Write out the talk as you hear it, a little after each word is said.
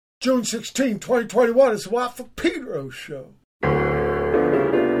June 16, 2021 is the Watt for Pedro Show.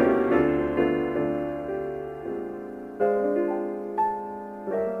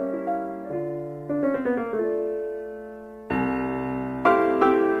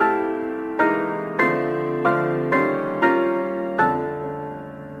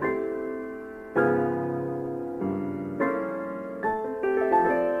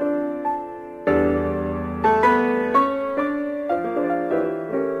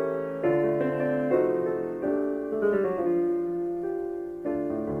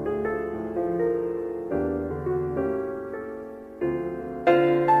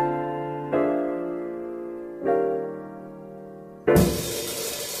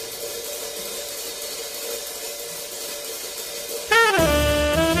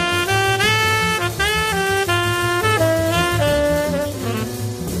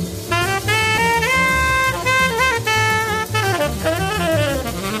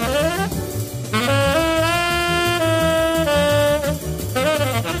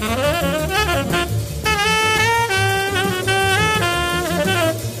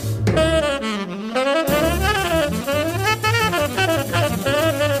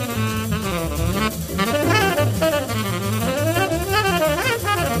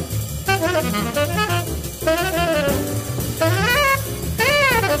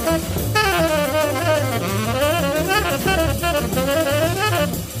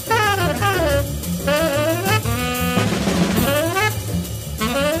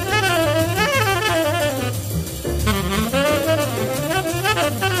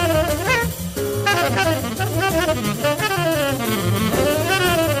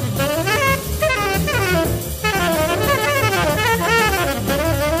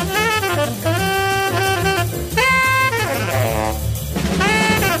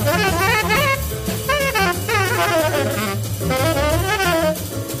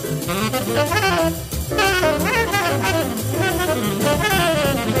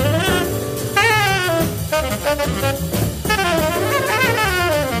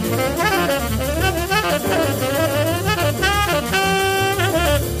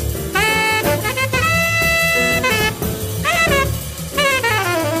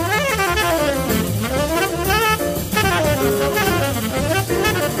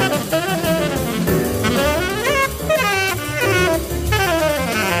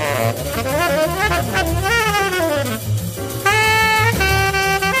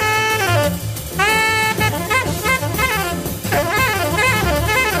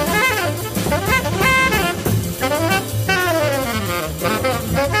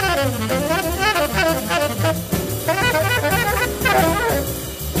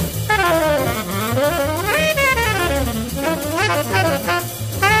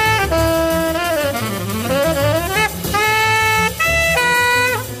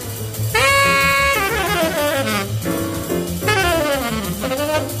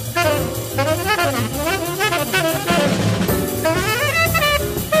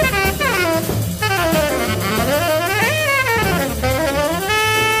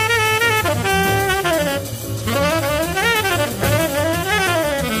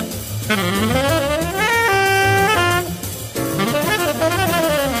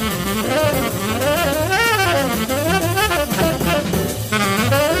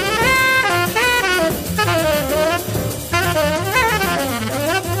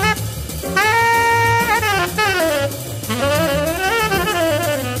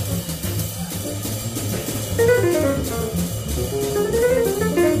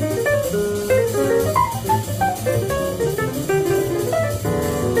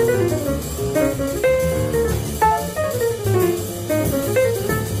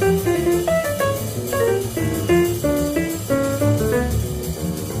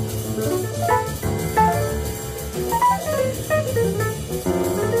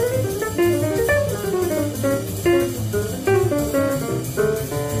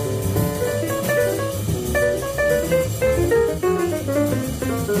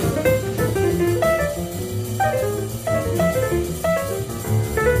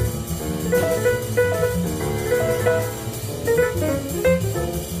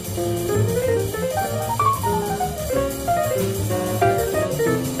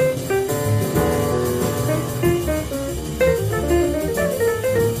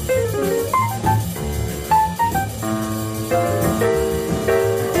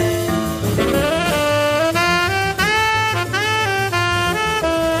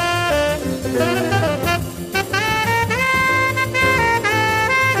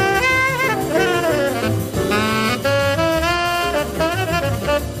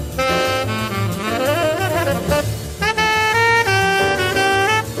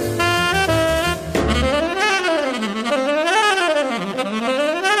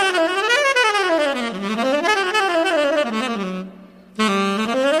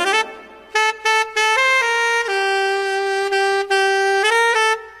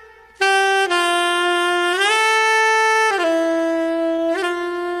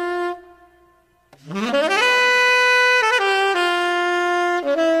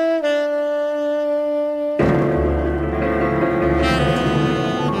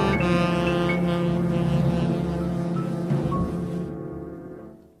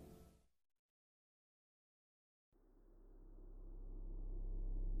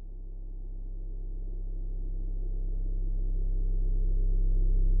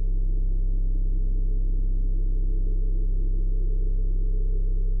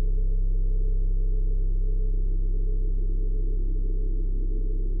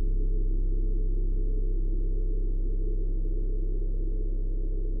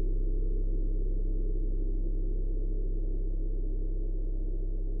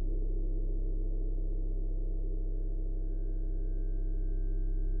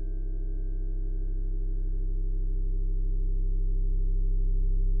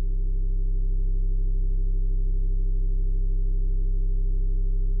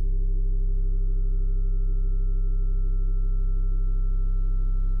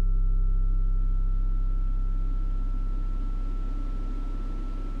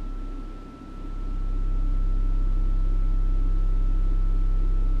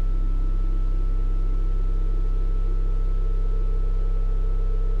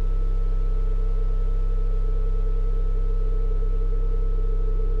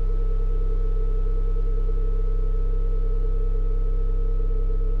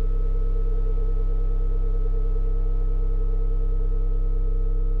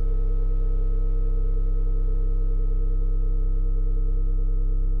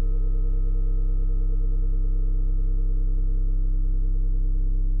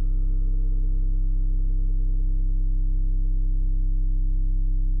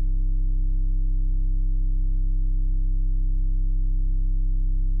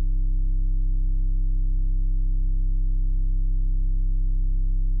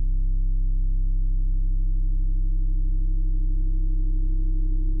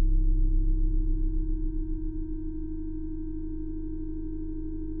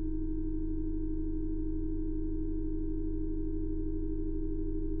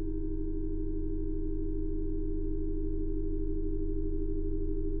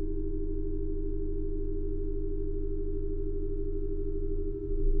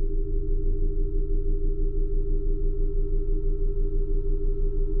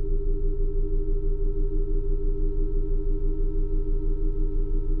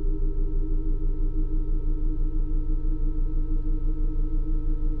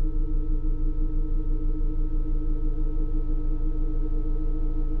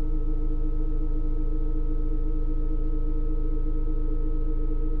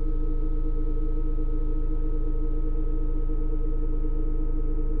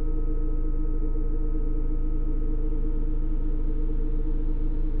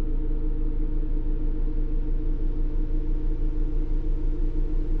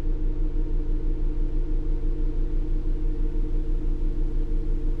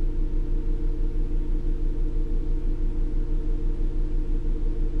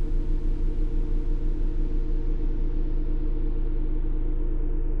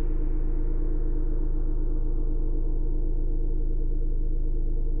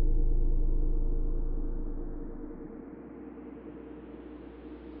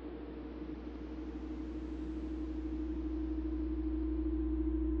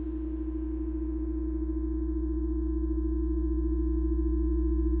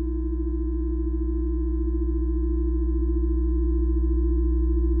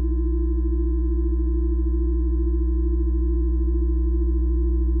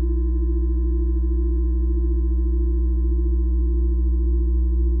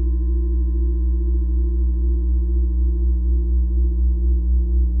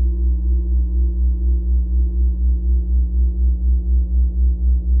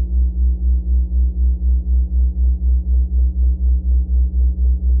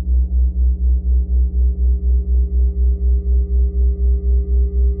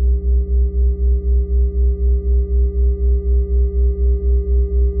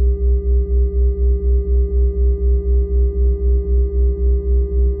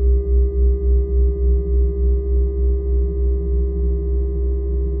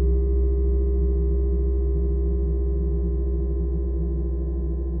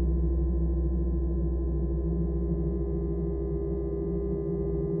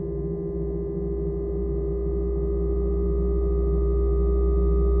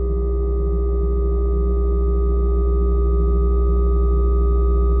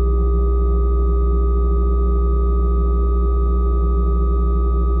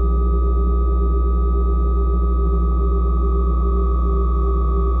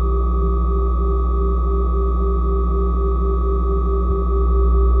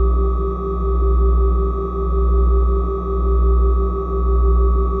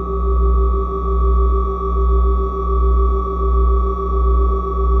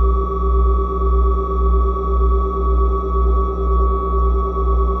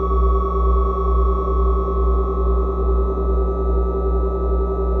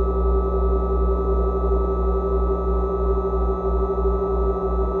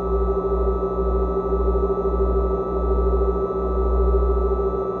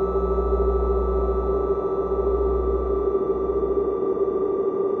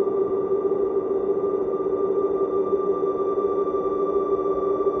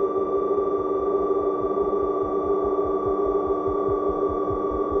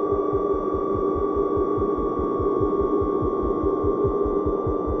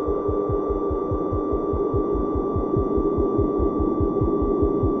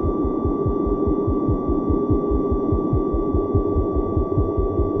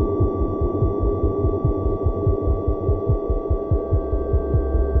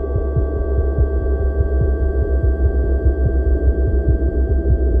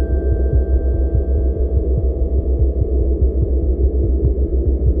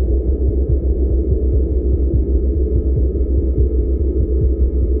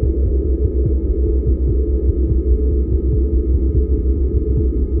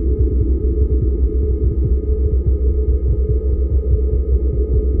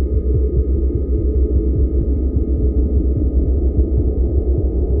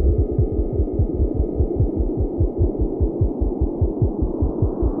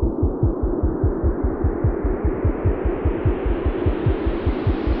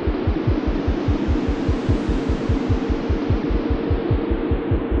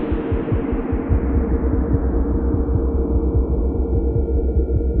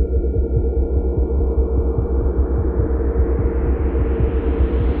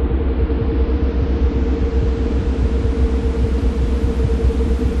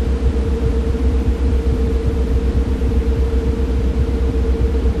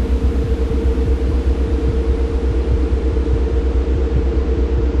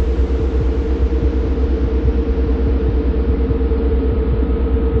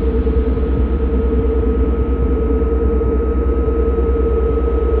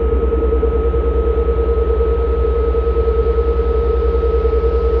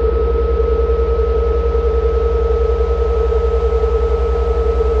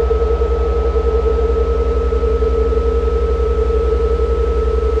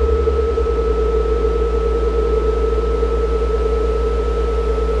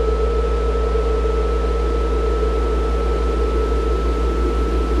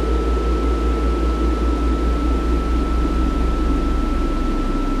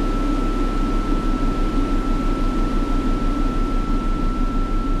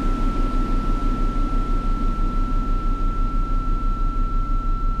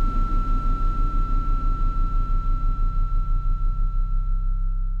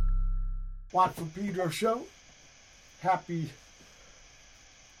 Watt from Pedro Show. Happy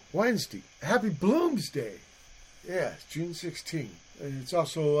Wednesday. Happy Bloomsday. Yeah, it's June 16th. And it's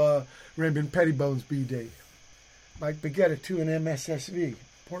also Raymond Pettibone's B-Day. Mike Baguetta, too, in MSSV.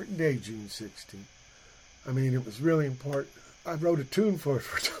 Important day, June 16th. I mean, it was really important. I wrote a tune for it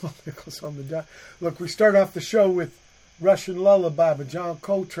for Tom Nichols on the dot. Look, we start off the show with Russian Lullaby by John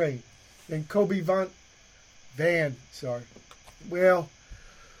Coltrane and Cobi Van. Well,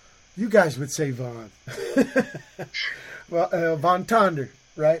 you guys would say Von. Well, Von Tonder,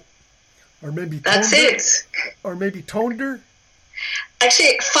 right? Or maybe That's Tonder? it. Or maybe Tonder?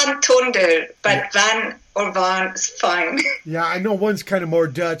 Actually, Van Tonder, but Van or Van is fine. Yeah, I know one's kind of more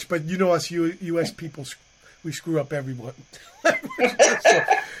Dutch, but you know us U.S. people, we screw up everyone. So,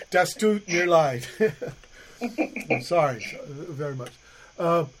 that's too near line. I'm sorry very much.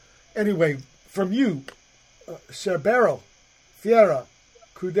 Anyway, from you, cerbero, fiera,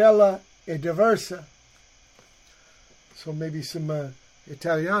 crudele, diversa. So maybe some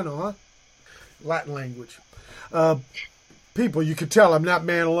Italiano, huh? Latin language. People, you can tell I'm not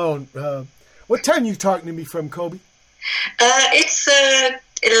man alone. What time are you talking to me from, Cobi? It's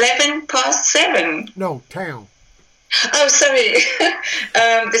 7:11. No, town. Oh, sorry.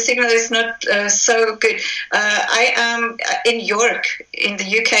 The signal is not so good. I am in York, in the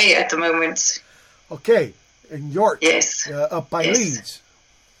UK at the moment. Okay, in York. Yes. Up by Leeds.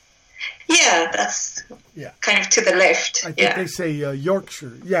 Yeah, that's kind of to the left. I think they say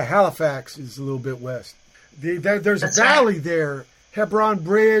Yorkshire. Yeah, Halifax is a little bit west. There's a valley there, Hebron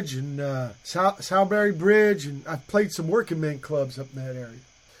Bridge and Salisbury Bridge, and I've played some working men clubs up in that area.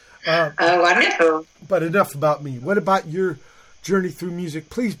 Wonderful. But enough about me. What about your journey through music?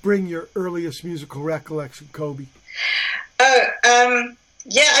 Please bring your earliest musical recollection, Cobi.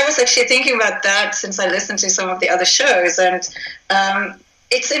 Yeah, I was actually thinking about that since I listened to some of the other shows, and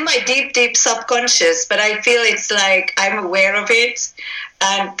it's in my deep, deep subconscious, but I feel it's like I'm aware of it.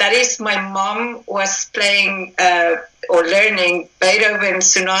 And that is my mom was playing or learning Beethoven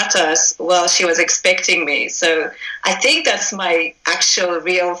sonatas while she was expecting me. So I think that's my actual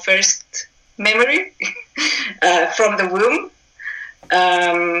real first memory from the womb.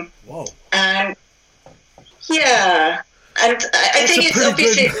 Whoa. And yeah, and I think it's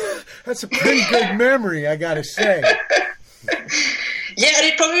obviously... That's a pretty good memory, I got to say. Yeah, and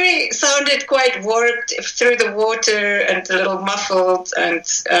it probably sounded quite warped through the water and a little muffled and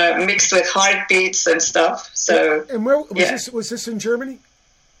mixed with heartbeats and stuff. So, and where was this in Germany?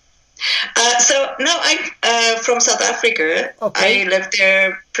 No, I'm from South Africa. Okay. I lived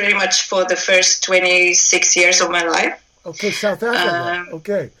there pretty much for the first 26 years of my life. Okay, South Africa.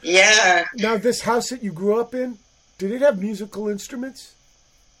 Okay. Yeah. Now, this house that you grew up in, did it have musical instruments?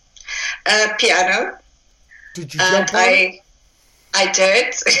 Piano. Did you jump on it? I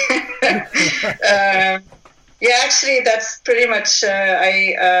did. Yeah, actually, that's pretty much.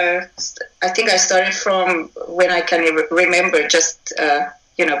 I think I started from when I can remember, just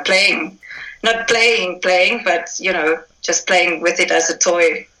playing, not playing, but just playing with it as a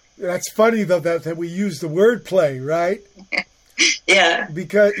toy. That's funny though that we use the word play, right? Yeah.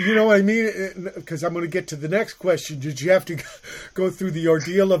 Because you know what I mean. Because I'm going to get to the next question. Did you have to go through the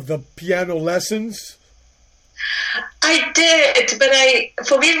ordeal of the piano lessons? I did, but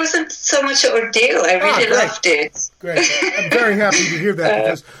for me it wasn't so much an ordeal. I really loved it. Great. I'm very happy to hear that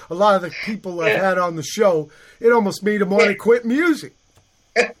because a lot of the people I've had on the show, it almost made them want to quit music.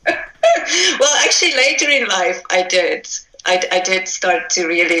 Well, actually, later in life, I did. I did start to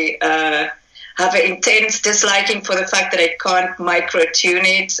really have an intense disliking for the fact that I can't micro-tune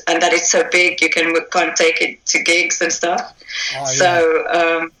it and that it's so big you can't take it to gigs and stuff. Oh, yeah.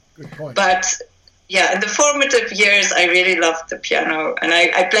 So, good point. But... yeah, in the formative years, I really loved the piano, and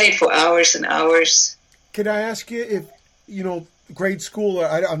I played for hours and hours. Can I ask you if, grade school,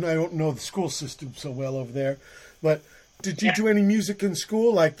 I don't know the school system so well over there, but did you do any music in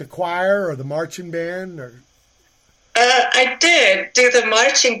school, like the choir or the marching band? Or? I did do the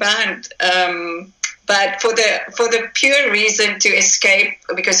marching band, but for the pure reason to escape,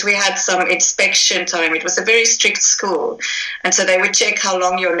 because we had some inspection time. It was a very strict school, and so they would check how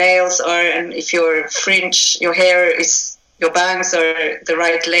long your nails are and if your fringe, your bangs are the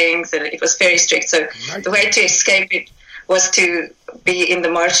right length, and it was very strict. So the way to escape it was to be in the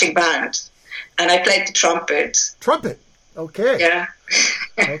marching band, and I played the trumpet. Trumpet, okay. Yeah.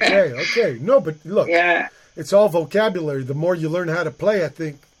 Okay. No, but look, it's all vocabulary. The more you learn how to play, I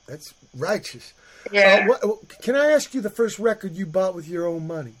think that's righteous. Yeah. Can I ask you the first record you bought with your own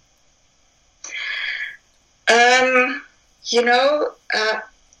money?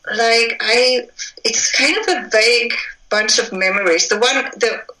 It's kind of a vague bunch of memories.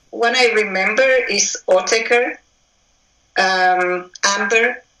 The one I remember is Oteker,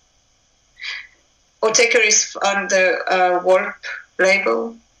 Amber. Oteker is on the Warp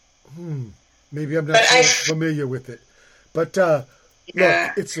label. Maybe I'm not so familiar with it. But look,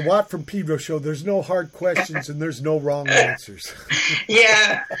 it's the Watt from Pedro Show. There's no hard questions and there's no wrong answers.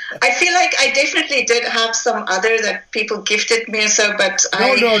 Yeah. I feel like I definitely did have some other that people gifted me, so, but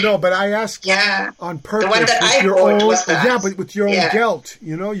No, but I asked on purpose. The one that I your bought own, was that. Yeah, but with your own gelt,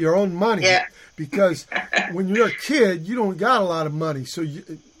 your own money. Yeah. Because when you're a kid, you don't got a lot of money. So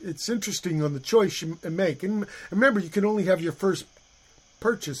it's interesting on the choice you make. And remember, you can only have your first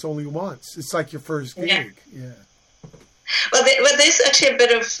purchase only once. It's like your first gig. Yeah. Well, there's actually a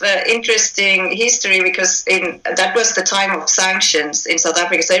bit of interesting history because that was the time of sanctions in South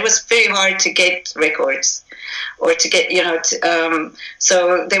Africa, so it was very hard to get records or to get,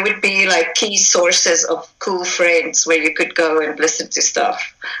 so there would be like key sources of cool friends where you could go and listen to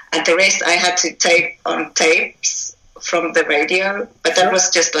stuff, and the rest I had to tape on tapes from the radio, but that was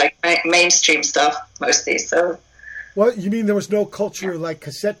just like mainstream stuff mostly. So, well, you mean there was no culture like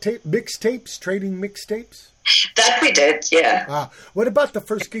cassette tape, mixtapes, trading mixtapes? That we did, yeah. What about the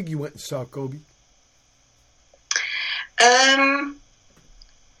first gig you went and saw, Cobi? That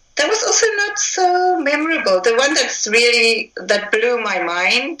was also not so memorable. The one that blew my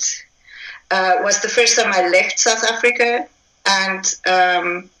mind was the first time I left South Africa, and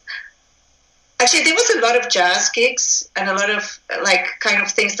actually there was a lot of jazz gigs and a lot of like kind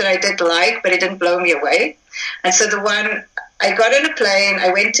of things that I did like, but it didn't blow me away. And so the one, I got on a plane, I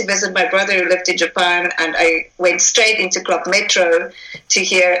went to visit my brother who lived in Japan, and I went straight into Club Metro to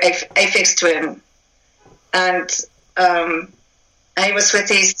hear Aphex Twin. And I was with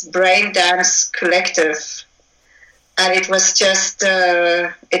his brain dance collective, and it was just,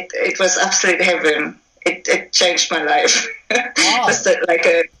 it was absolute heaven. It changed my life. Wow. It was like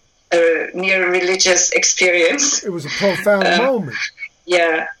a near religious experience. It was a profound moment.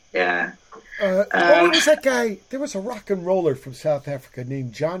 Yeah. What was that guy? There was a rock and roller from South Africa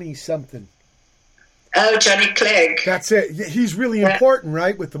named Johnny something. Oh, Johnny Clegg. That's it. He's really important,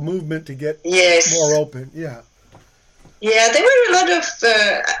 right, with the movement to get more open. Yeah. Yeah, there were a lot of,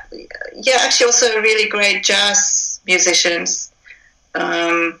 actually also really great jazz musicians,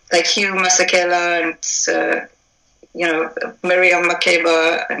 like Hugh Masekela and, Miriam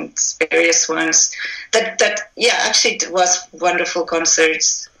Makeba and various ones. That actually it was wonderful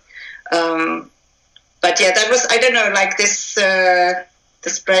concerts. But yeah, that was, I don't know, like this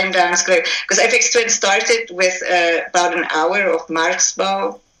brain dance, because Aphex Twin started with about an hour of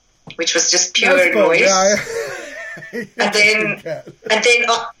Marxbau, which was just pure noise. Yeah. and then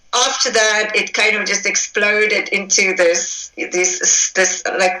after that, it kind of just exploded into this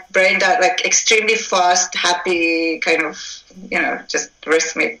like brain dance, like extremely fast, happy kind of, just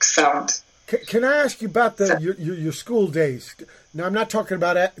rhythmic sound. Can I ask you about your school days? Now, I'm not talking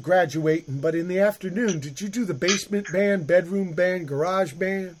about graduating, but in the afternoon, did you do the basement band, bedroom band, garage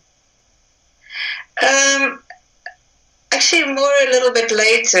band? Actually, more a little bit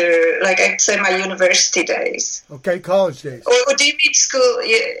later, like I'd say my university days. Okay, college days. Or do you mean school?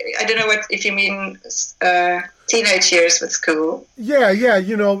 I don't know if you mean teenage years with school. Yeah,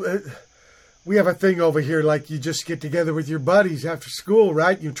 we have a thing over here, like you just get together with your buddies after school,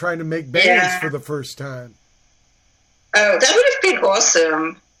 right? You're trying to make bands for the first time. Oh, that would have been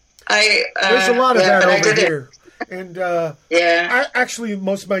awesome. There's a lot of that over here. And actually,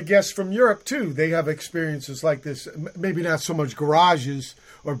 most of my guests from Europe, too, they have experiences like this. Maybe not so much garages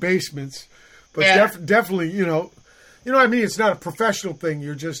or basements, but definitely, what I mean? It's not a professional thing.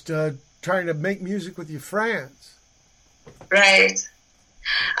 You're just trying to make music with your friends. Right.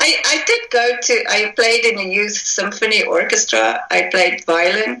 I played in a youth symphony orchestra. I played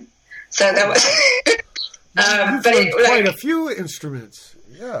violin. So that was... You've learned quite a few instruments.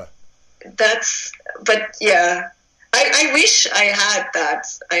 Yeah. I wish I had that.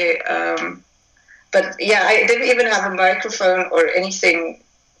 I didn't even have a microphone or anything,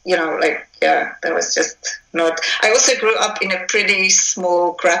 that was just not. I also grew up in a pretty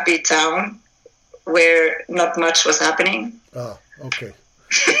small, crappy town where not much was happening. Oh, okay.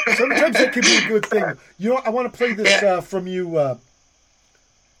 Sometimes that can be a good thing. I want to play this from you,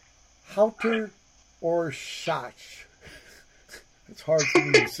 hauterorschach. It's hard for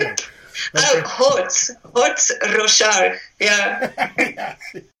me to say. Okay. Hauterorschach. Yeah.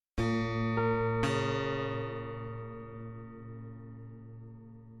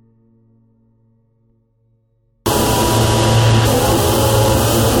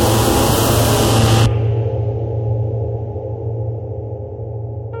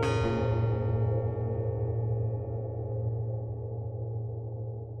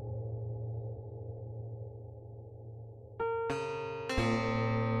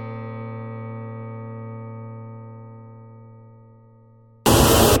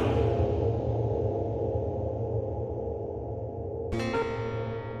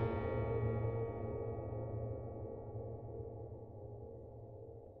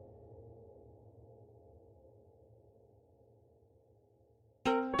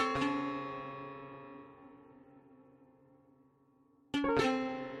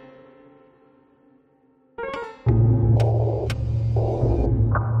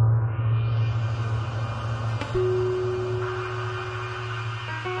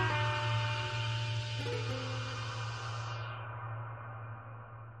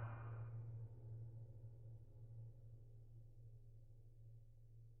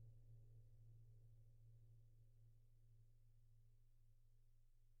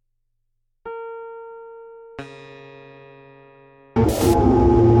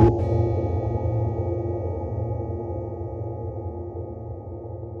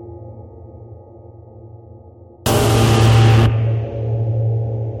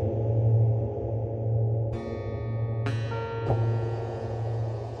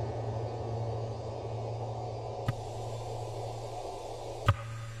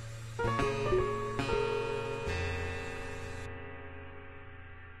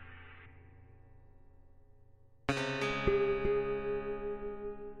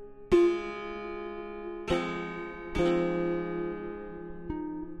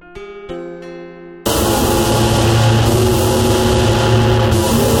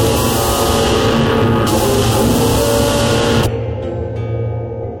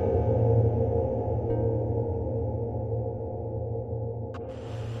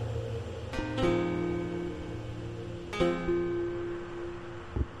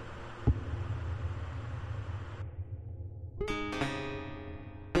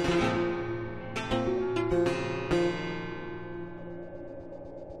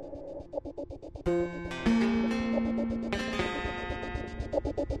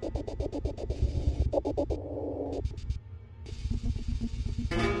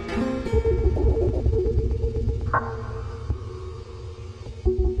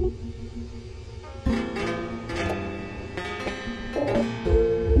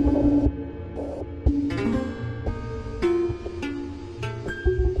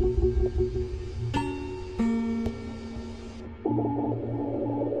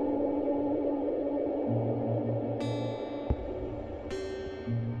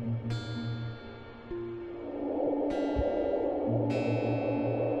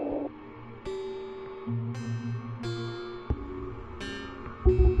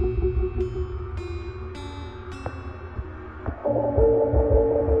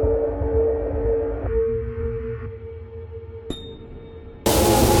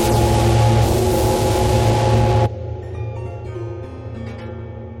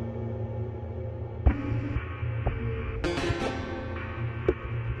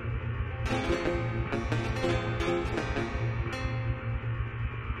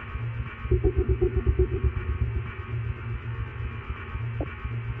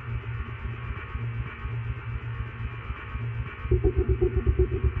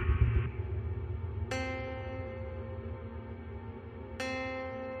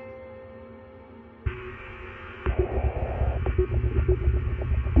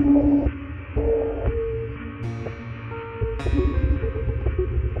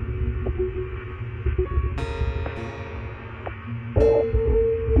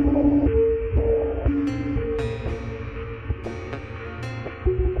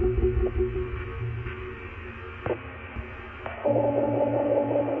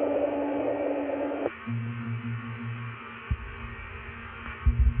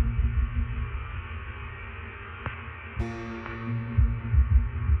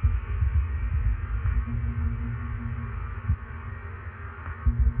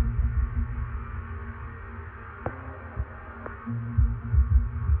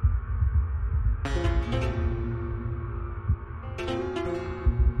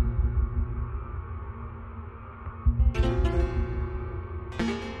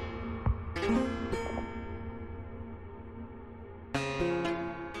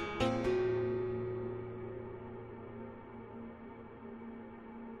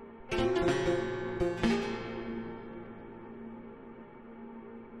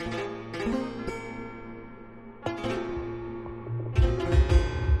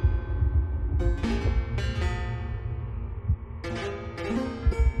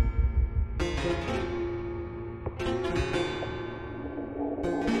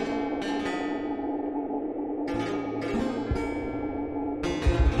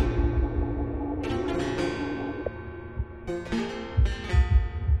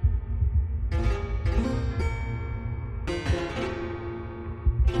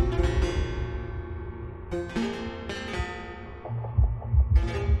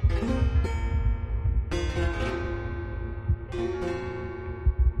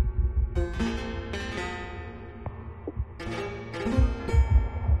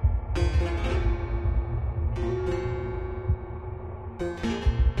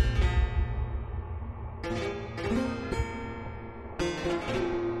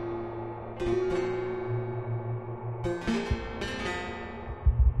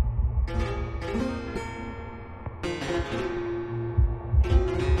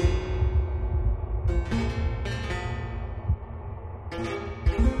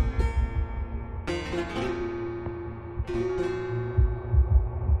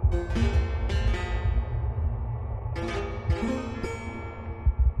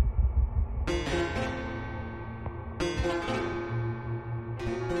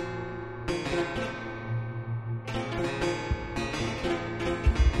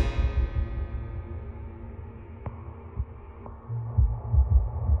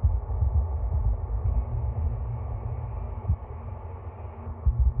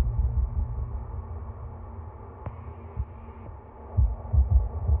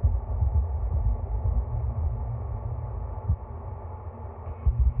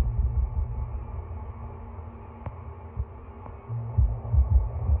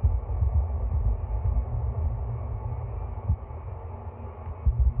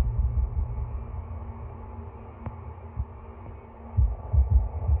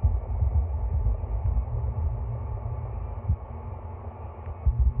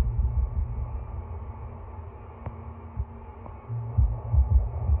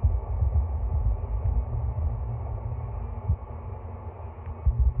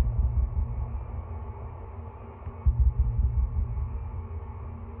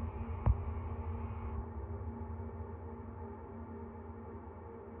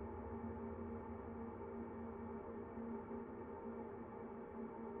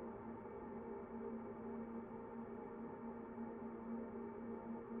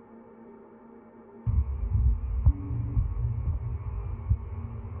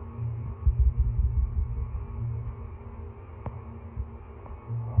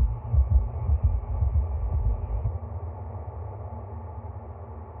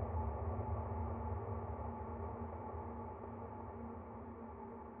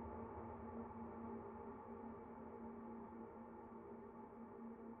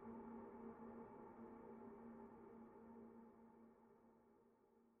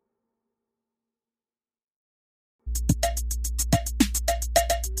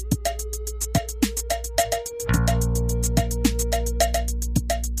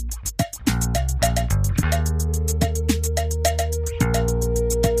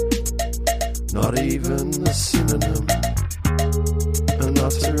 even a synonym, an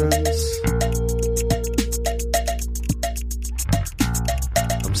utterance.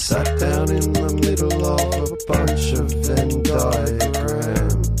 I'm sat down in the middle of a bunch of Venn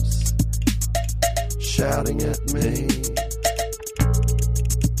diagrams, shouting at me.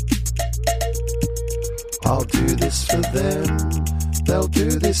 I'll do this for them, they'll do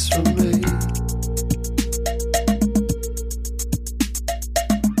this for me.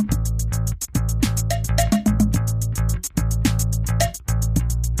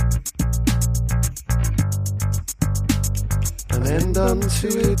 An end unto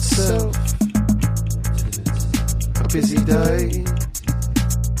itself, a busy day,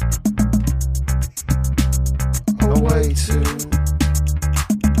 a way to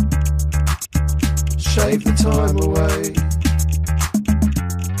shave the time away.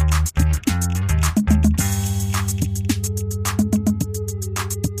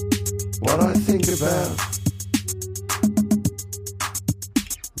 What I think about,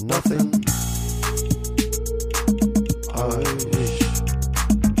 nothing. I wish,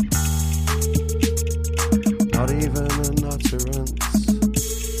 not even an utterance.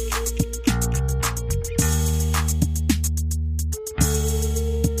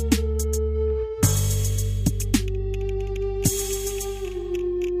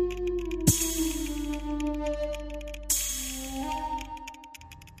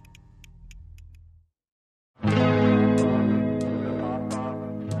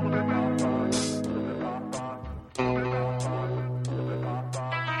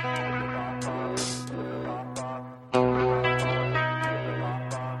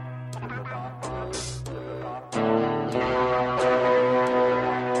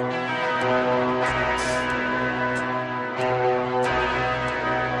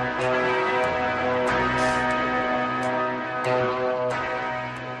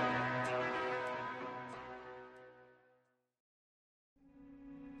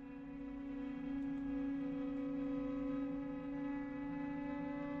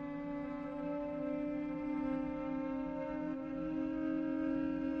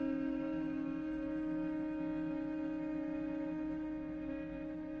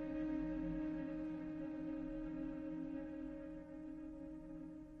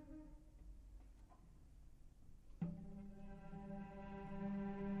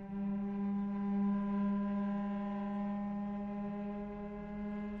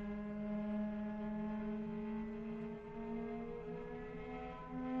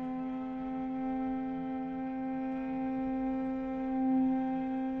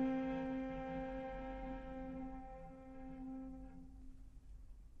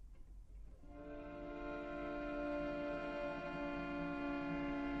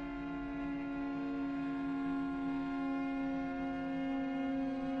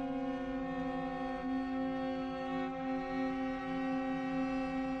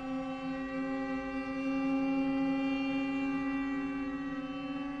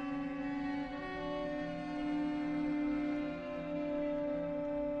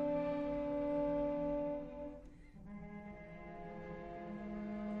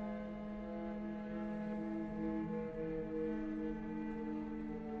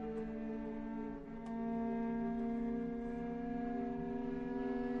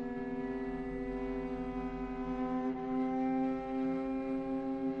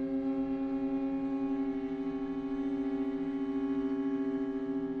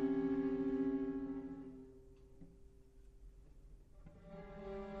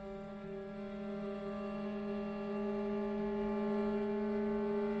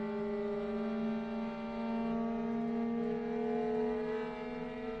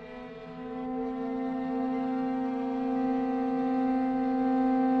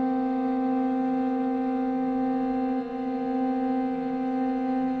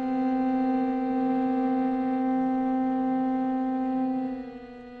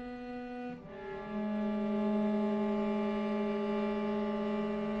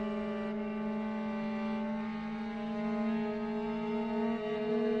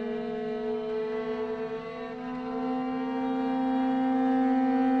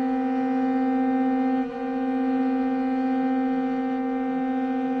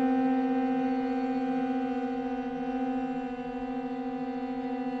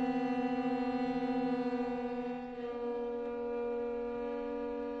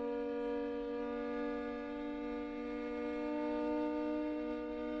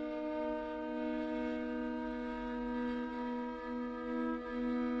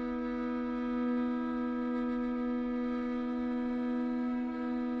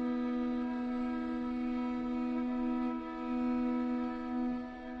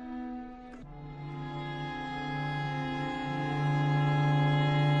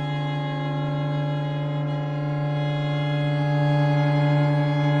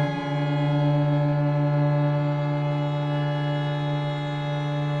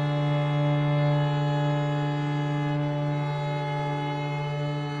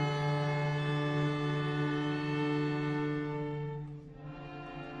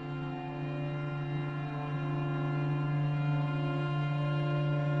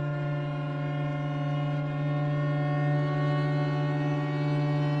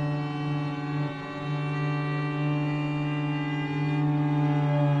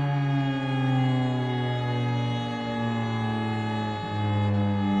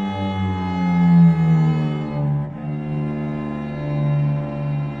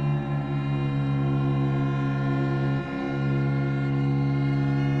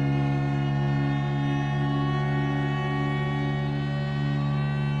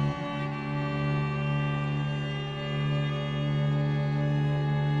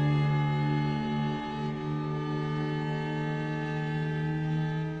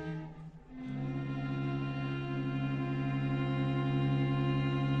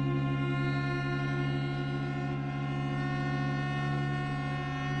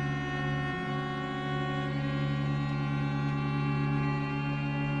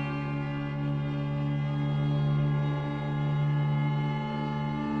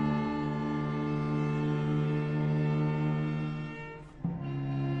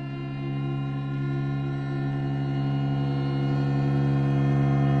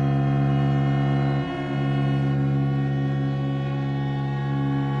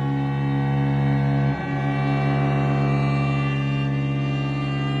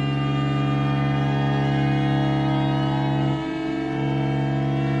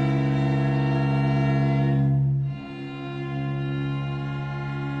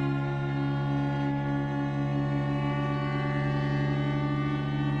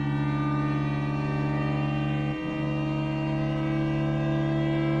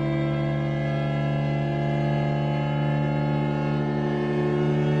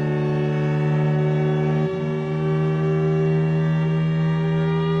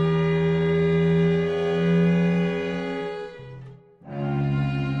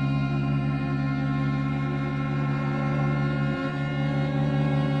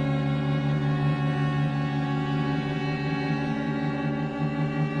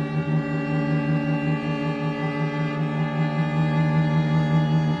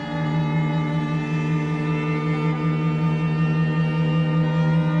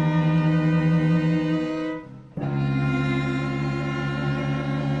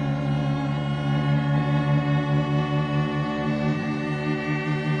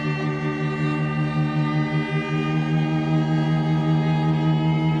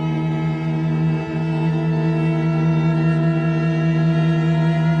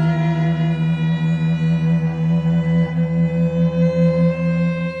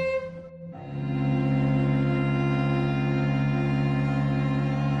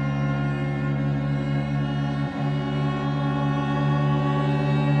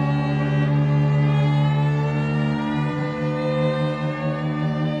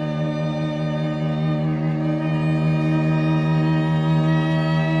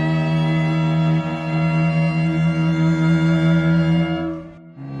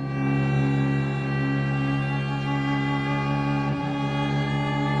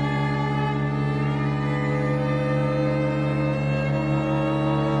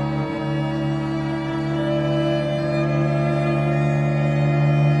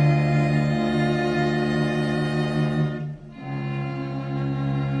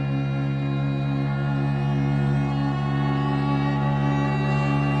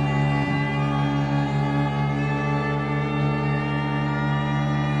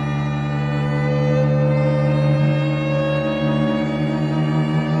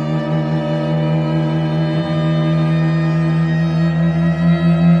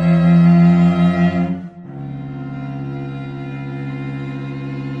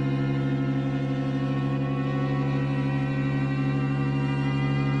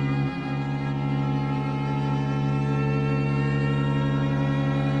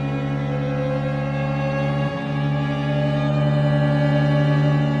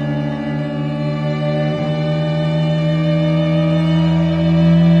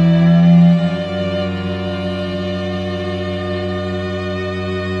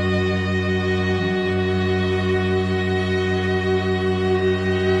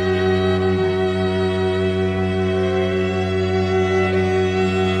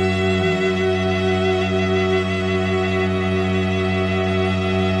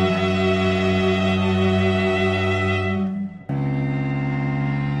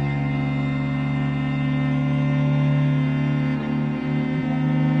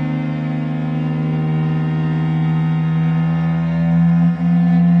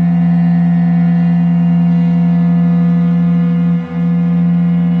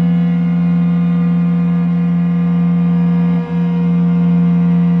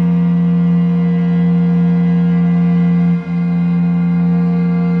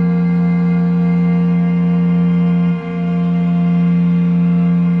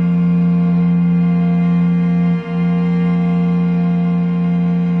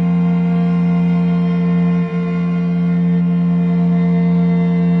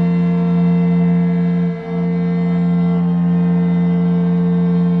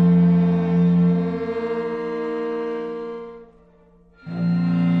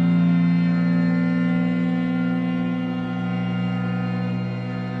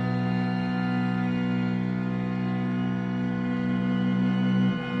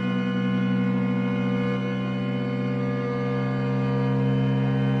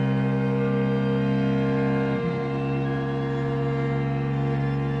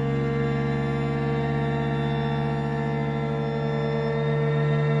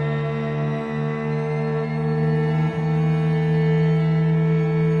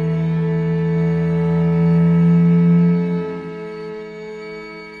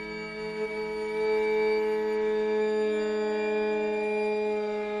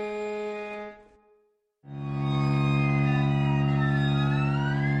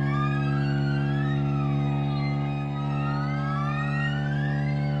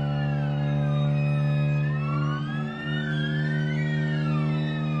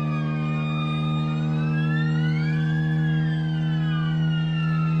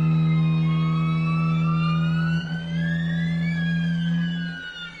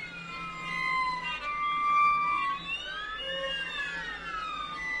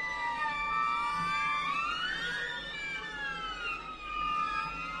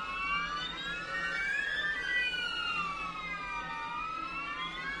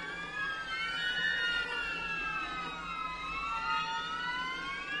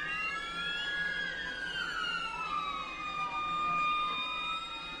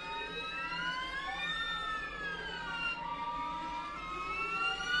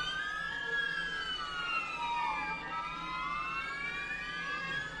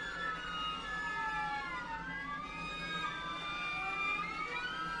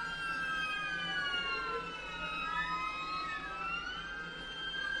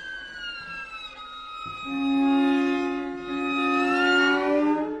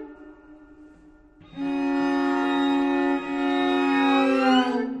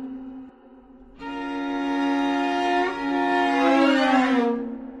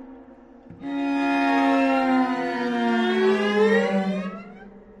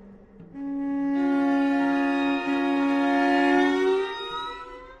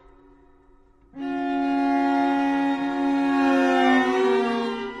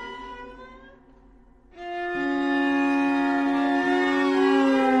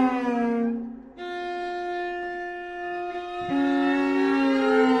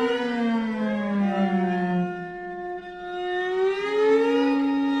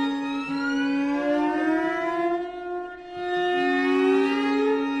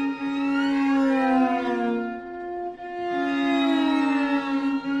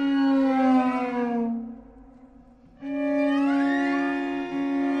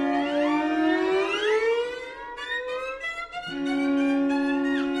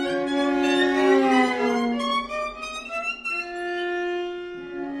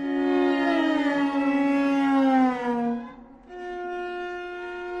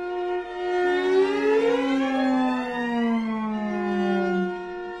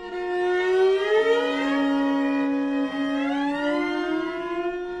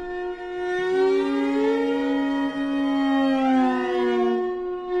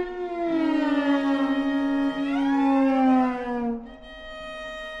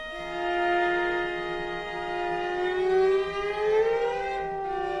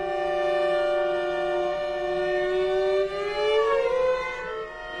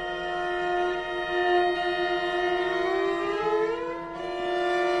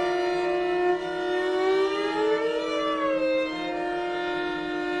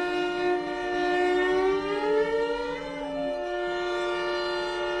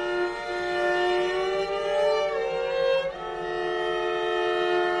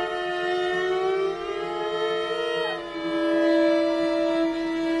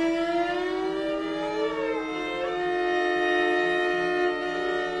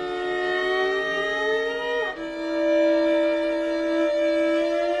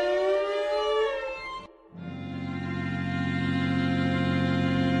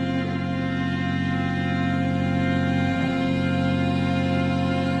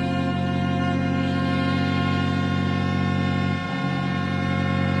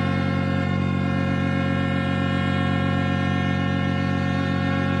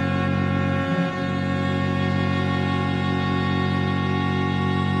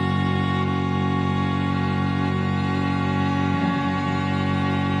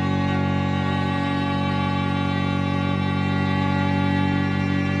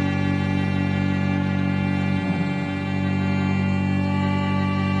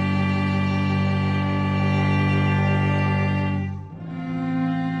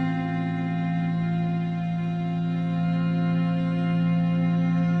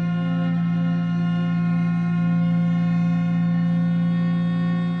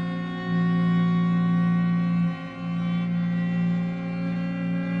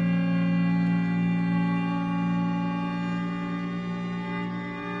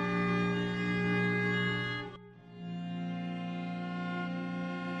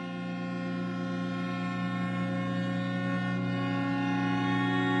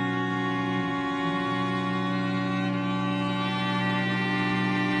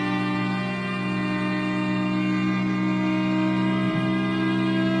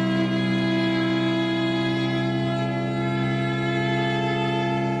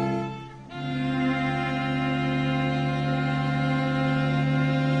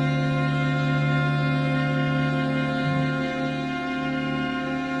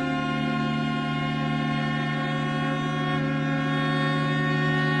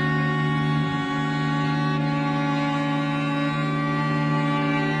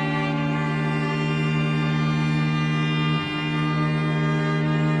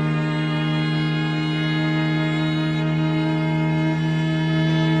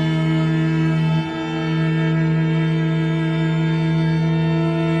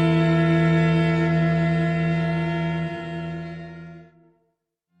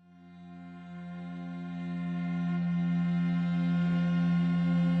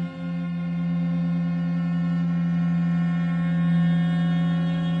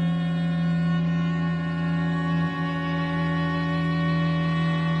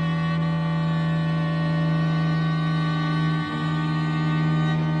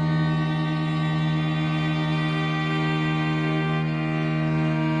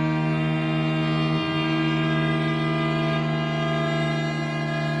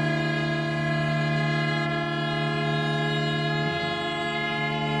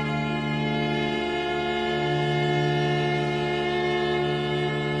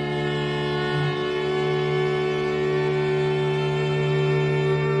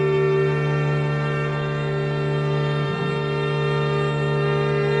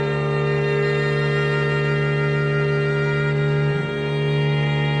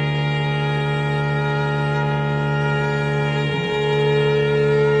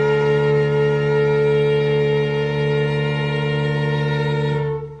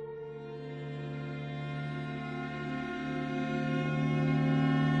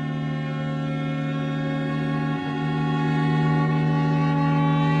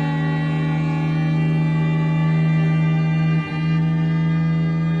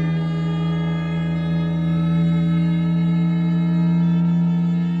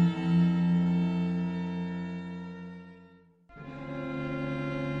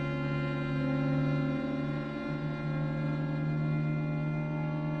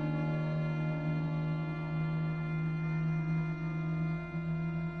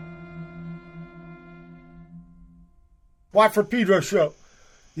 Why for Pedro Show?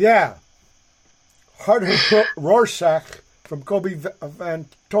 Yeah. Hauterorschach from Cobi van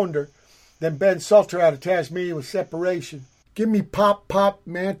Tonder. Then Ben Salter out of Tasmania with Separation. Gimmee Pop Pop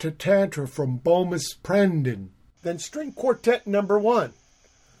Manta Tantra from bomis prendin. Then String Quartet number 1.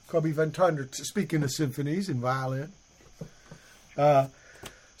 Cobi van Tonder, speaking of symphonies and violin.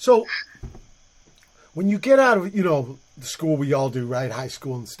 So, when you get out of, the school we all do, right? High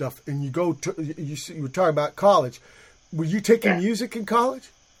school and stuff. And you go to, you were talking about college. Were you taking music in college?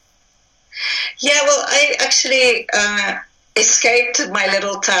 Yeah, well, I actually escaped my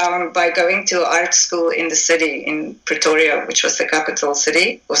little town by going to art school in the city, in Pretoria, which was the capital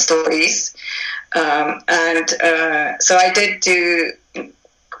city, or still is. So I did do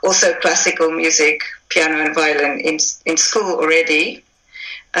also classical music, piano and violin in school already.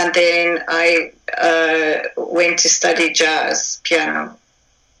 And then I went to study jazz piano.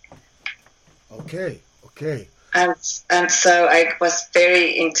 Okay. And so I was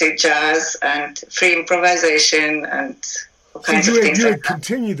very into jazz and free improvisation and all kinds of things. You had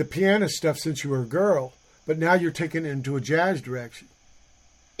continued the piano stuff since you were a girl, but now you're taking it into a jazz direction.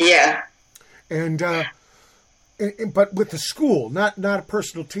 Yeah. And but with the school, not a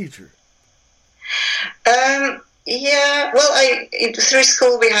personal teacher. Yeah. Well, through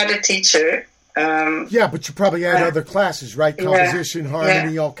school we had a teacher. Yeah, but you probably had other classes, right? Composition,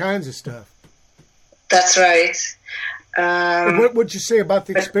 harmony, all kinds of stuff. That's right. What would you say about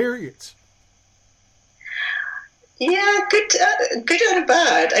the experience? Yeah, good and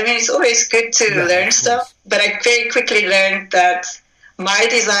bad. I mean, it's always good to learn stuff, but I very quickly learned that my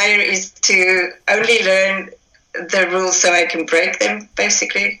desire is to only learn the rules so I can break them,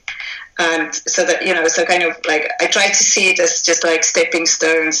 basically. And so that, so kind of like, I try to see it as just like stepping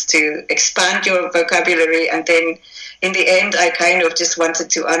stones to expand your vocabulary. And then in the end, I kind of just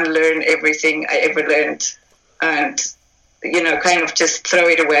wanted to unlearn everything I ever learned and, kind of just throw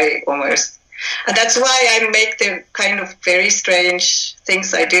it away almost. And that's why I make the kind of very strange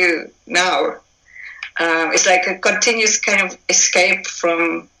things I do now. It's like a continuous kind of escape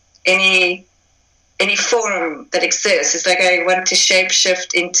from any form that exists. It's like I want to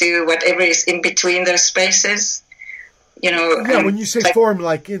shapeshift into whatever is in between those spaces. Yeah, when you say form,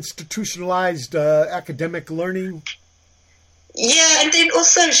 like institutionalized academic learning. Yeah, and then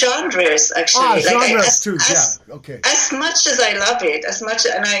also genres, actually. Genres too, okay. As much as I love it,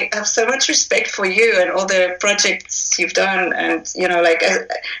 and I have so much respect for you and all the projects you've done, and, as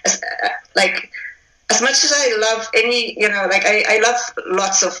much as I love I love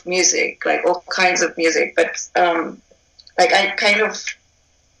lots of music, like all kinds of music, but, I kind of,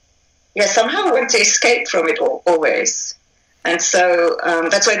 somehow want to escape from it always. And so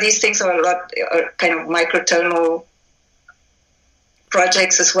that's why these things are kind of microtonal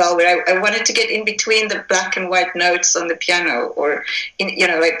projects as well, where I wanted to get in between the black and white notes on the piano, or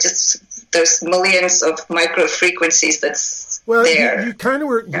just those millions of micro frequencies that's there. You kind of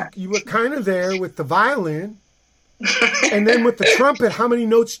were you were kind of there with the violin, and then with the trumpet. How many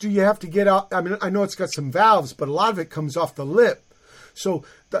notes do you have to get out? I mean, I know it's got some valves, but a lot of it comes off the lip. So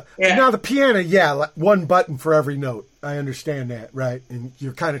now the piano, like one button for every note. I understand that, right? And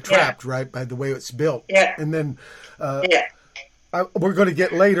you're kind of trapped, right, by the way it's built. Yeah. And then we're going to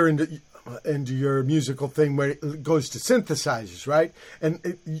get later into your musical thing where it goes to synthesizers, right? And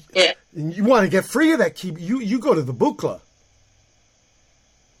you want to get free of that key. You go to the buchla.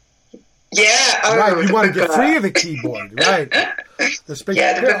 Yeah. Right. You want to get free of the keyboard, right? The space.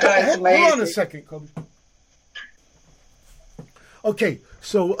 Yeah, the buchla is amazing. Hold on a second, Cobi. Okay,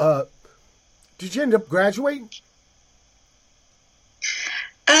 so did you end up graduating?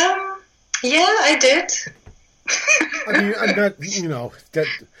 Yeah, I did. I mean, I'm not,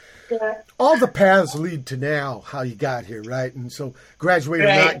 all the paths lead to now how you got here, right? And so graduate or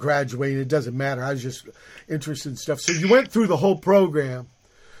not graduate, it doesn't matter. I was just interested in stuff. So you went through the whole program,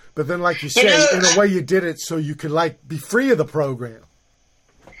 but then, like you say, in a way you did it so you could, be free of the program.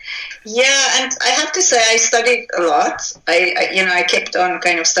 Yeah, and I have to say I studied a lot. I kept on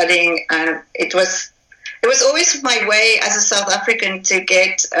kind of studying, and it was always my way as a South African to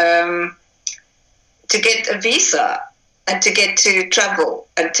get a visa and to get to travel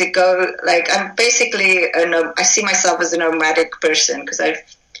and to go. I'm basically I see myself as a nomadic person because I've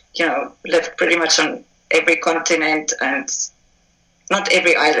lived pretty much on every continent and not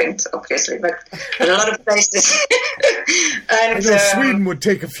every island, obviously, but a lot of places. And, I know Sweden would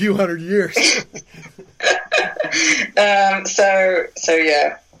take a few hundred years. So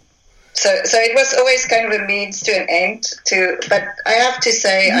yeah. So it was always kind of a means to an end. But I have to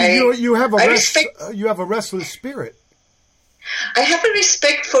say, you have a restless spirit. I have a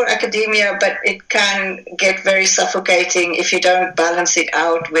respect for academia, but it can get very suffocating if you don't balance it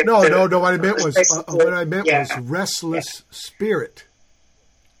out with. No. What I meant was restless spirit.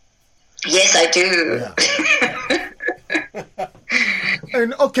 Yes, I do. Yeah.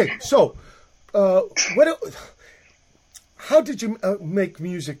 And okay, so how did you make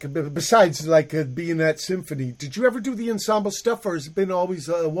music besides like being at symphony? Did you ever do the ensemble stuff, or has it been always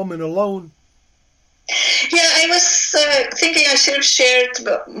a woman alone? Yeah, I was thinking I should have shared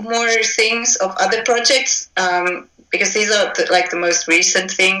more things of other projects because these are the most recent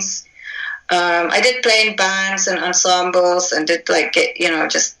things. I did play in bands and ensembles and did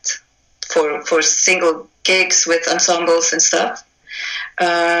just for single gigs with ensembles and stuff.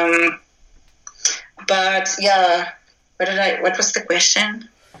 But yeah, what was the question?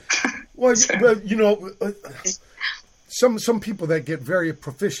 Well, some people that get very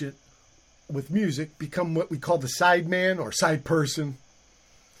proficient with music become what we call the side man or side person,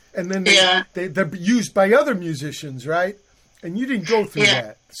 and then they're used by other musicians, right? And you didn't go through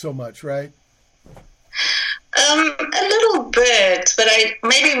that so much, right? A little bit, but I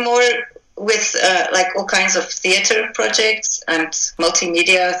maybe more with all kinds of theater projects and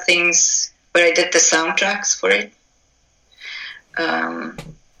multimedia things where I did the soundtracks for it.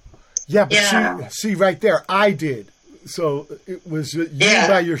 See right there, I did. So it was you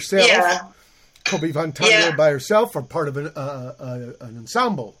by yourself. Yeah. Kobi van Tonder by herself, or part of an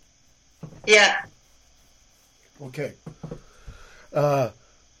ensemble? Yeah. Okay. A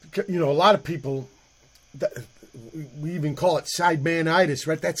lot of people, we even call it sidemanitis,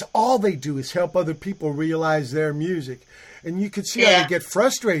 right? That's all they do is help other people realize their music. And you can see how they get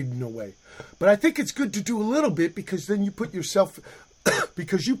frustrated in a way. But I think it's good to do a little bit because then you put yourself,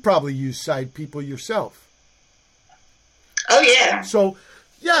 because you probably use side people yourself. Oh, yeah. So...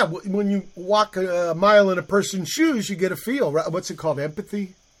 yeah, when you walk a mile in a person's shoes, you get a feel, right? What's it called?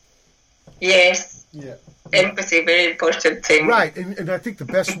 Empathy? Yes. Yeah. Empathy, very important thing. Right, and I think the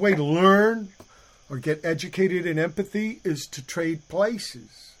best way to learn or get educated in empathy is to trade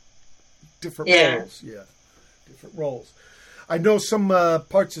places. Different roles. Yeah, different roles. I know some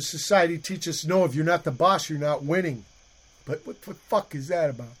parts of society teach us, no, if you're not the boss, you're not winning. But what the fuck is that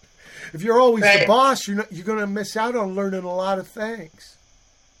about? If you're always the boss, you're going to miss out on learning a lot of things.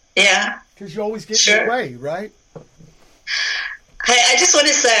 Yeah. Because you always get your way, right? I just want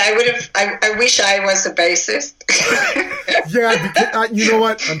to say I wish I was a bassist. Yeah, because, you know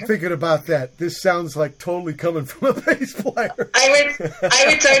what? I'm thinking about that. This sounds like totally coming from a bass player. I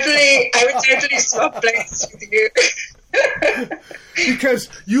would totally swap places with you. Because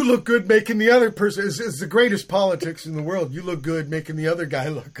you look good making the other person is the greatest politics in the world. You look good making the other guy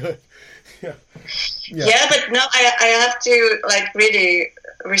look good. Yeah. Yeah, but no, I have to really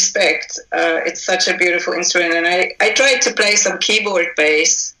respect. It's such a beautiful instrument, and I tried to play some keyboard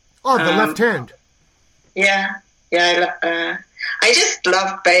bass. Oh, the left hand. Yeah. I just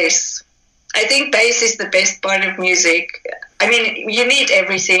love bass. I think bass is the best part of music. I mean, you need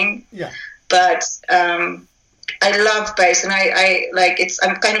everything. Yeah. But I love bass, and I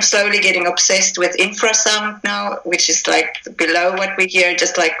I'm kind of slowly getting obsessed with infrasound now, which is below what we hear,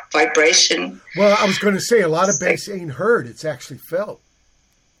 just like vibration. Well, I was going to say a lot of bass ain't heard; it's actually felt.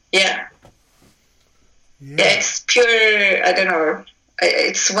 Yeah. Yeah, it's pure. I don't know.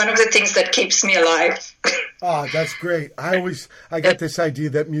 It's one of the things that keeps me alive. Oh, that's great. I got this idea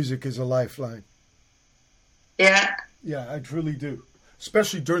that music is a lifeline. Yeah. Yeah, I truly do,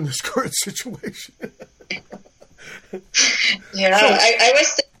 especially during this current situation. Yeah, so, I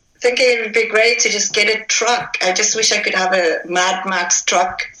was thinking it would be great to just get a truck. I just wish I could have a Mad Max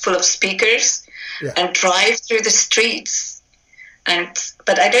truck full of speakers and drive through the streets.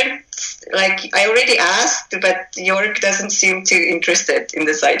 But I don't I already asked, but York doesn't seem too interested in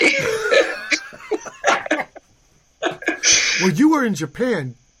this idea. Well, you were in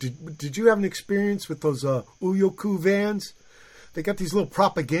Japan. Did you have an experience with those Uyoku vans? They got these little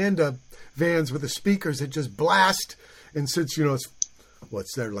propaganda vans with the speakers that just blast. And since,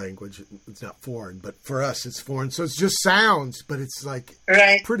 it's their language, it's not foreign, but for us it's foreign. So it's just sounds, but it's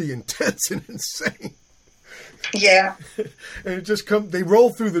pretty intense and insane. Yeah. And it just they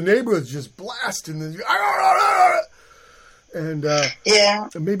roll through the neighborhoods just blasting. And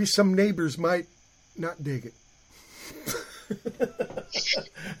maybe some neighbors might not dig it.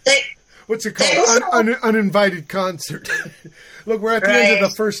 What's it called? Uninvited concert. Look, we're at the end of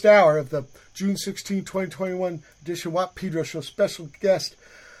the first hour of the June 16, 2021 edition of Pedro Show. Special guest,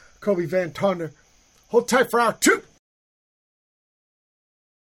 Kobi van Tonder. Hold tight for hour 2.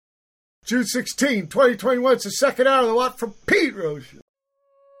 June 16, 2021. It's the second hour of the Watt from Pedro Show.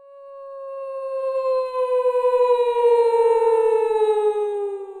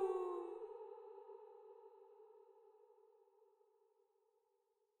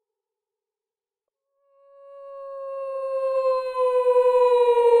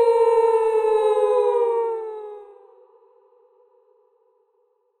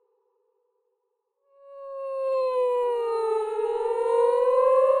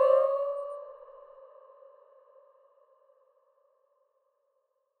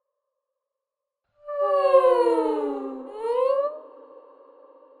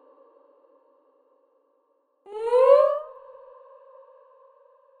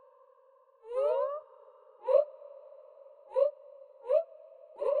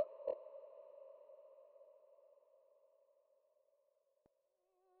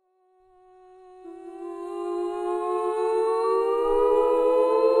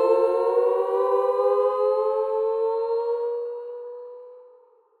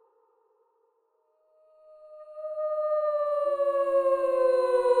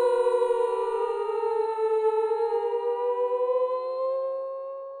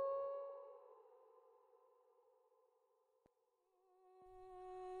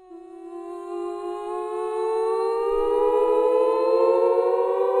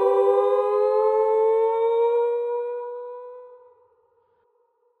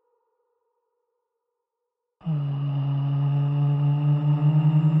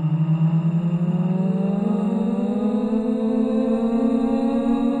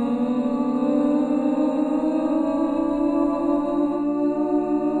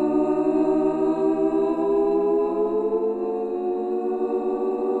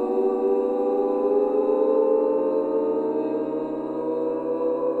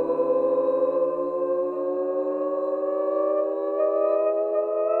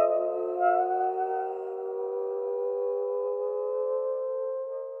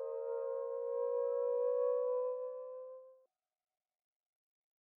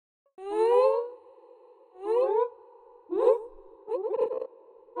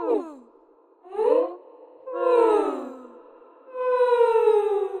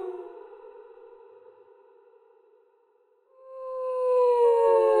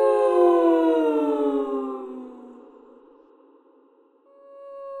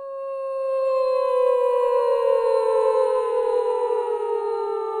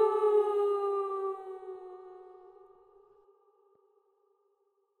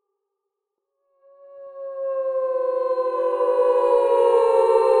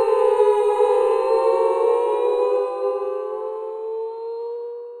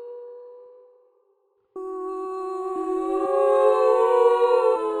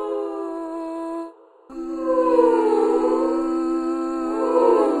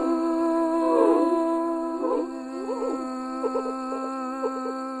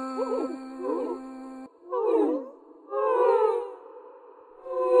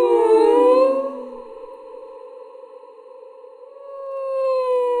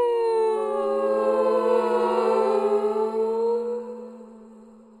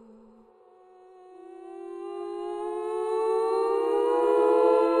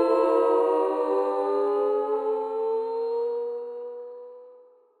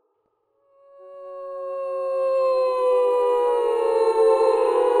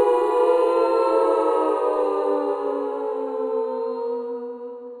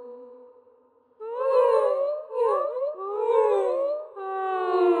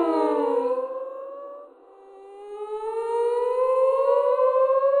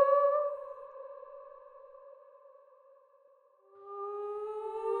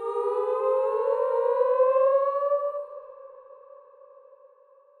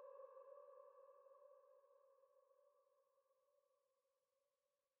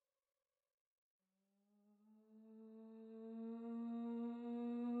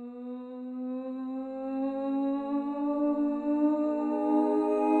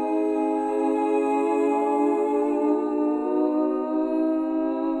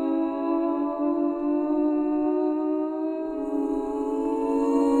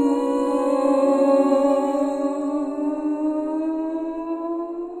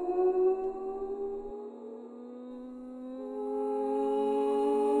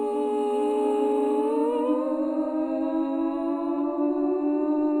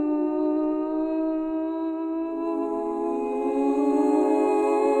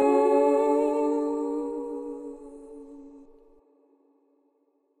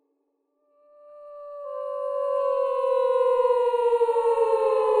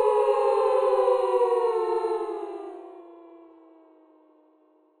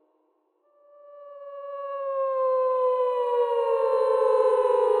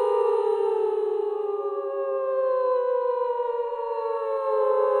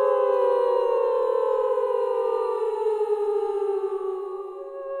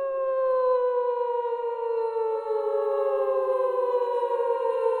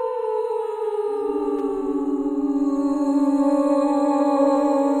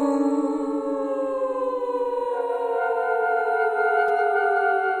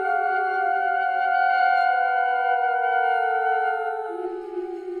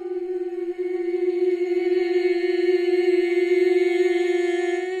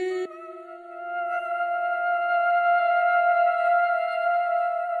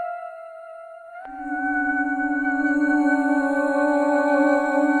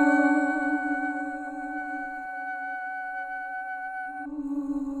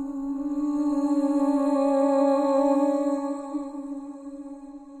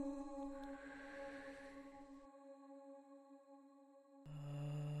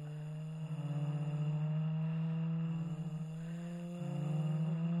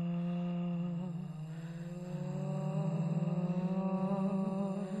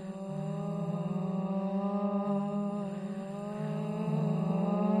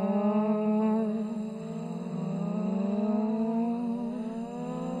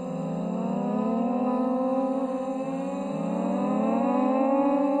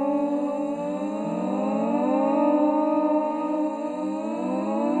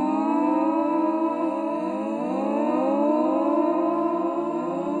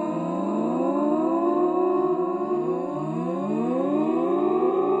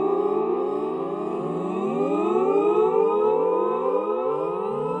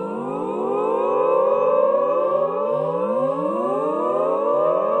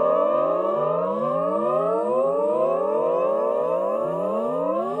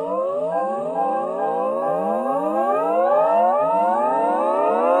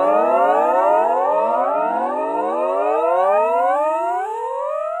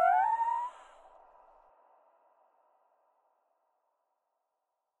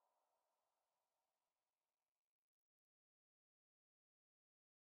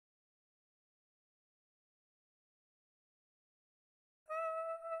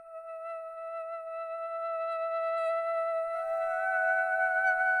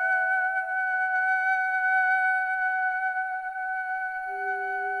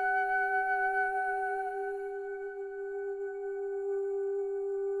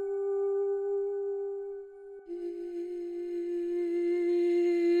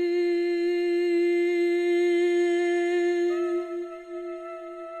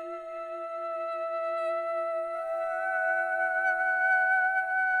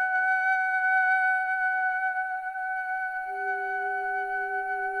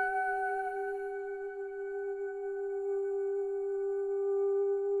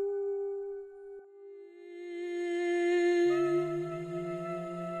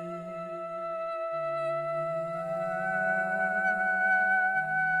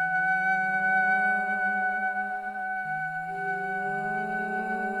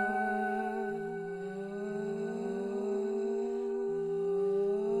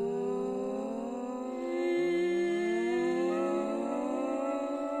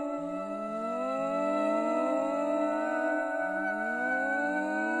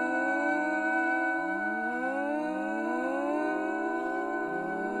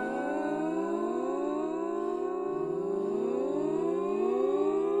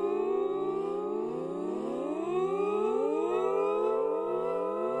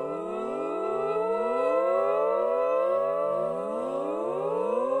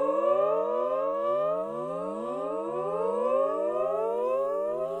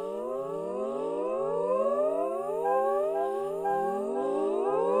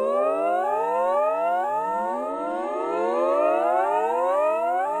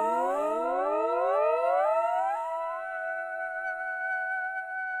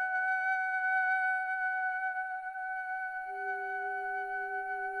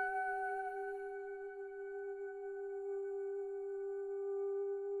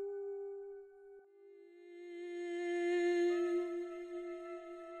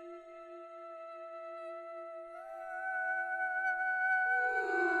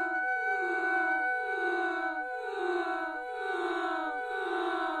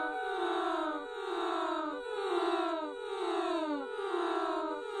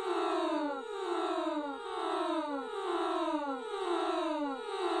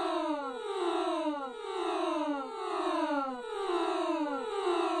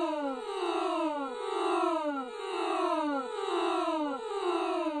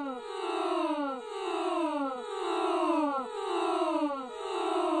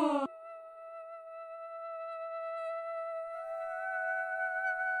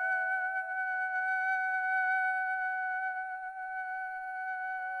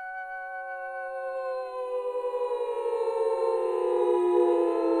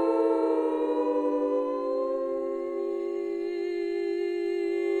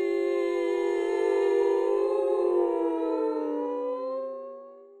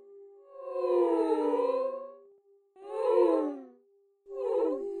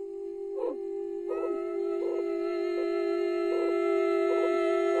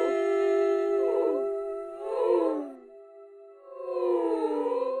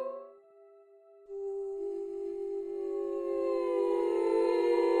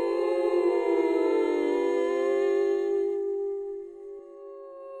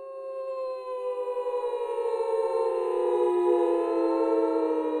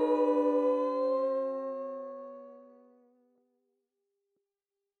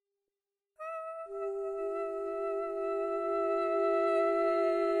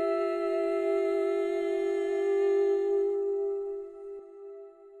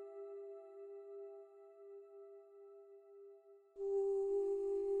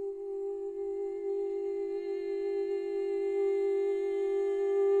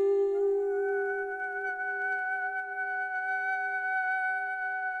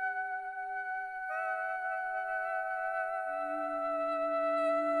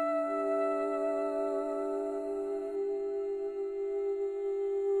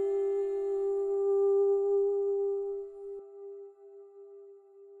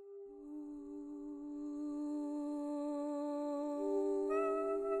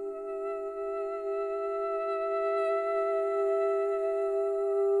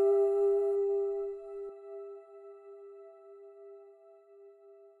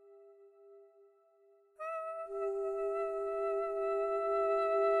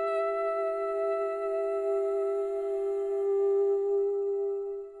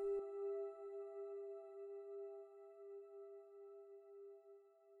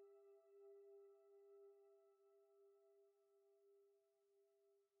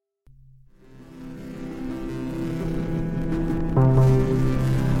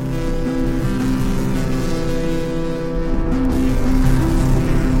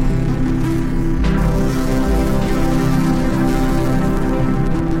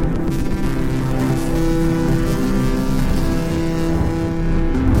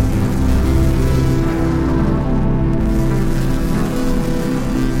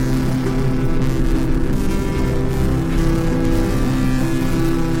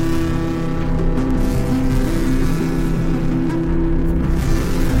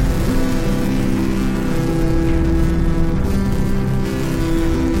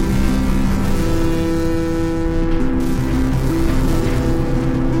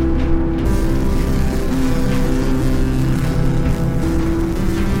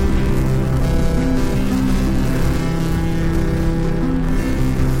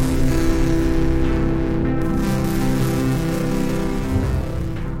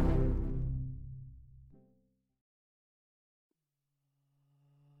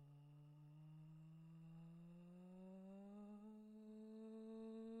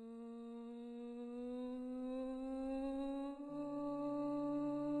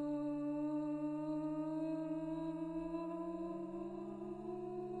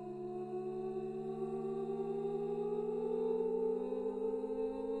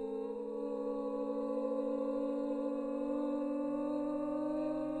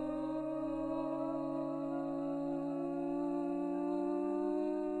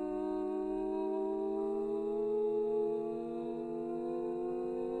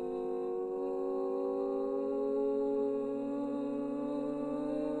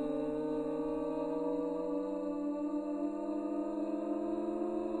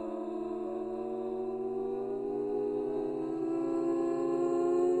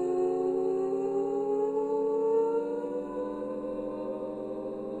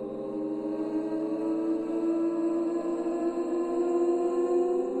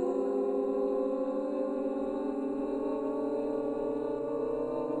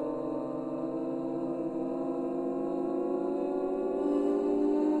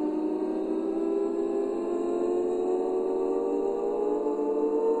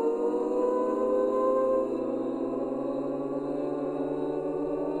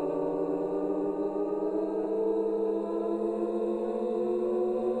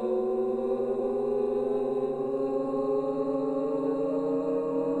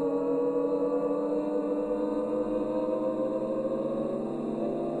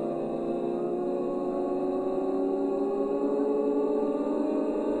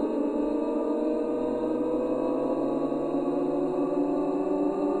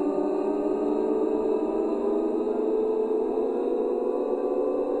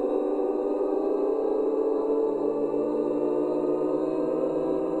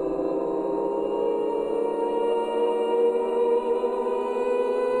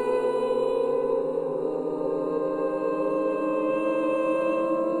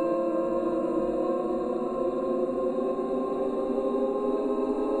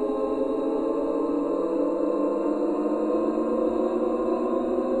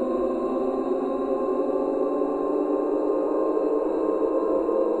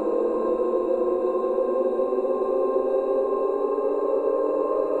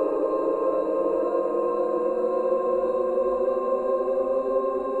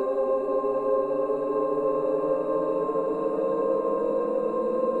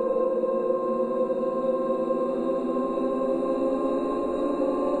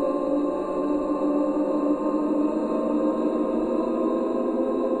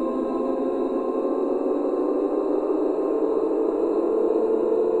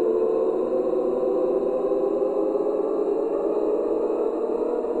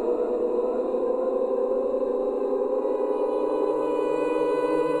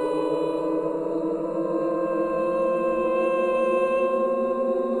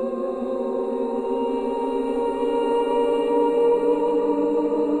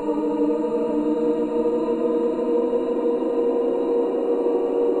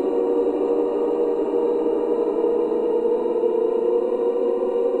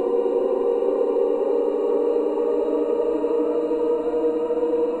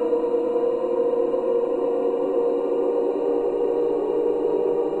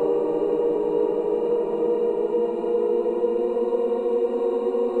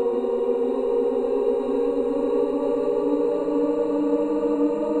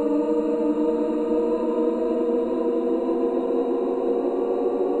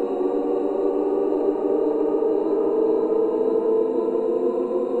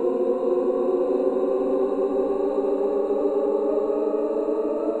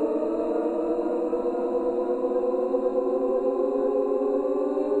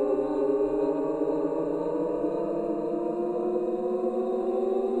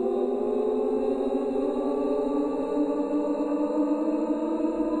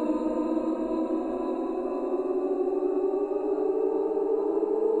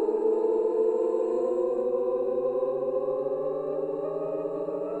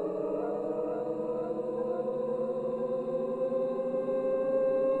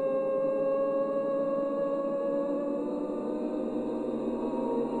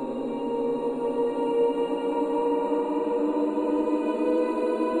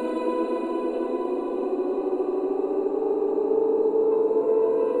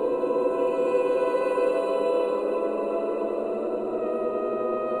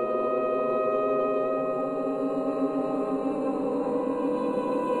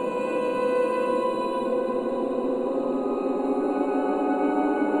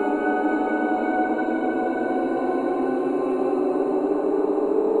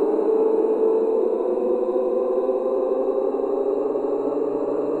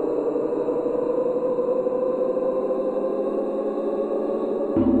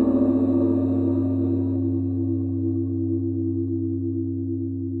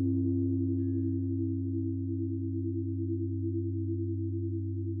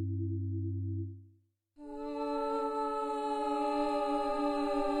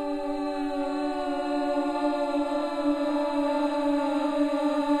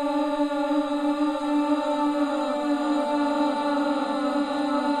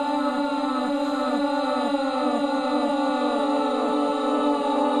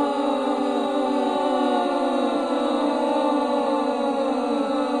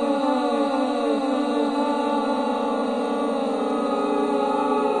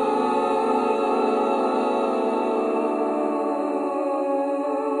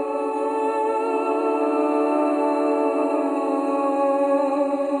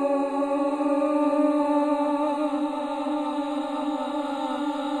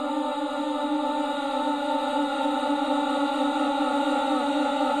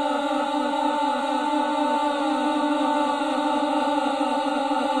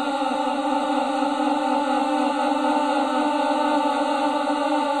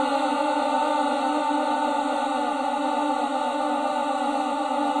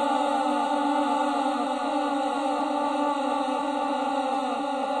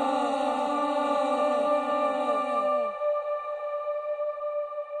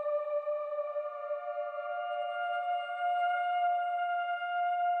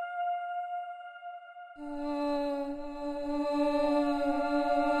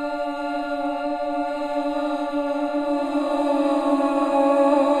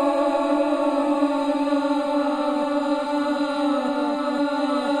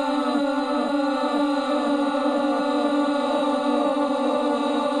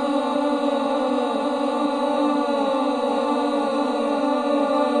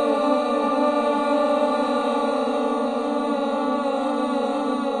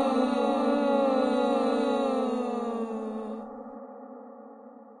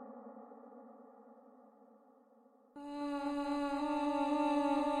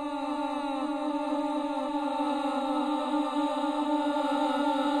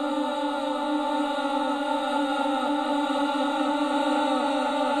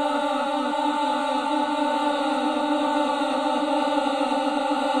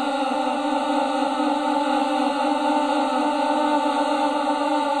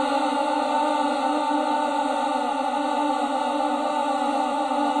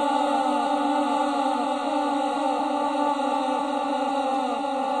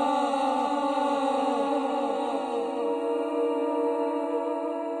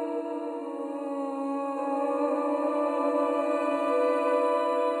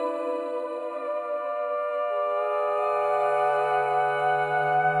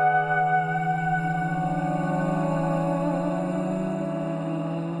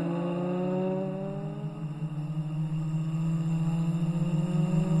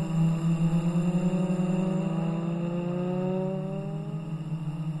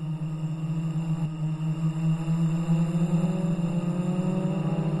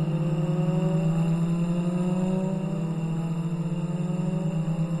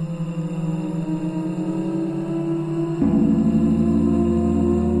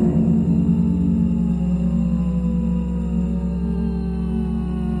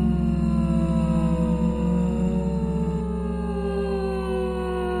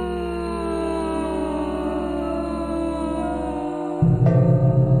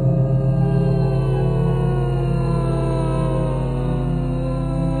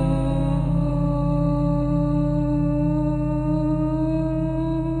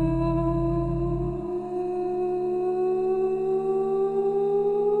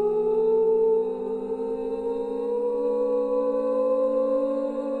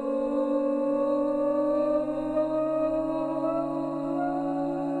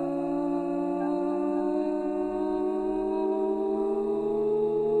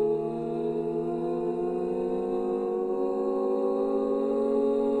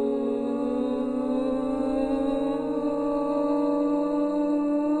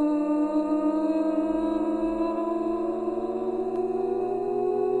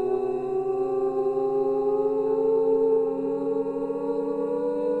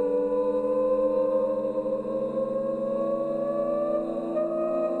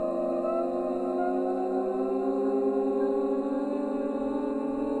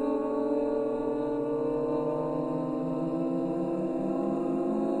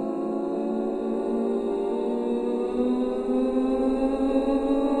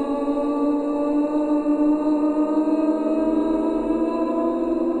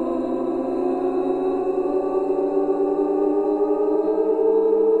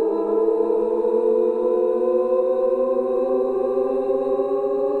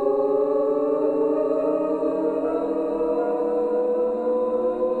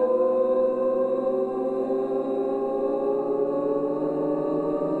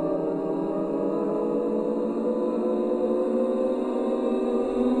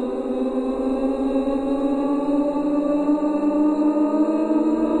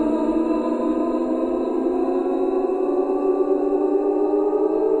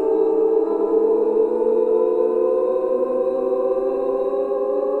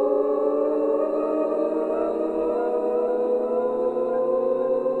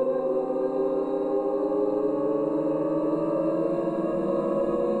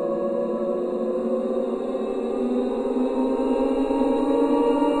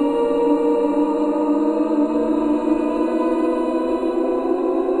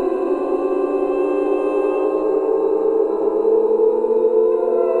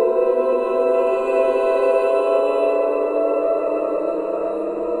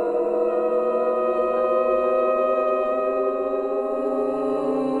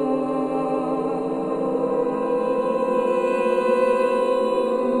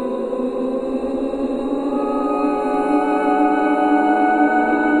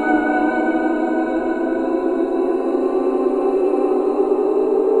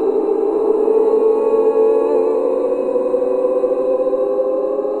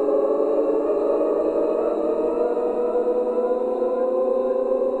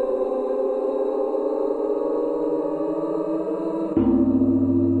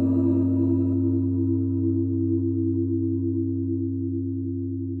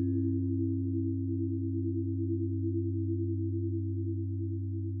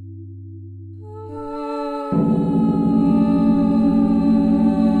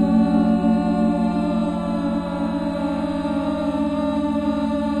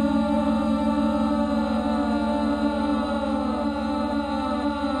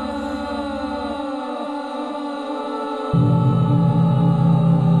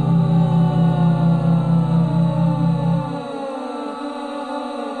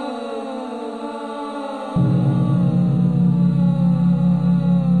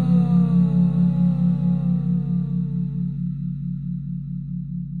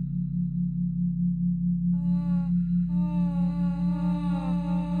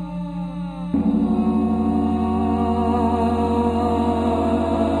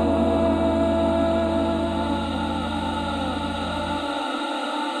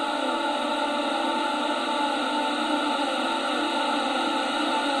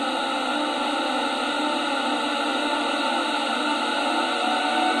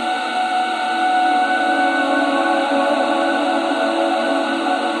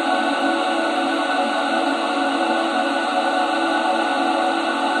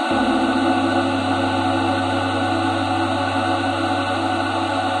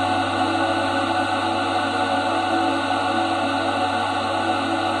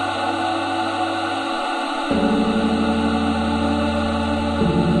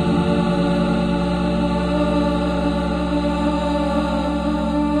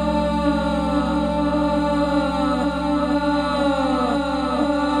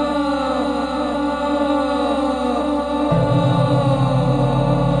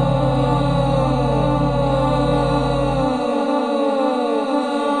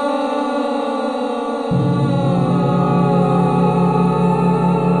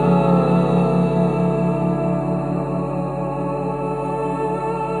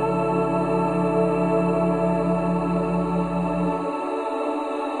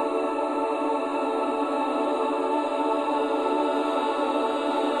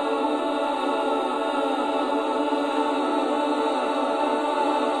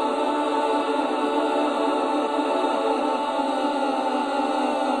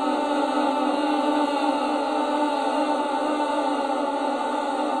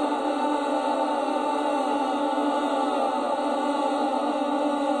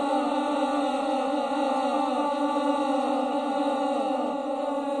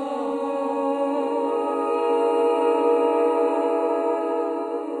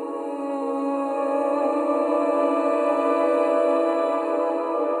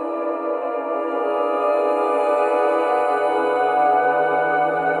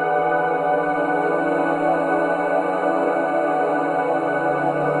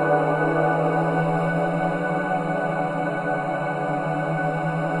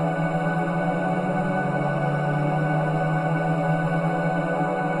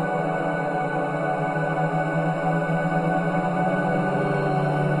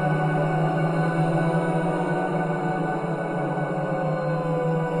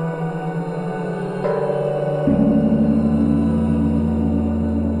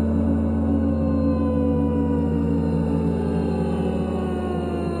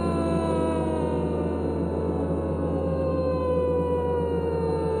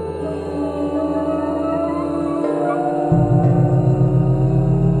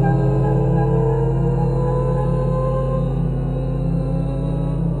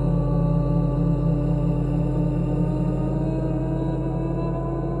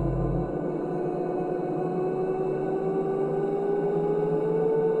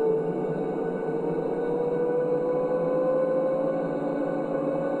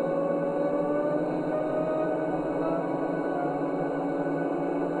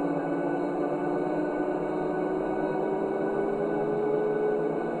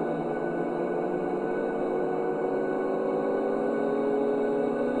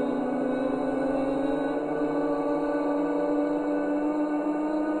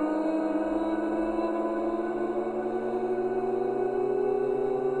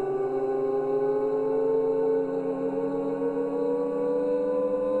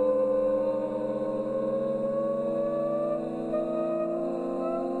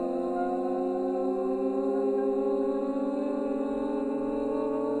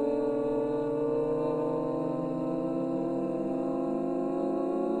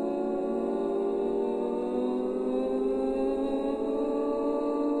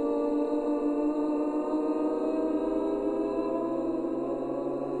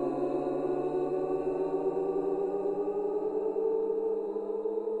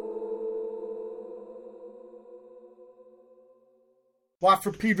 Watt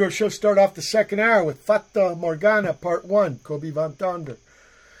for Pedro Show start off the second hour with Fata Morgana Part 1, Cobi van Tonder.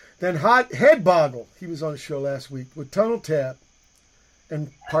 Then Headboggle, he was on the show last week, with Tunnel Tap.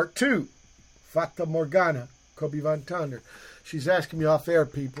 And Part 2, Fata Morgana, Cobi van Tonder. She's asking me off air,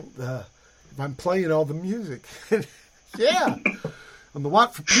 people, if I'm playing all the music. Yeah. On the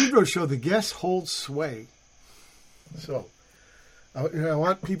Watt for Pedro Show, the guests hold sway. So, I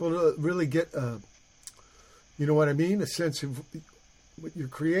want people to really get, you know what I mean, a sense of what you're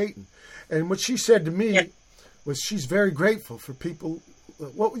creating. And what she said to me was she's very grateful for people.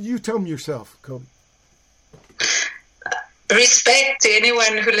 What would you tell me yourself, Cobi? Respect to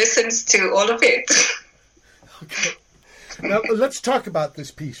anyone who listens to all of it. Okay. Now, let's talk about this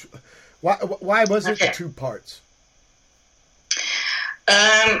piece. Why was it in 2 parts?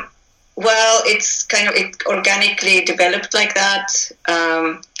 Well, it's kind of it organically developed like that.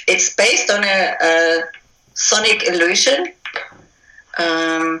 It's based on a sonic illusion.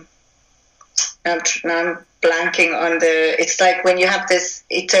 I'm blanking on it's like when you have this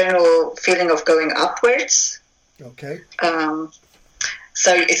eternal feeling of going upwards. Okay.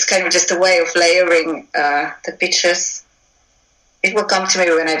 So it's kind of just a way of layering the pitches. It will come to me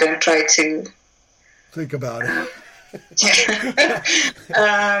when I don't try to think about it.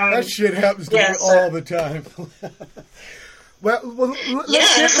 That shit happens to me all the time. well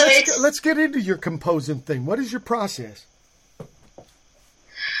let's get into your composing thing. What is your process?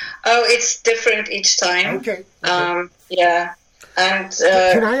 Oh, it's different each time. Okay. Yeah. And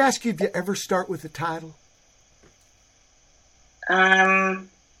can I ask you, do you ever start with a title? No.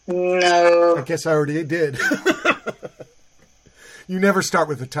 I guess I already did. You never start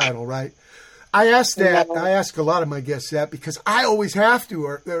with a title, right? I ask that. No. I ask a lot of my guests that because I always have to,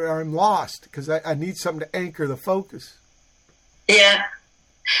 or I'm lost because I need something to anchor the focus. Yeah.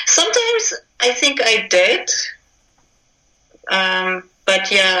 Sometimes I think I did.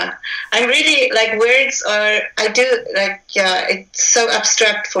 But yeah, I'm really like words are, it's so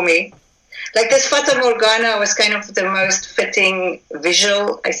abstract for me. Like this Fata Morgana was kind of the most fitting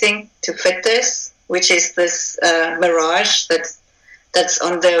visual, I think, to fit this, which is this mirage that's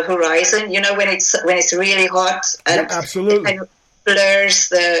on the horizon. You know, when it's really hot and absolutely. It kind of blurs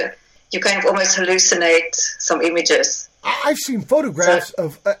you kind of almost hallucinate some images. I've seen photographs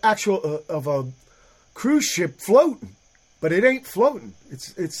of a cruise ship floating, but it ain't floating.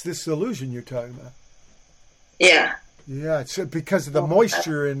 It's this illusion you're talking about. Yeah. Yeah, it's because of the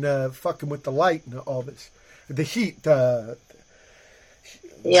moisture and fucking with the light and all this, the heat. Yeah.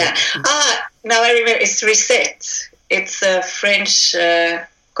 Now I remember. It's Reset. It's a French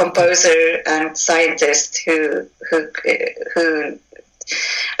composer and scientist who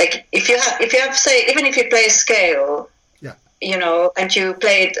like if you have say even if you play a scale, you know, and you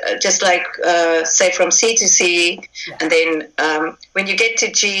play it just like say from C to C, and then when you get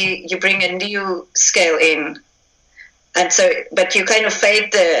to G, you bring a new scale in. And so, but you kind of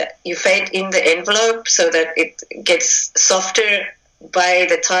fade in the envelope so that it gets softer by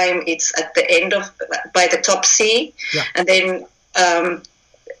the time it's at the end by the top C, and then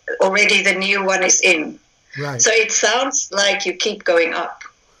already the new one is in. Right. So it sounds like you keep going up.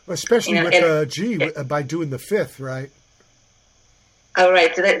 Especially with G, by doing the fifth, right? Oh,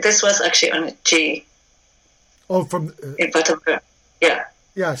 right. This was actually on a G. Oh, from... in Patapura. Yeah.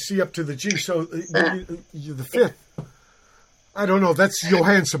 Yeah, C up to the G. So you're the fifth. I don't know. That's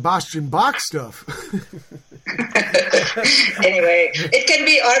Johann Sebastian Bach stuff. Anyway, it can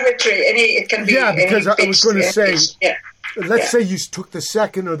be arbitrary. It can be. Yeah, because I was going to say, let's say you took the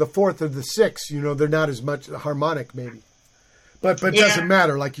second or the fourth or the sixth. You know, they're not as much harmonic, maybe. But it doesn't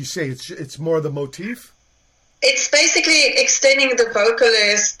matter. Like you say, it's more the motif. It's basically extending the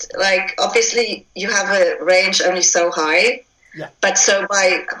vocalist. Like, obviously, you have a range only so high. Yeah. But so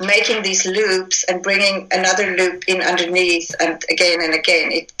by making these loops and bringing another loop in underneath and again,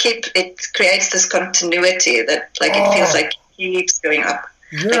 it creates this continuity that it feels like it keeps going up.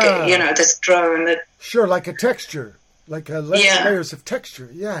 Yeah. Like this drone that. Sure, like a texture, like layers of texture.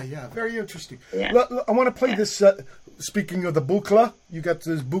 Yeah, very interesting. Yeah. I want to play this. Speaking of the buchla, you got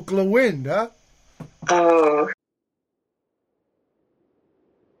this buchla wind, huh? Oh.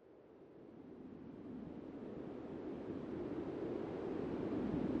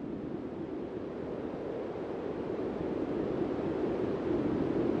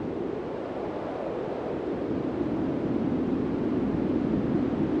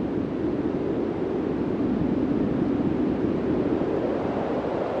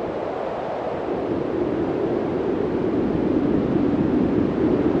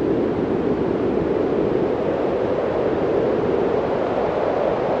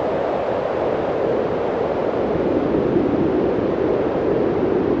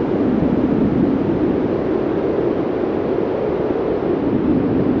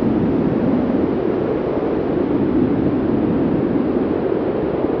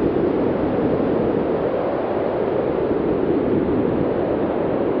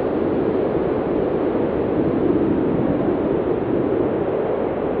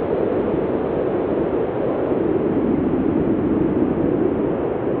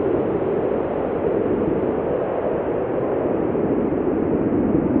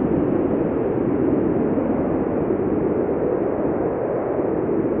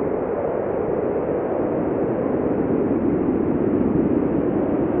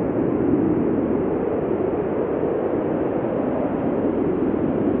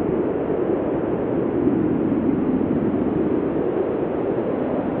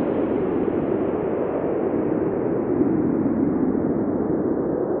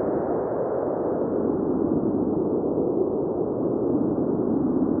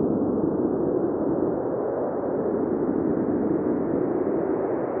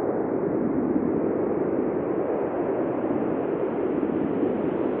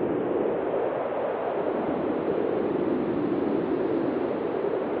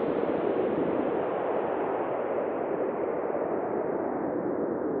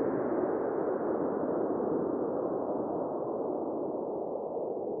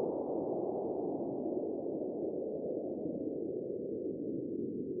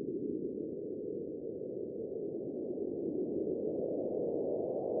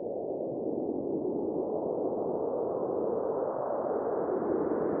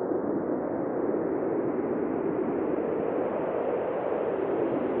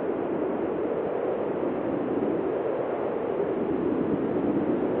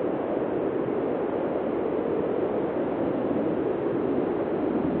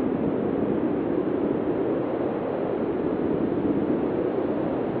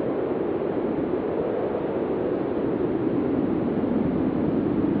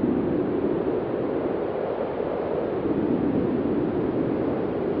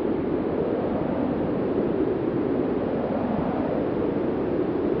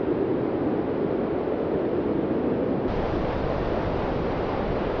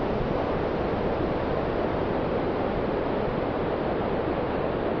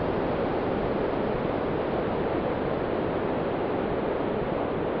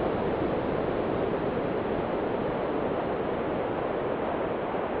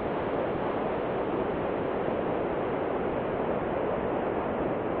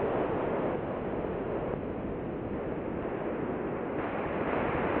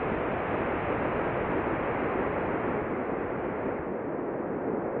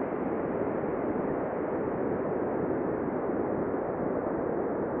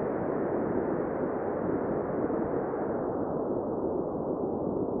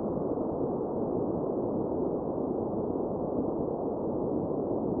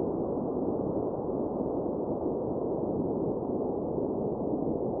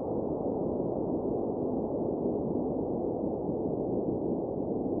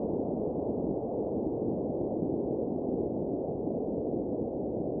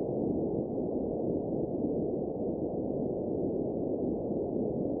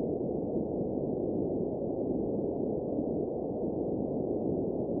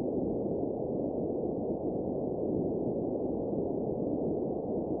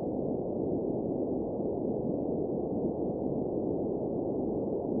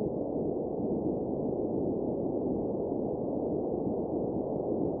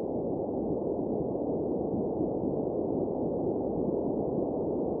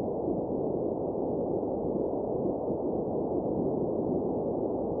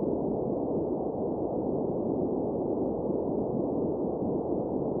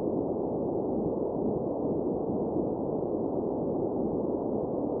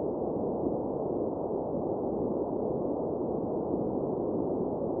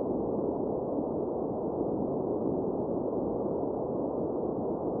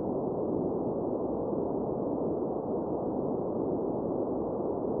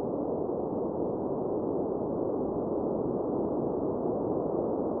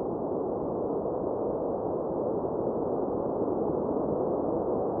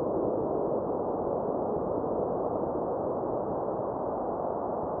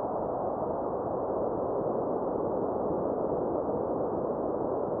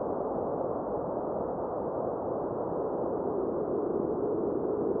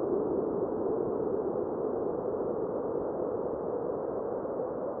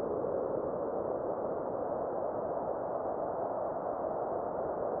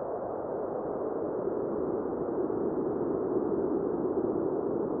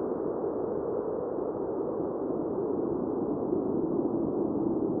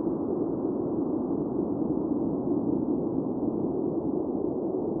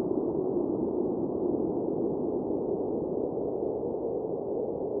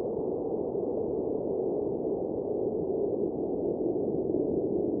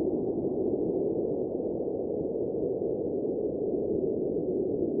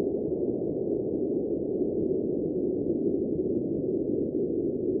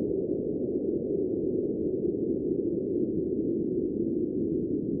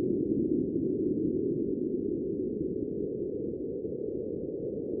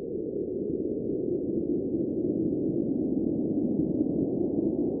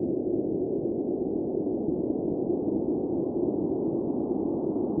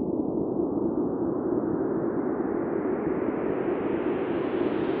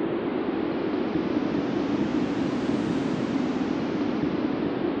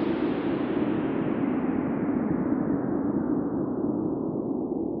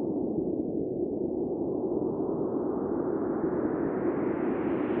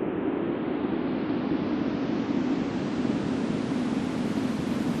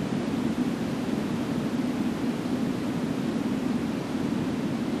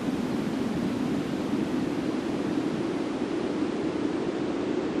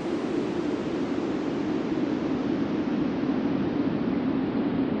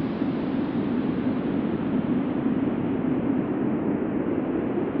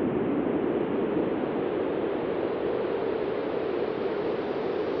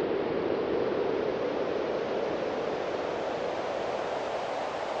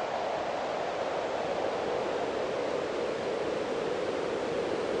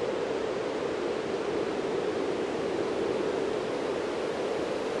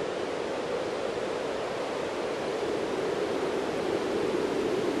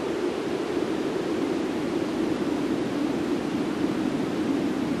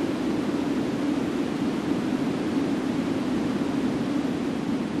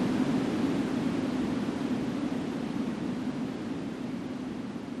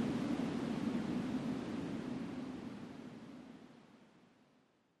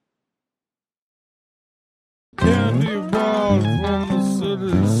 candy bars from the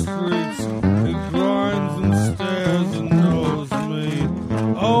city streets. It grinds and stares and knows me.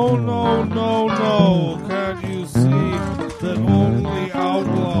 Oh no, no, no, can't you see that only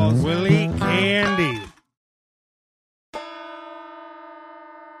outlaws will eat candy?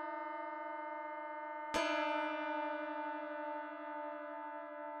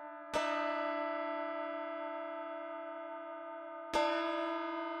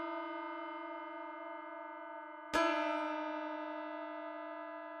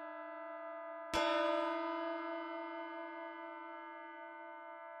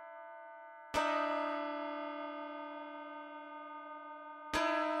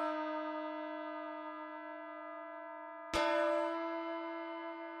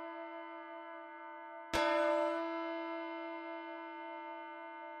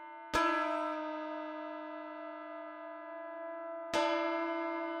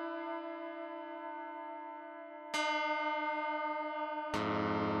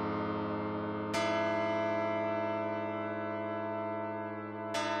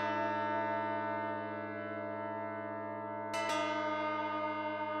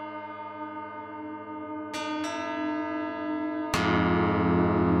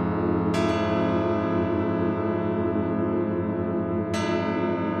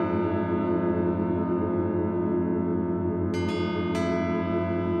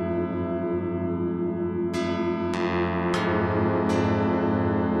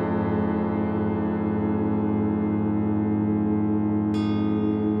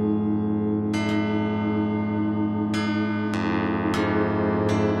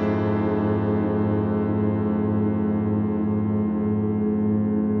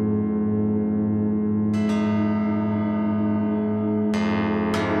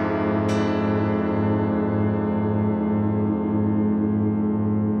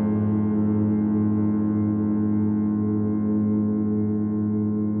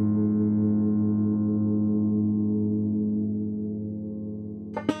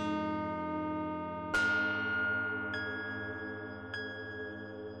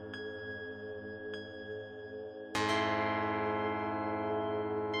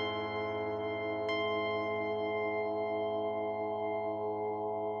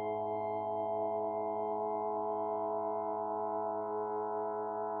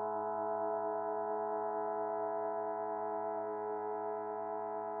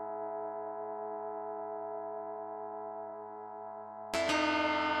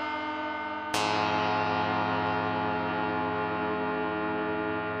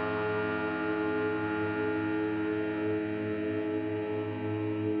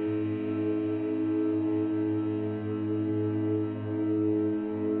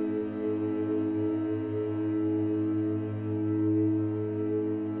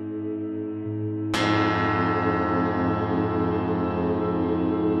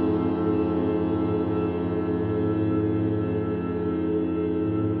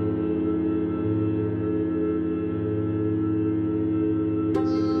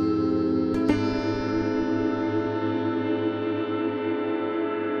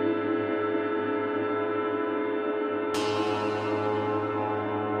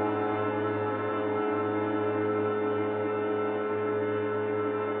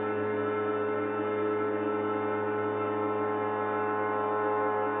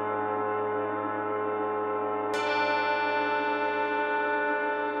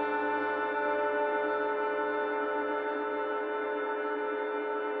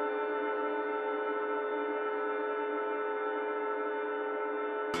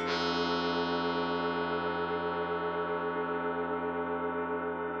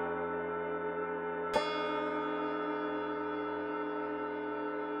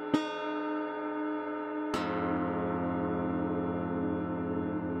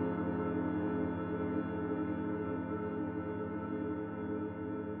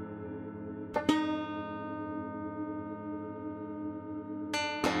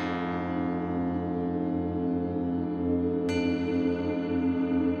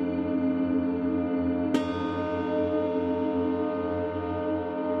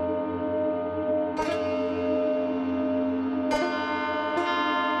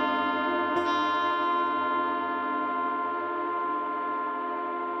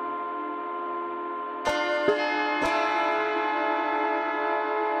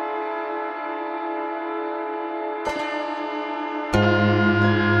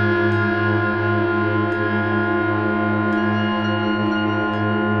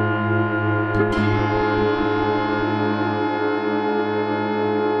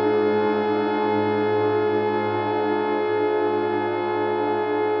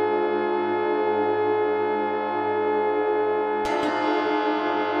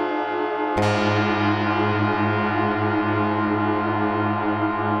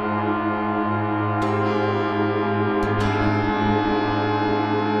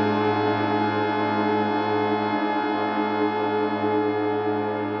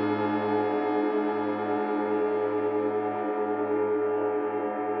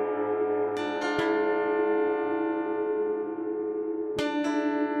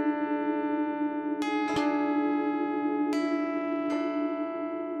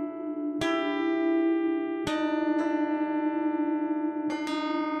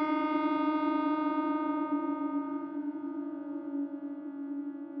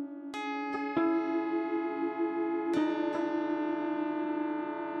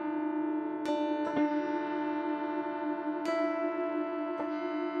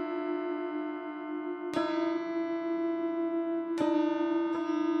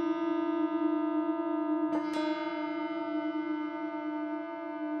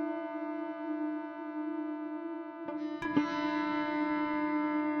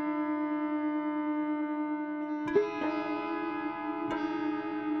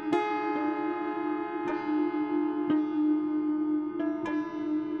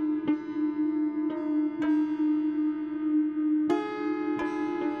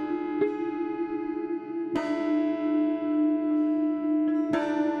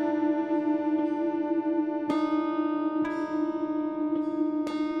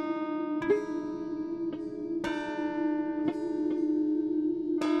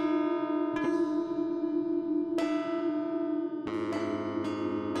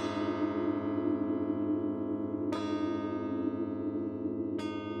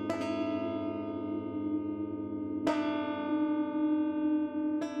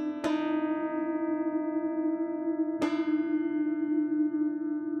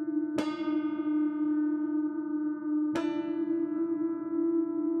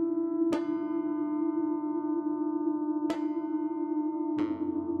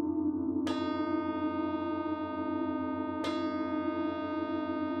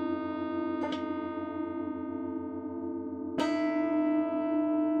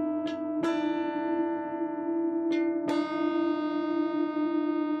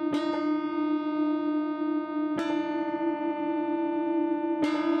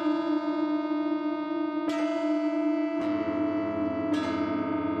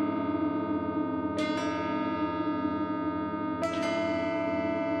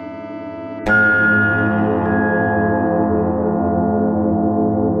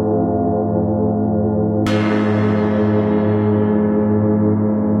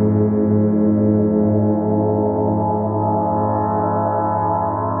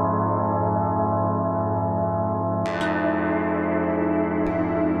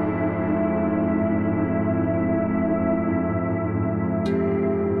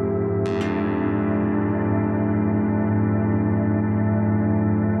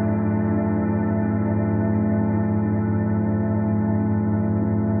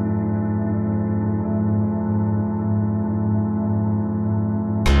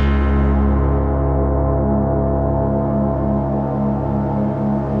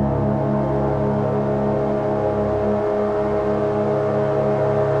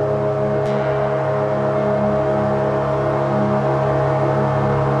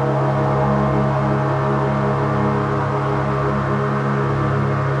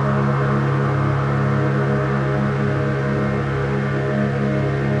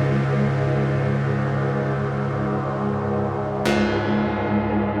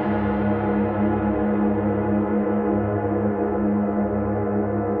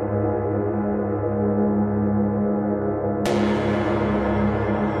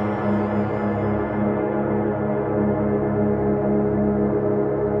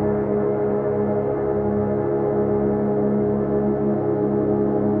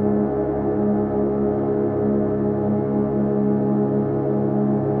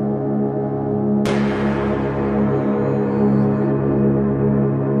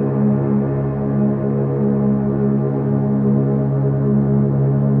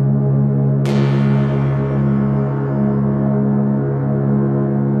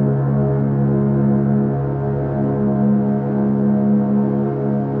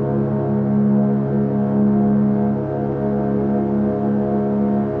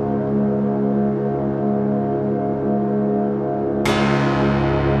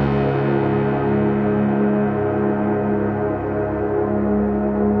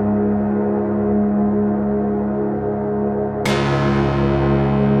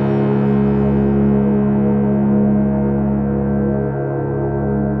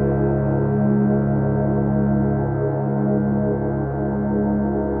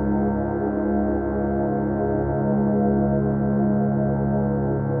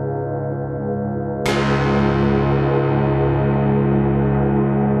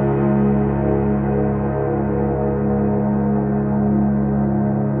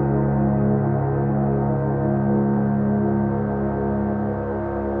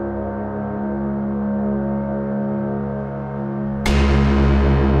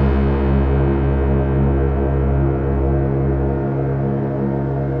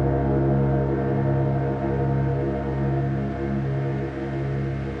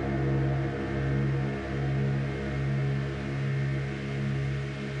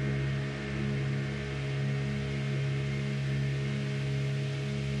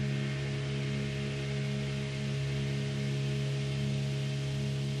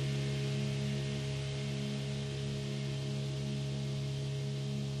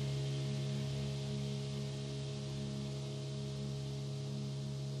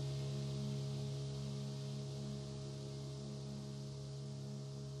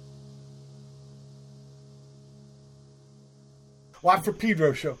 Well, for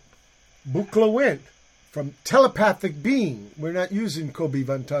Pedro Show. Buchla wind from telepathic being. We're not using Cobi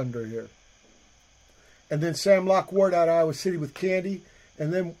Van Tonder here. And then Sam Lockward out of Iowa City with Candy.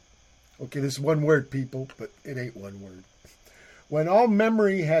 And then, okay, this is one word, people, but it ain't one word. When all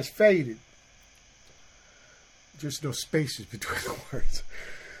memory has faded. Just no spaces between the words.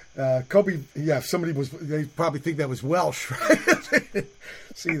 Cobi, yeah, if somebody was, they probably think that was Welsh, right?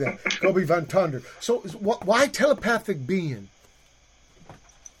 See that. Cobi Van Tonder. So why telepathic being?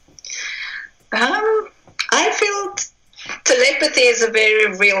 I feel telepathy is a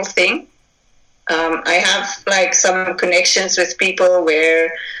very real thing. I have like some connections with people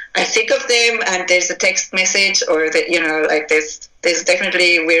where I think of them and there's a text message or that, you know, like there's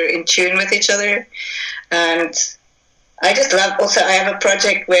definitely, we're in tune with each other. And I just love, also I have a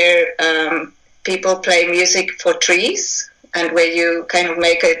project where people play music for trees and where you kind of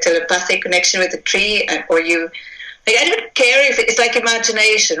make a telepathic connection with the tree or you, like, I don't care if it's like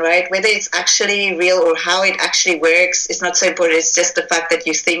imagination, right? Whether it's actually real or how it actually works, it's not so important. It's just the fact that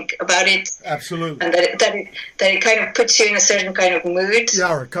you think about it. Absolutely. And that it kind of puts you in a certain kind of mood.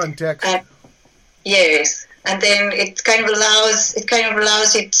 Yeah, or context. Yes. And then it kind of allows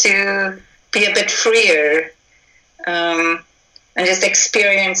you to be a bit freer and just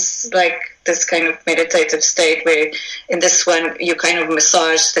experience like this kind of meditative state where in this one you kind of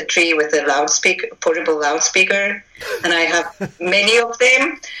massage the tree with a portable loudspeaker, and I have many of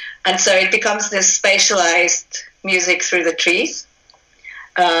them, and so it becomes this spatialized music through the trees.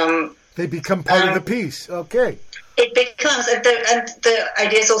 They become part of the piece. Okay. It becomes, and the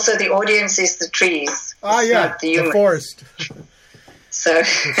idea is also the audience is the trees. Yeah, the forest. So the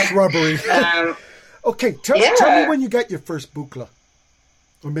shrubbery. Okay, tell me when you got your first buchla.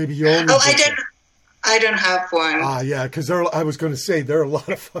 Or maybe your own. I don't have one. Yeah, because I was going to say there are a lot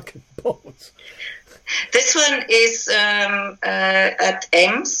of fucking bones. This one is at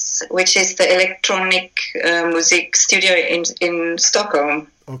EMS, which is the electronic music studio in Stockholm.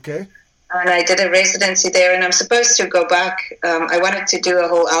 Okay. And I did a residency there, and I'm supposed to go back. I wanted to do a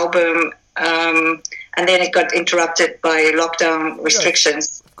whole album, and then it got interrupted by lockdown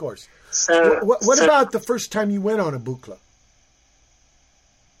restrictions. Yes, of course. So, what about the first time you went on a buchla?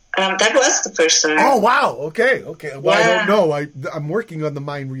 That was the first time. Oh, wow. Okay. Well, yeah. I don't know. I'm working on the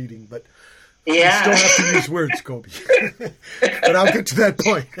mind reading, but you still have to use words, Cobi. But I'll get to that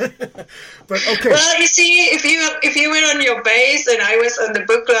point. But okay. Well, you see, if you were on your bass and I was on the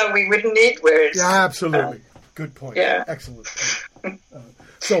buchla, we wouldn't need words. Yeah, absolutely. Good point. Yeah. Excellent.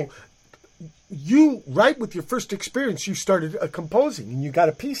 So you, right with your first experience, you started composing, and you got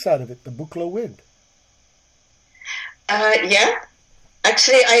a piece out of it, the Buchla Wind. Yeah.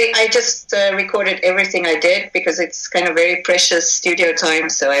 Actually, I just recorded everything I did because it's kind of very precious studio time.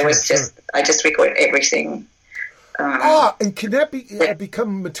 So I just recorded everything. And can that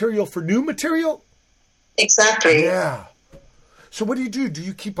become material for new material? Exactly. Yeah. So what do? Do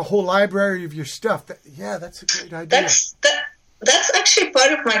you keep a whole library of your stuff? That's a great idea. That's actually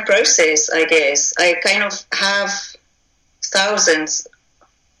part of my process, I guess. I kind of have thousands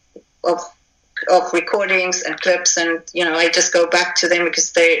of recordings and clips, and I just go back to them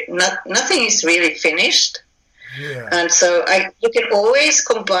because nothing is really finished. Yeah. And so you can always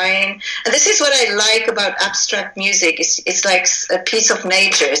combine, and this is what I like about abstract music. It's like a piece of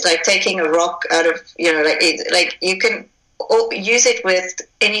nature. It's like taking a rock out of like you can use it with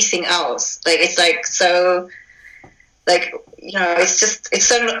anything else. Like it's like so. Like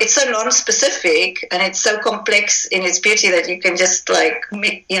it's so non-specific, and it's so complex in its beauty that you can just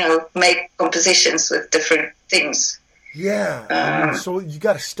make compositions with different things. Yeah, so you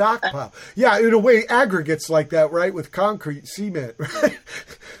got a stockpile. Yeah, in a way, aggregates like that, right? With concrete, cement, right?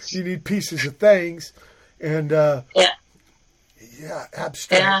 You need pieces of things, and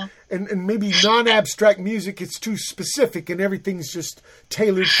abstract, and maybe non-abstract music. It's too specific, and everything's just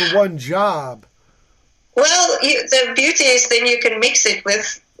tailored for one job. Well, the beauty is then you can mix it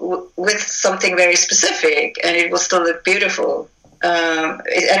with something very specific, and it will still look beautiful. And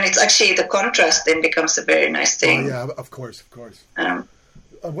it's actually the contrast then becomes a very nice thing. Oh, yeah, of course.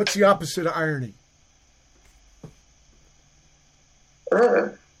 What's the opposite of irony?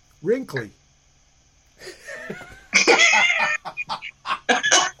 Wrinkly.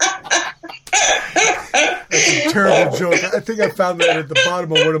 That's a terrible joke. I think I found that at the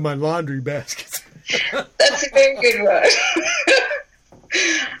bottom of one of my laundry baskets. That's a very good one.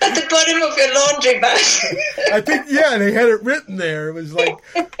 At the bottom of your laundry basket. I think, they had it written there. It was like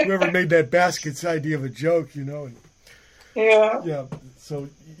whoever made that basket's idea of a joke, Yeah. Yeah. So,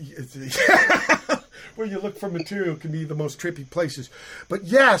 where you look for material can be the most trippy places. But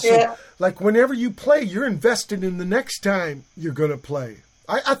so like whenever you play, you're invested in the next time you're going to play.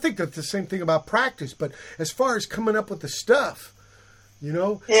 I think that's the same thing about practice, but as far as coming up with the stuff,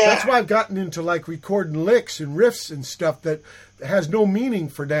 that's why I've gotten into like recording licks and riffs and stuff that has no meaning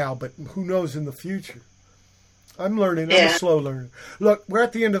for now, but who knows in the future. I'm learning. I'm a slow learner. Look, we're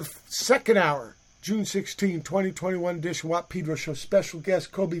at the end of the second hour. June 16, 2021 edition Watt Pedro Show. Special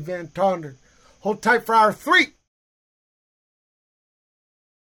guest Cobi Van Tonder. Hold tight for hour 3.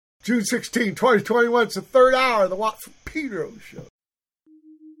 June 16, 2021. It's the third hour of the Watt Pedro Show.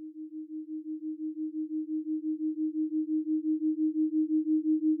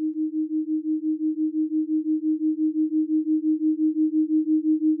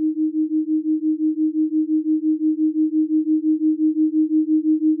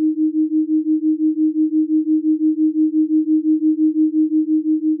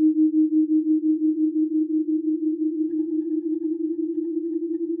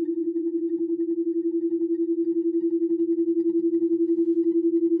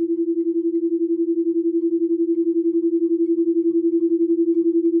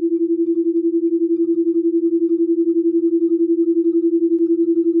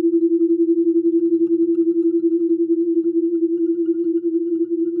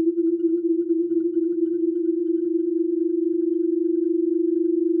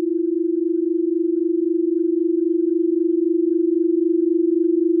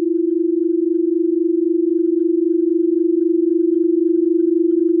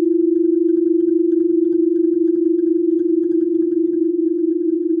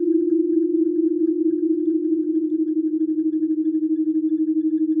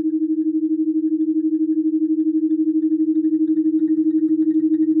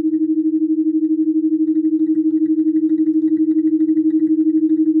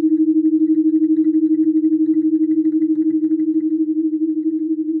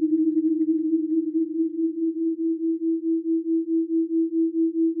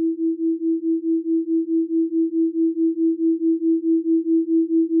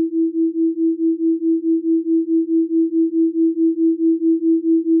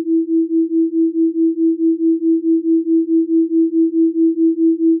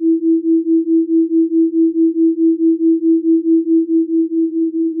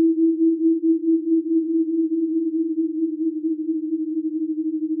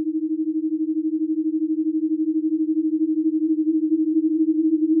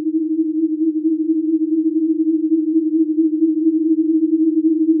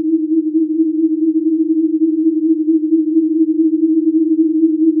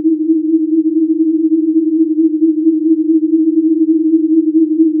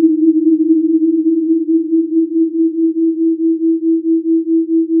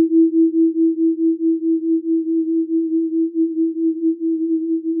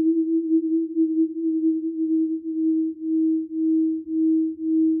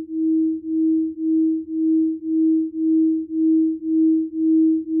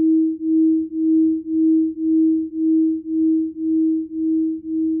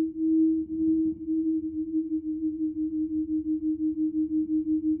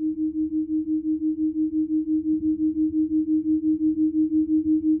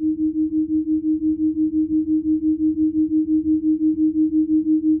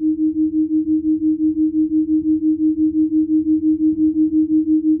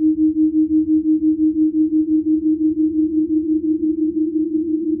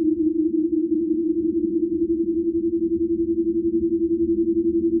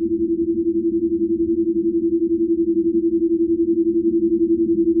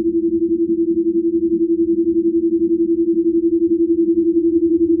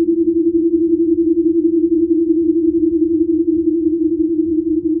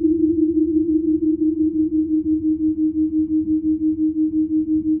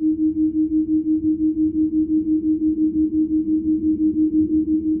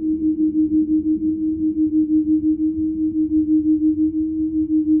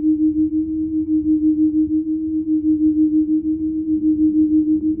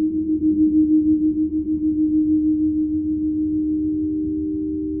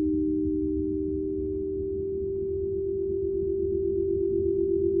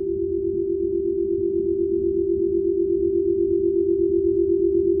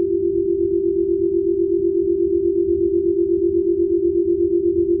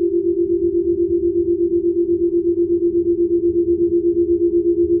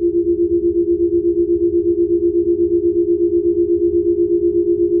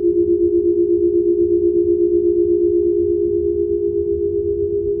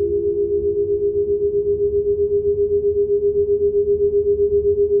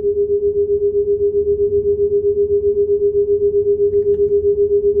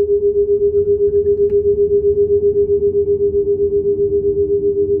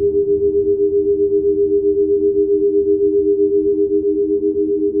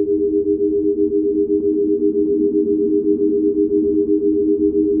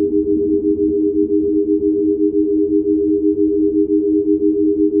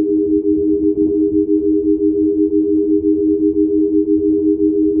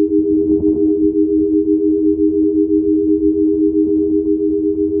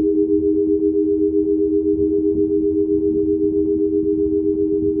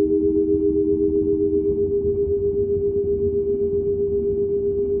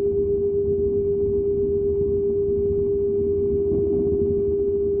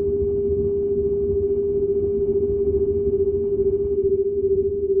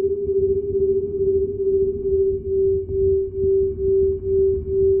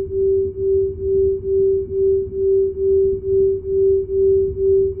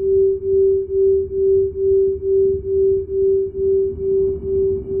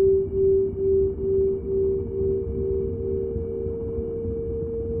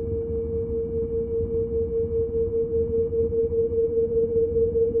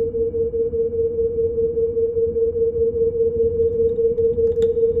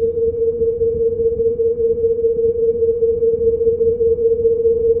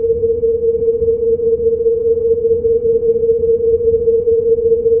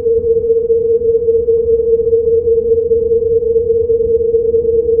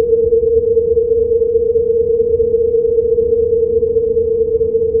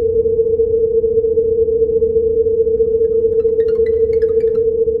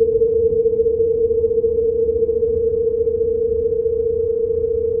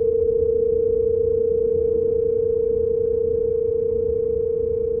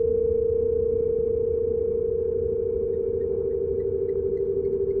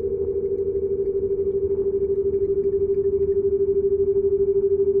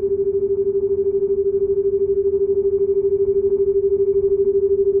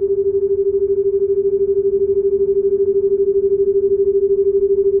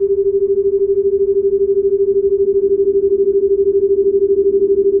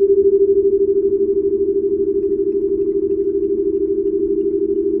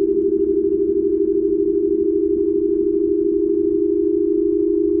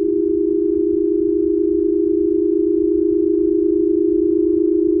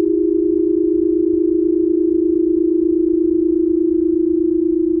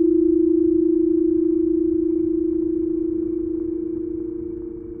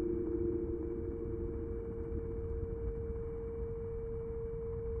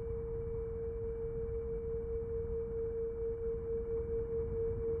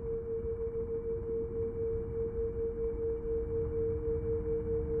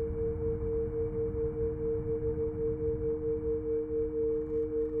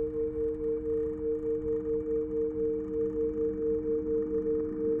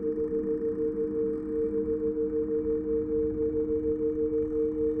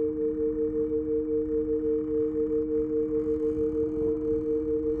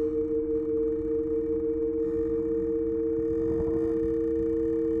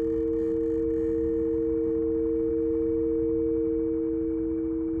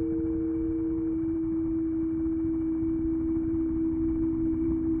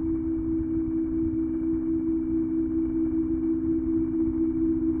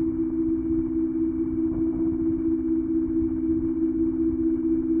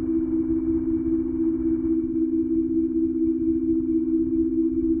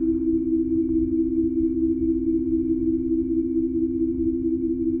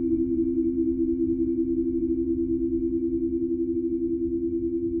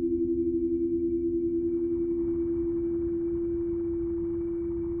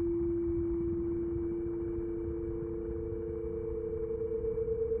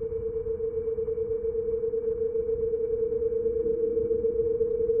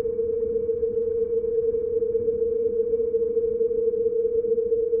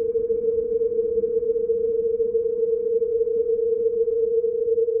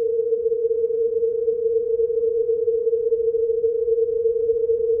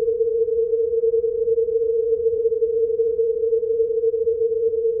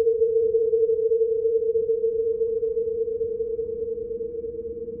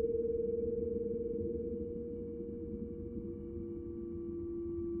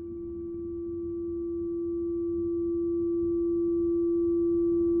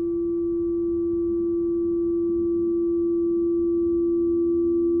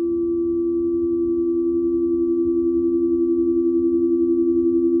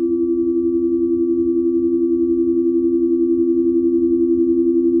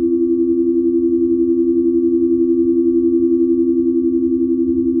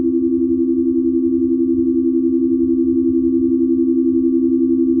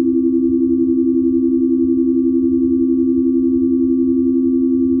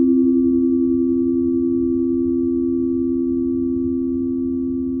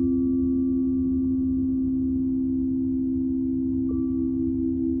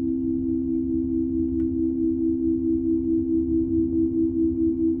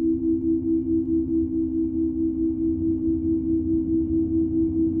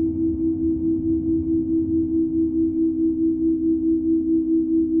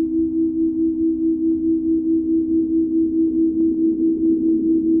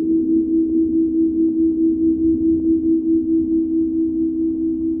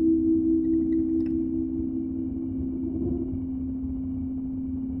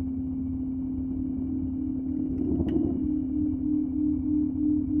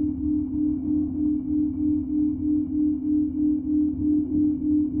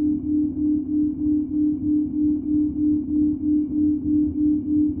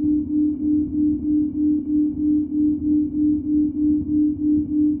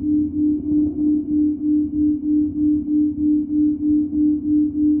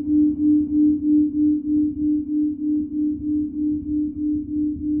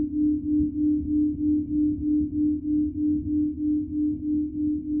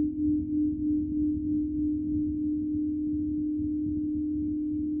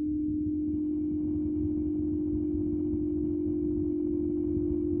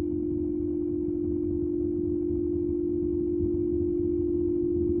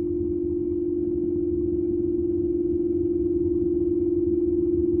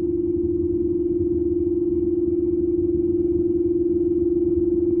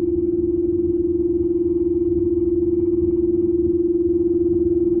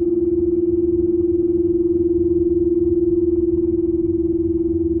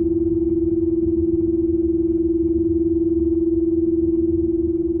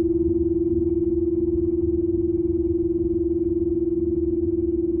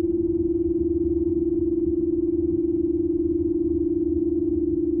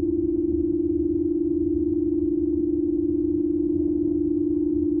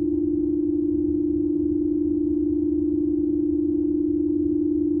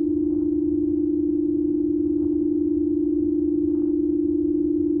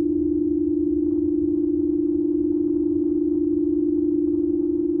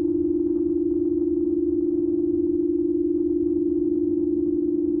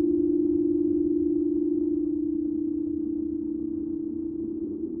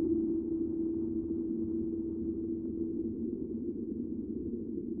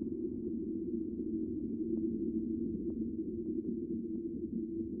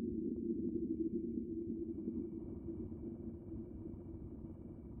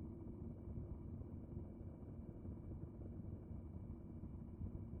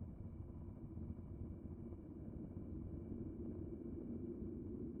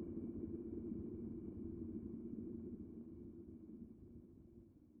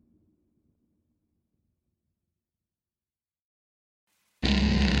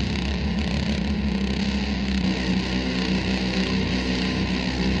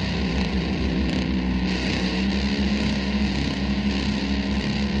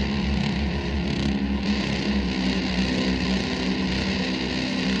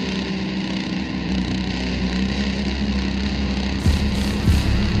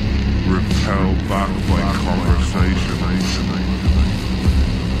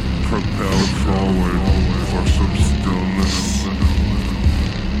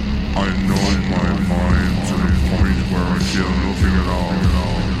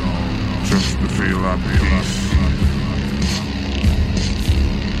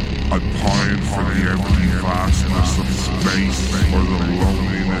 I pine for the empty vastness of space, or the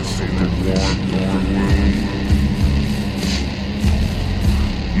loneliness of the warmth of the womb.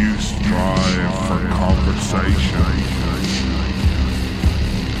 You strive for conversation.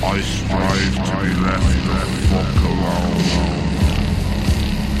 I strive to be left the fuck alone.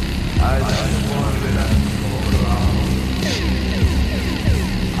 I just want to be left the fuck alone.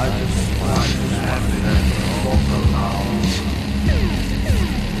 I just want to be left the fuck alone.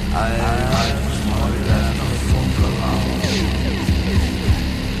 I just want to be left the fuck alone.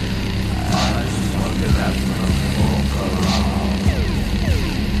 I just want to be left the fuck alone.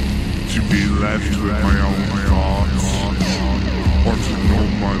 To be left with my own thoughts, or to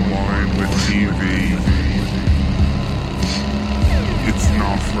numb my mind with TV. It's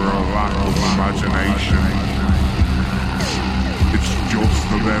not for a lack of imagination. It's just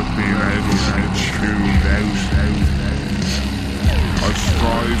about being able to be tuned out. I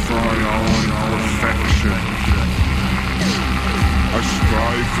strive for my own perfection. I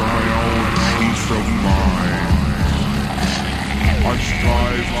strive for my own peace of mind. I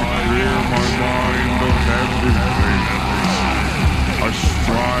strive to clear my mind of everything. I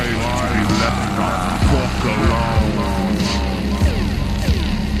strive to be left the fuck alone.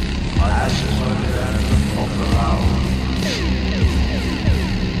 I just want to be left the fuck alone.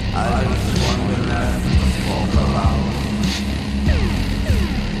 I just want to be left the fuck alone.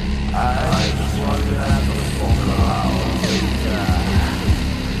 I just want to be left the fuck alone.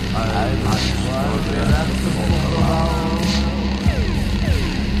 I just want to be left the fuck alone.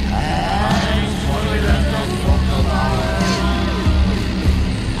 I just want to be left the fuck alone. I just want to be left the fuck alone.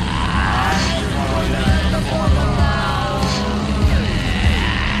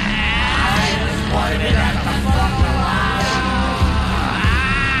 I just want to be left the fuck alone.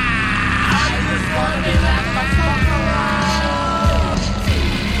 I just want to be left the fuck alone.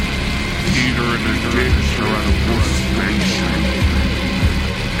 Either in a ditch or at a bus station,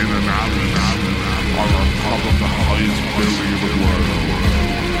 in an alley, or on top of the highest building in the world.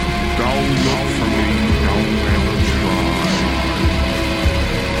 Don't look for me, don't ever try.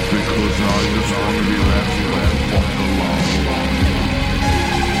 Because I just want to be left the fuck alone.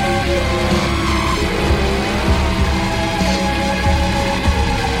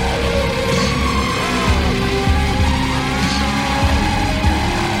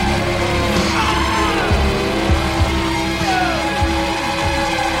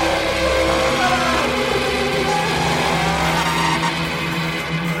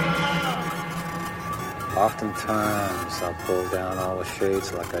 Oftentimes I'll pull down all the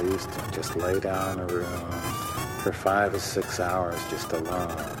shades like I used to, just lay down in a room for 5 or 6 hours just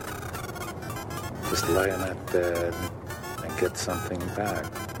alone. Just lay in that bed and get something back,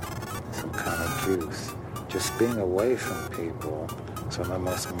 some kind of juice. Just being away from people is one of the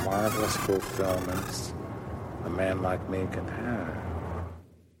most marvelous fulfillments a man like me can have.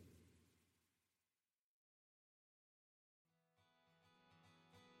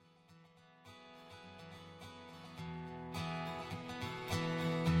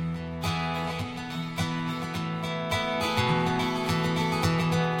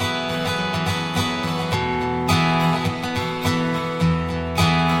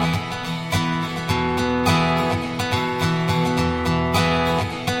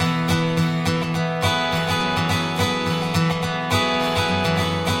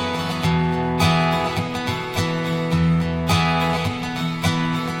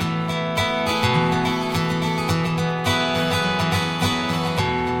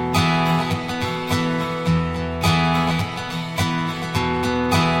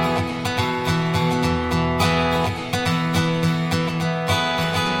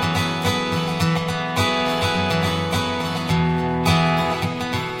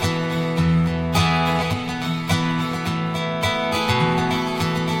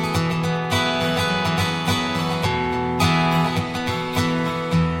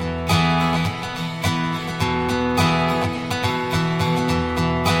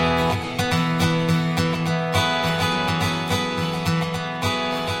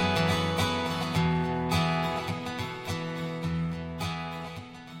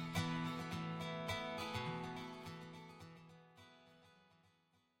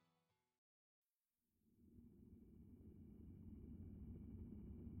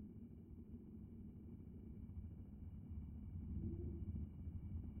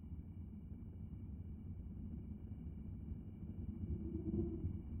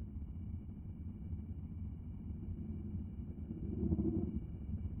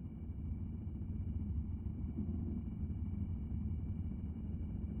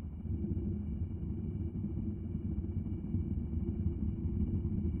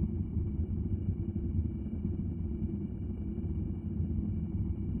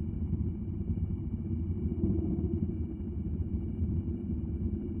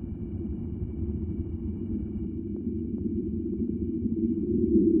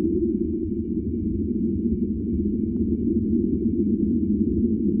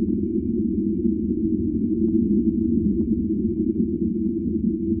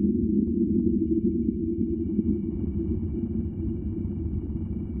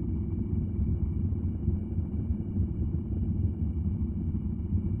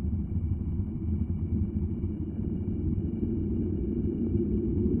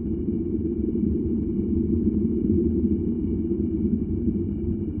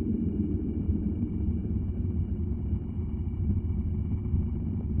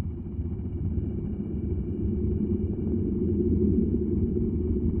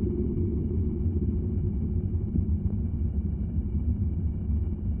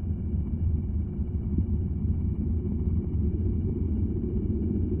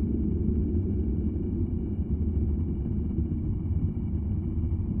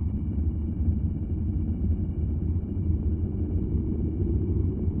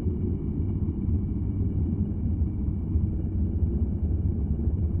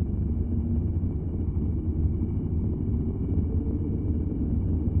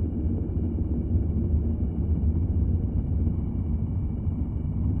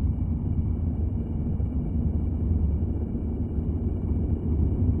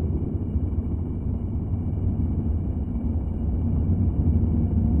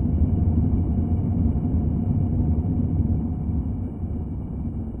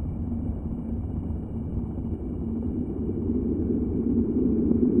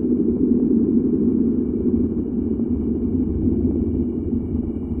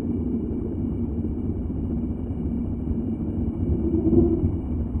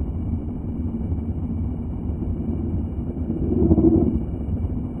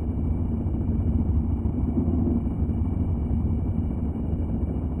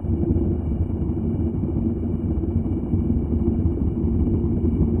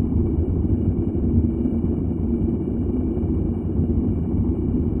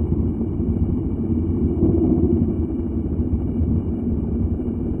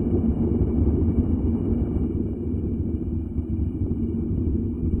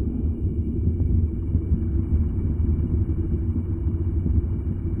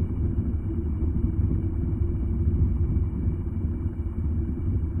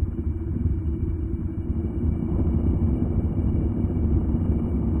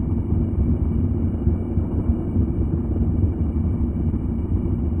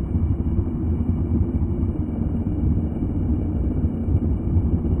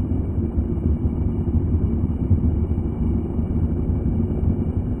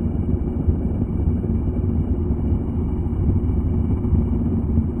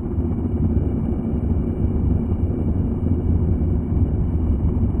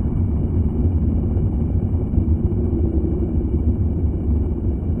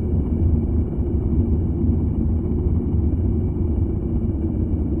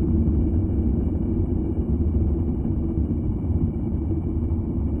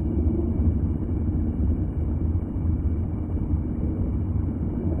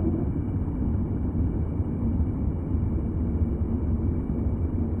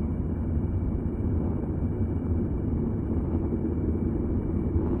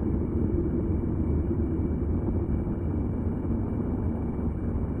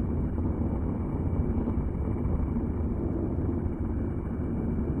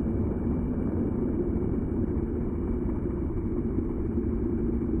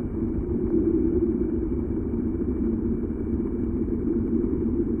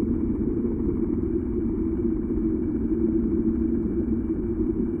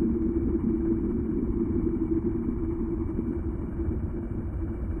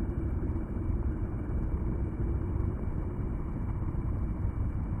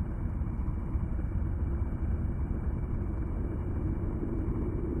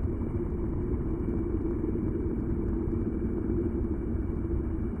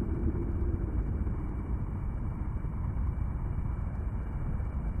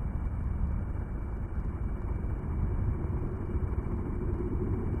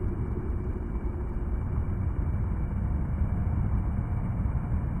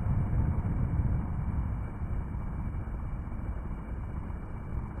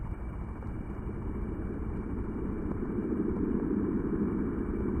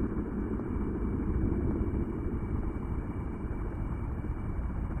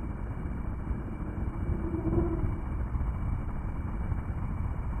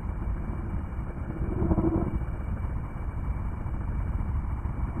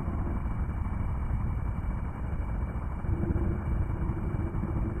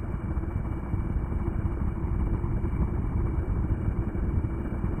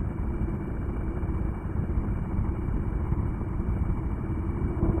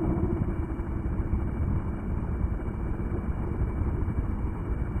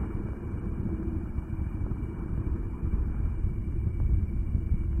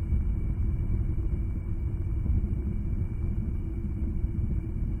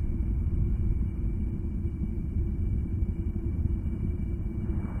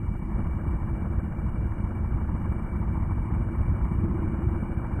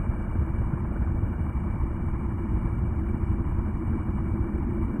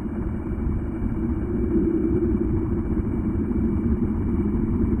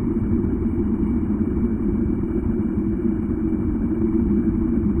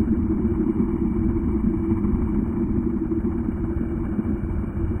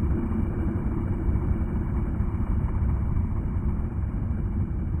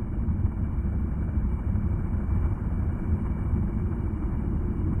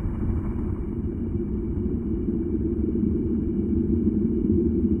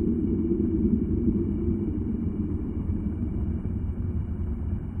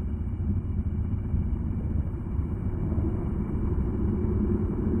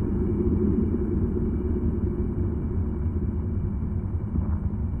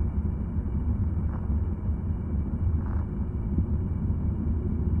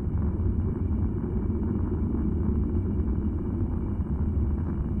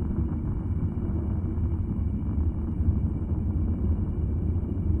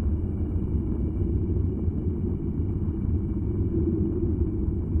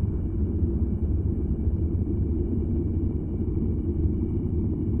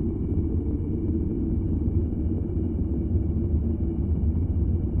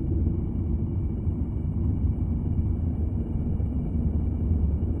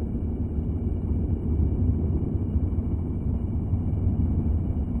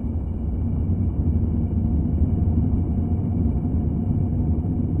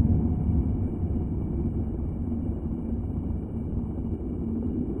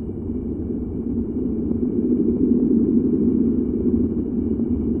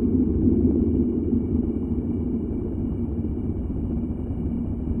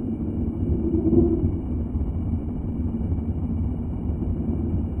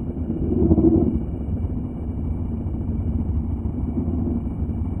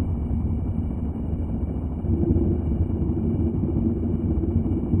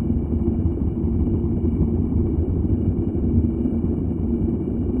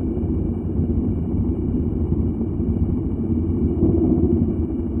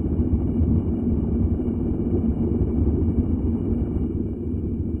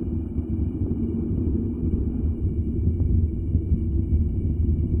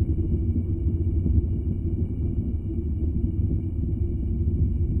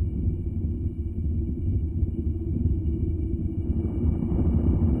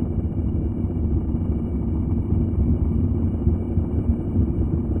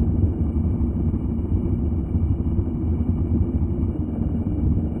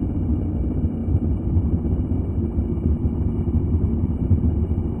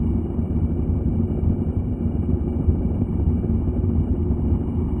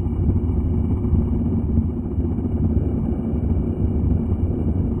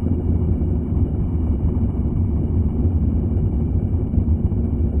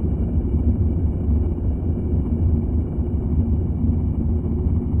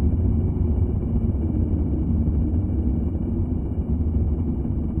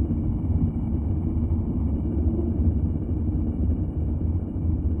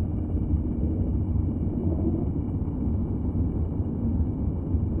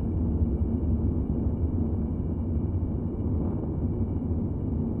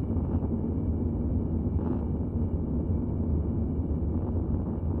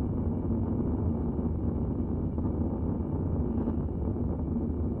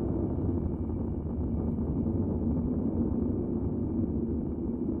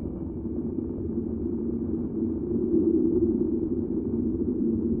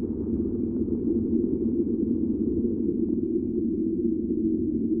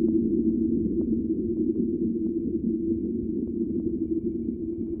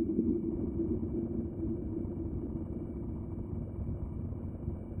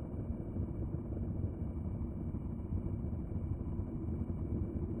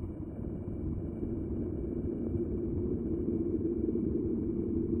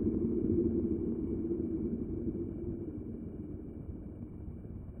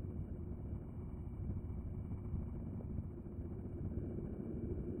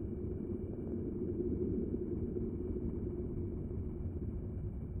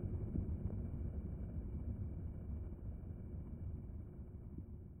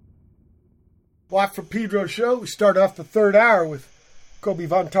 Watt for Pedro Show. We start off the third hour with Kobi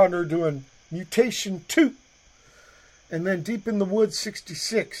Von Tonder doing Mutation 2. And then Deep in the Woods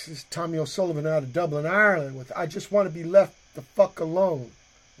 66 is Tommy O'Sullivan out of Dublin, Ireland with I Just Want to Be Left the Fuck Alone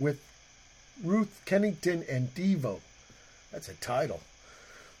with Ruth, Kennington, and Devo. That's a title.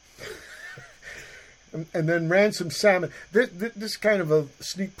 and then Ransom Salmon. This kind of a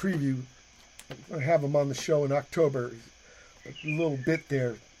sneak preview. I'm going to have him on the show in October. A little bit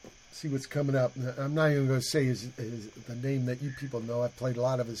there. See what's coming up. I'm not even going to say his the name that you people know. I've played a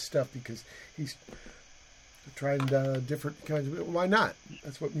lot of his stuff because he's trying different kinds of... Why not?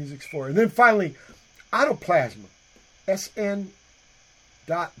 That's what music's for. And then finally, Otoplasma. sn.w.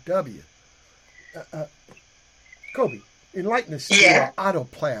 Kobi, enlighten us to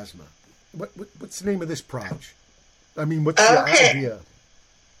Otoplasma. What's the name of this project? I mean, what's the idea?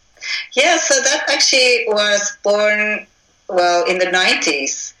 Yeah, so that actually was born... Well, in the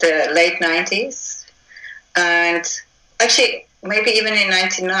 90s, the late 90s, and actually maybe even in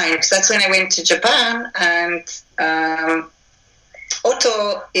 99, because that's when I went to Japan, and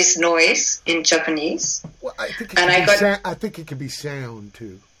Oto is noise in Japanese. Well, I think it can be sound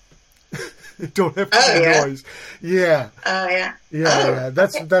too. It don't have to be noise. Yeah. Oh, yeah. Yeah.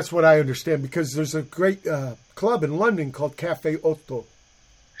 That's what I understand, because there's a great club in London called Cafe Otto.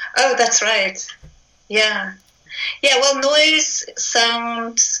 Oh, that's right. Yeah. Yeah, well, noise,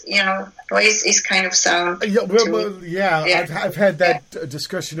 sound, noise is kind of sound. Yeah, I've had that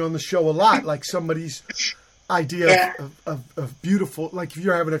discussion on the show a lot, like somebody's idea of beautiful, like if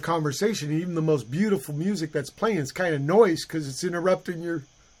you're having a conversation, even the most beautiful music that's playing is kind of noise because it's interrupting your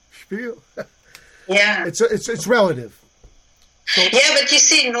spiel. Yeah. It's relative. So, yeah, but you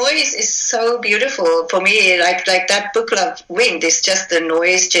see, noise is so beautiful for me. Like that buchla wind is just the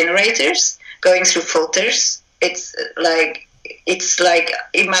noise generators going through filters. It's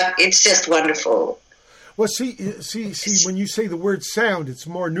just wonderful. Well, see, when you say the word sound, it's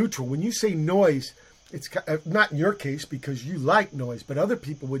more neutral. When you say noise, it's not in your case because you like noise, but other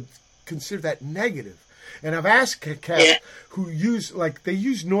people would consider that negative. And I've asked cats who use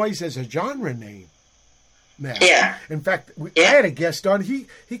noise as a genre name now. Yeah. In fact, I had a guest on. He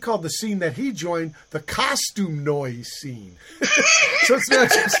called the scene that he joined the costume noise scene. So it's not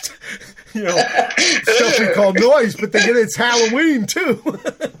just stuff we call noise, but it's Halloween too.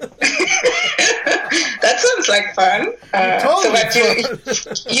 That sounds like fun.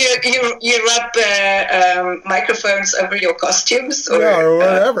 You rub microphones over your costumes, or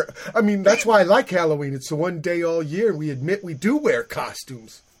whatever. I mean, that's why I like Halloween. It's the one day all year we admit we do wear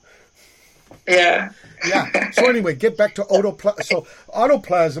costumes. Yeah. Yeah. So anyway, get back to otoplasm. So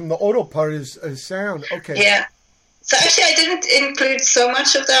otoplasm, the oto part is sound. Okay. Yeah. So actually, I didn't include so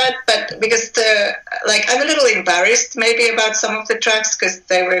much of that, but because I'm a little embarrassed maybe about some of the tracks because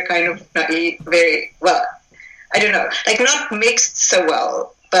they were kind of not very well. I don't know, not mixed so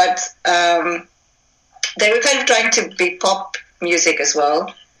well, but they were kind of trying to be pop music as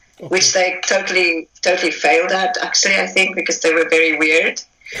well, which they totally failed at. Actually, I think because they were very weird.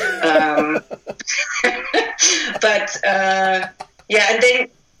 But and then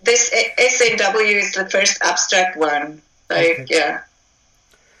this sn.w is the first abstract one, which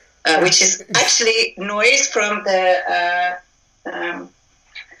is actually noise from the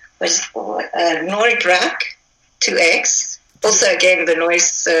Nordic rack 2x. Also, again, the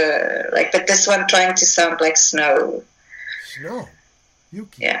noise but this one trying to sound like snow. Snow,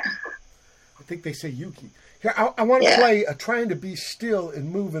 Yuki. Yeah, I think they say Yuki. Here, I want to play Trying to Be Still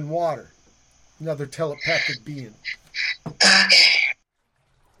and Move in Water. Another telepathic being. Okay.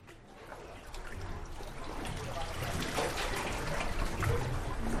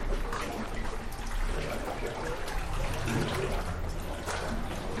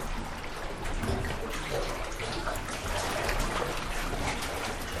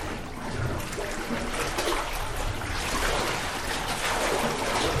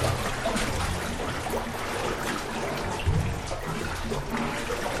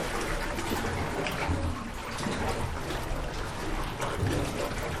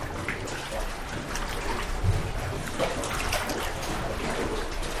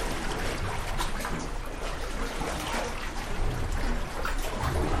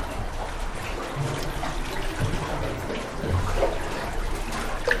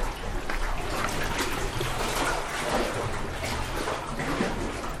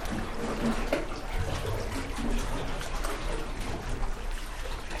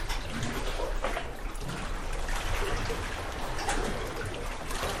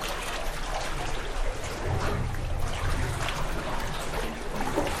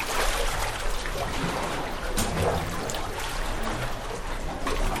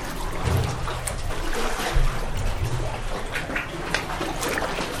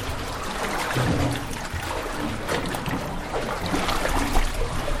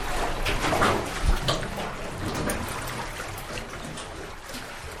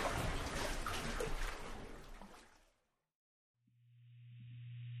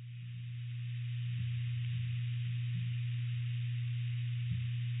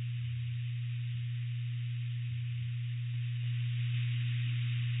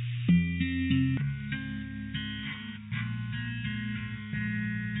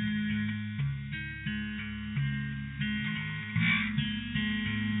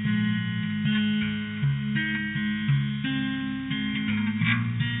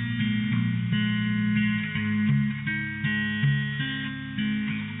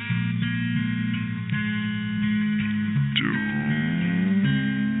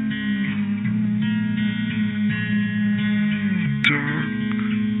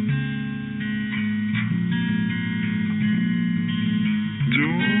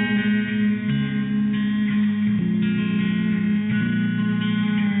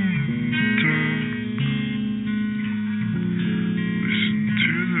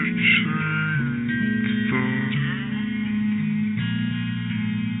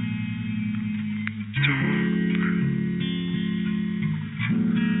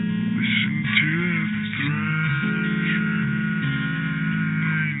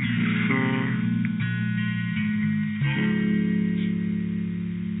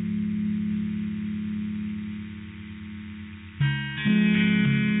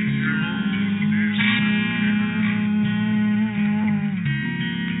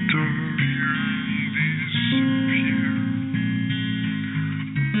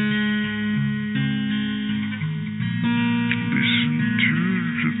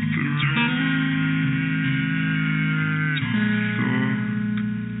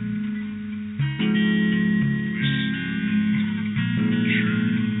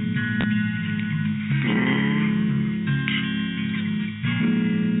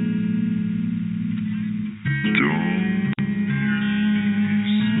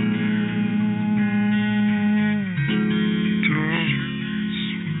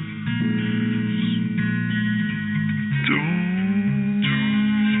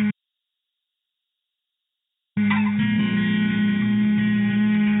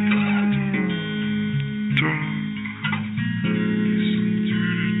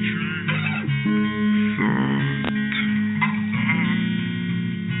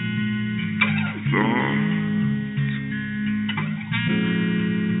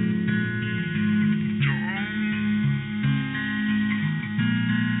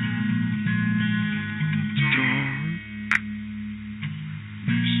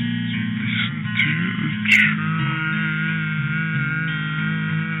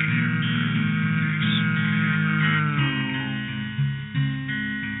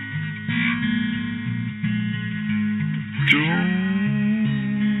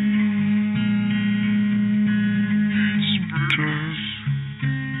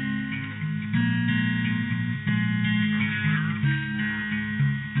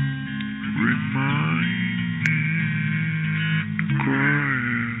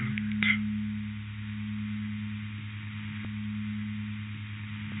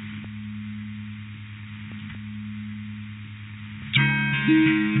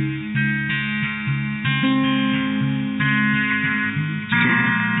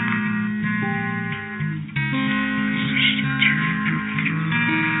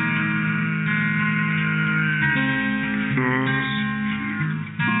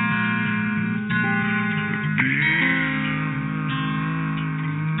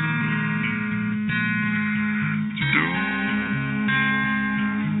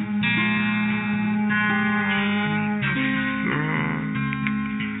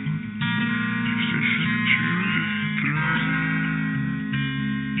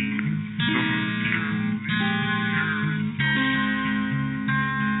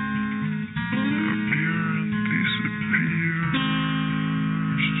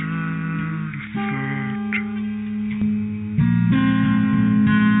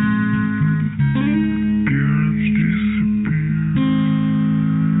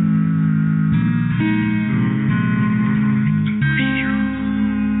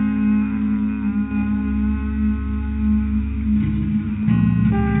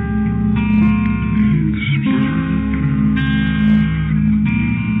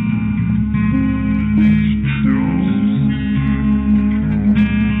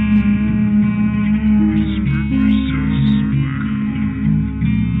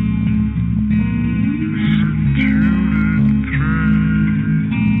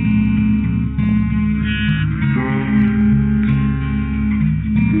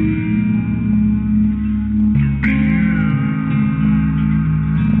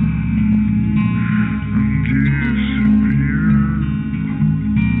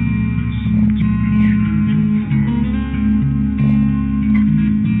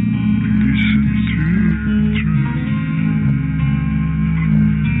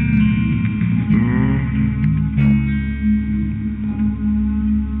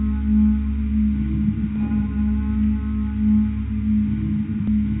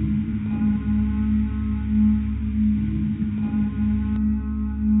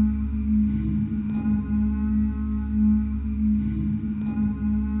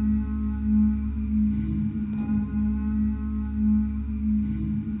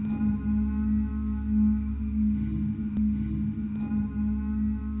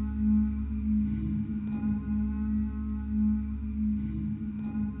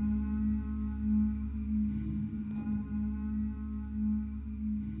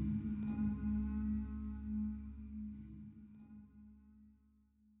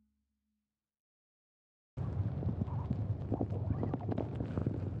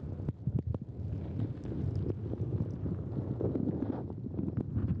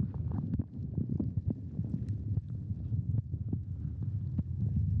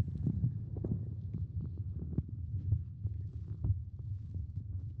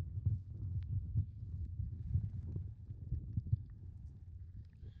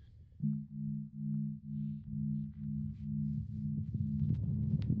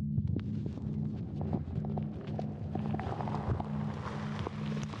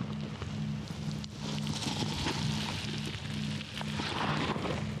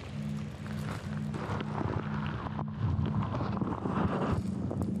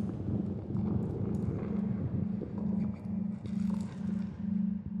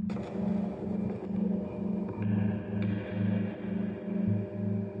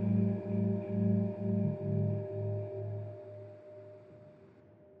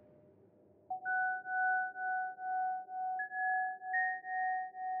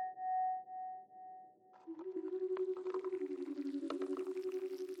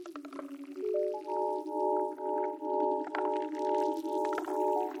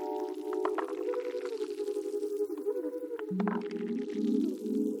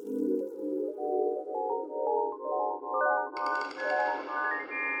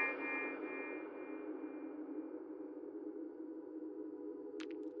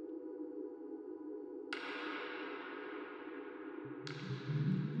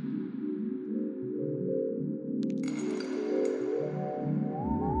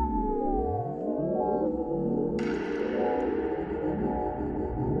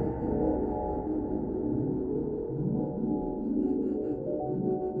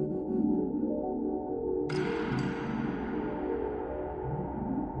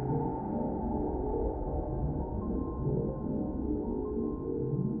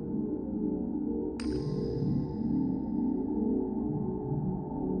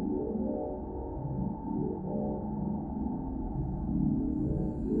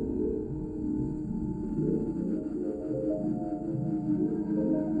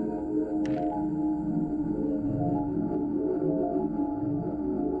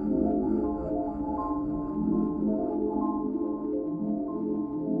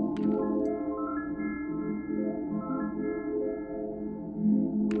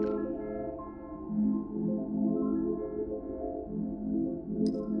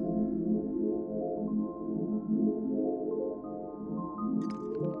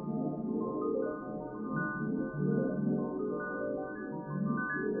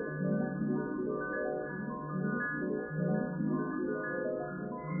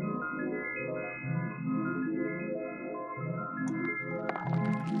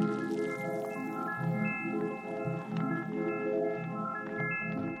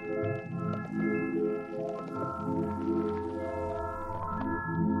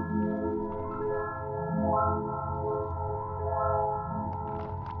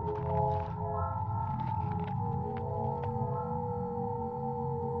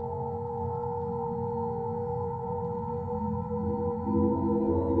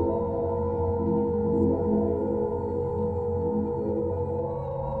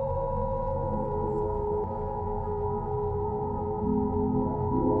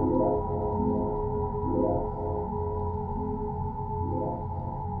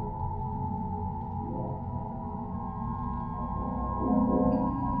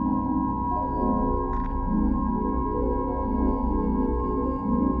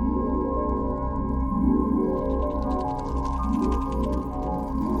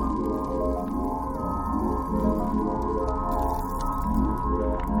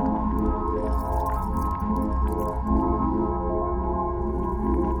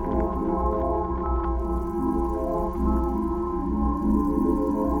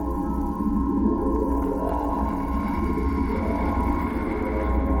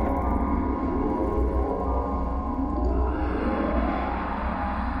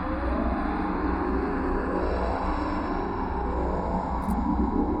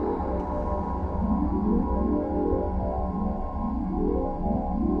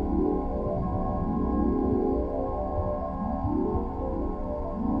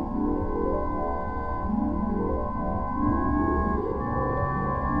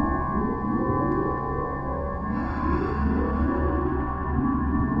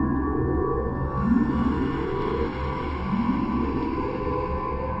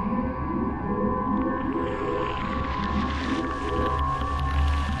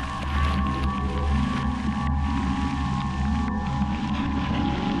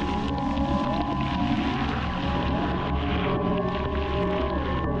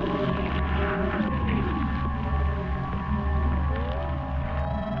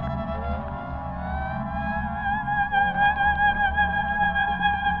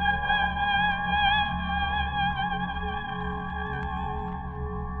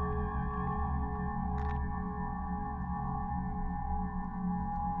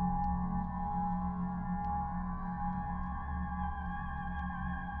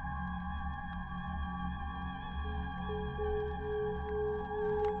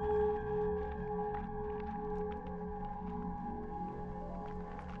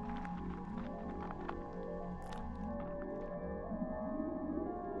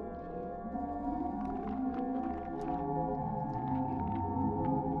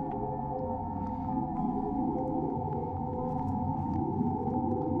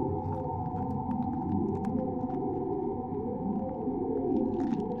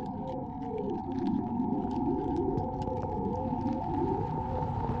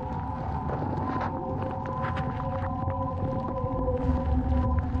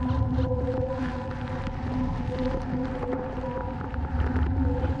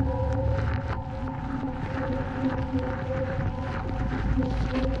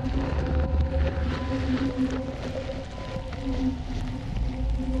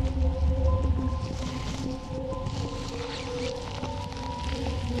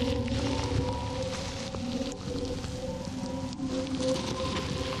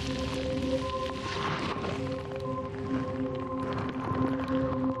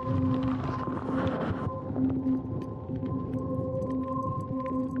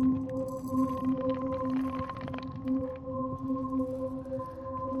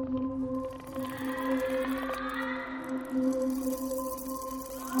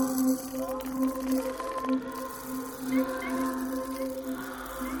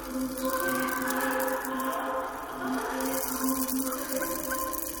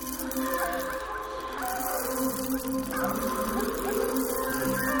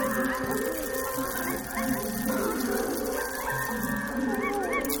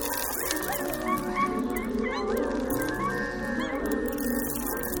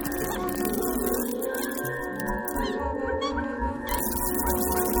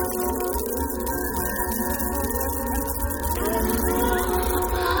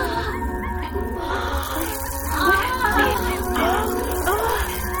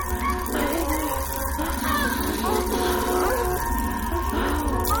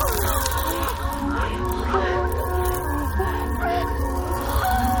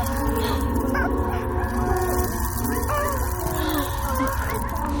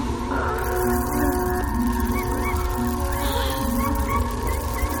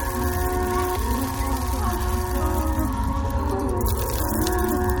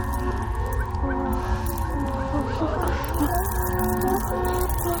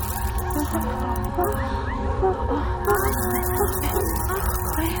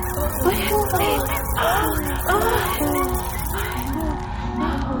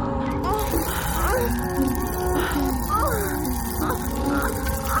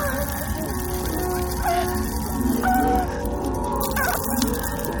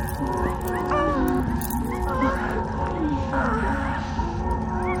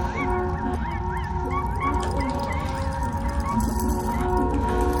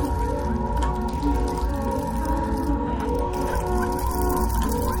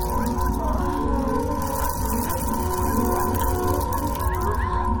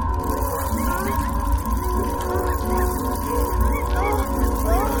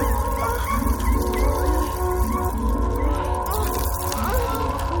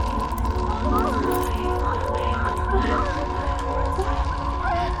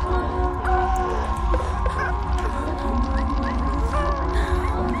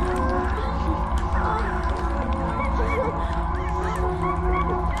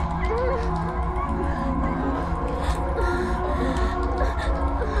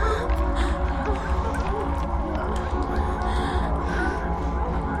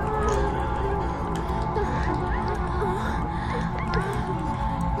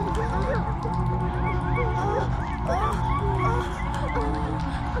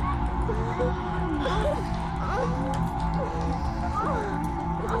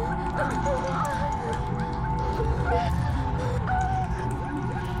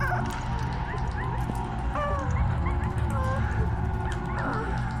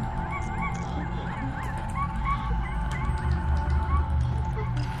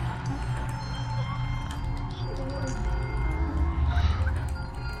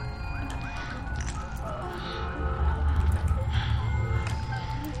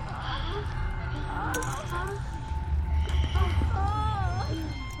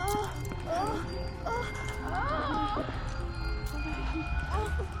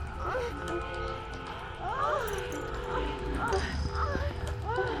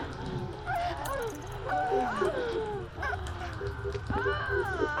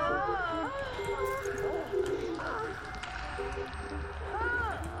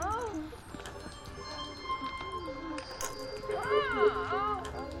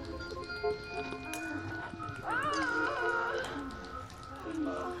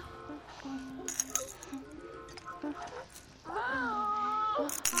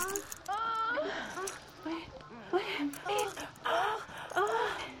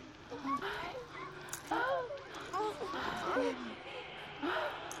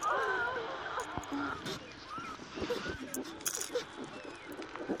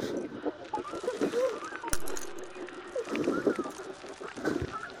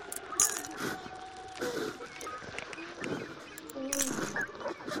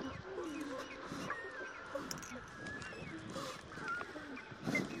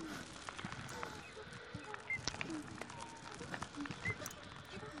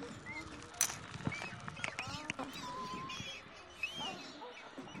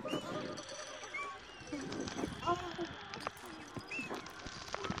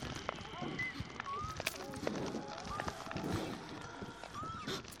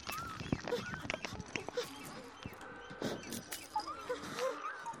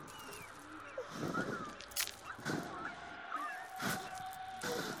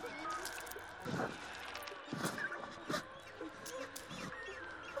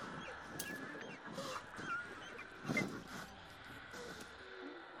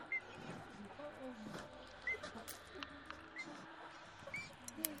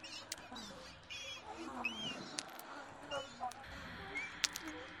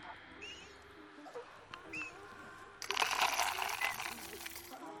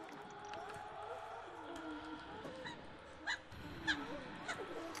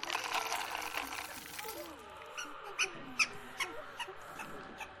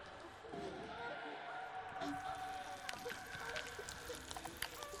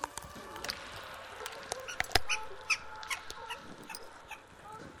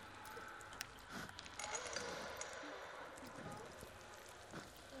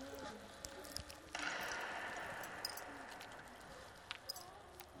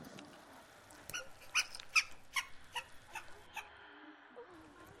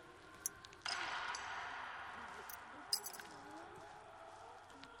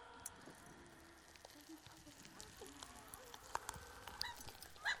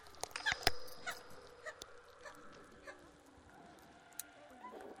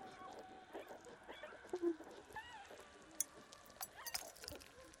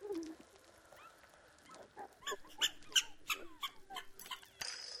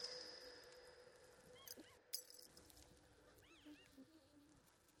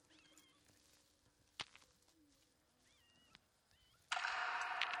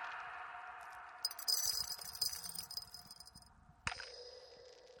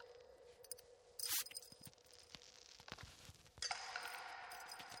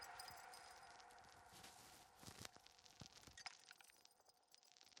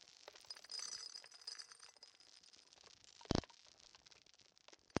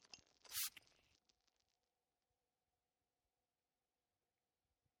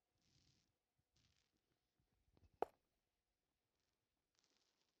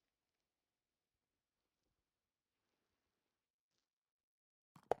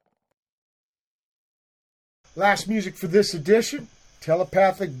 Last music for this edition,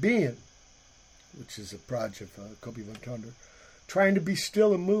 Telepathic Being, which is a project of Cobi von Tonder. Trying to be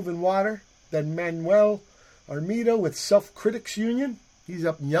still and move in water. Then Manuel, Armida with Self-Critics Union. He's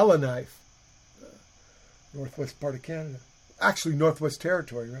up in Yellowknife, northwest part of Canada. Actually, Northwest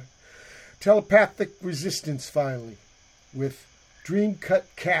Territory, right? Telepathic Resistance, finally, with Dreamcunt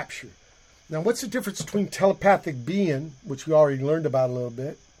Capture. Now, what's the difference between telepathic being, which we already learned about a little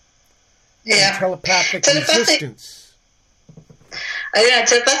bit, and telepathic resistance?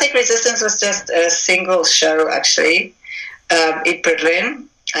 Telepathic Resistance was just a single show, actually, in Berlin.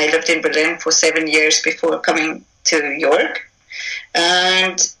 I lived in Berlin for 7 years before coming to New York.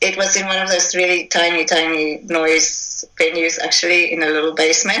 And it was in one of those really tiny, tiny noise venues, actually, in a little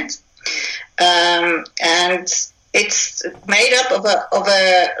basement. And it's made up of a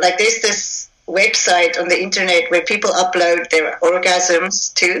like there's this website on the internet where people upload their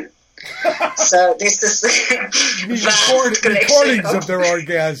orgasms too. So this is vast recordings of their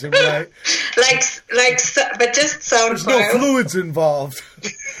orgasm, right? But just sound There's no fluids involved.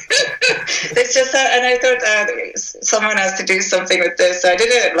 It's just, and I thought someone has to do something with this. So I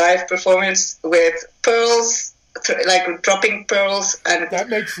did a live performance with pearls, like dropping pearls and that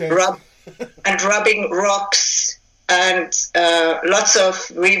makes sense. Rubbing rocks and lots of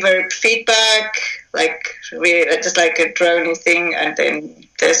reverb feedback, like just like a droning thing, and then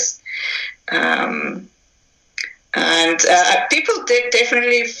this. People did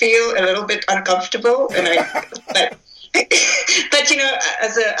definitely feel a little bit uncomfortable, but you know,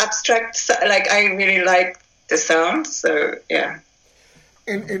 as an abstract, like I really like the sound, so yeah.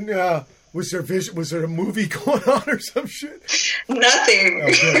 And was there a movie going on or some shit? Nothing.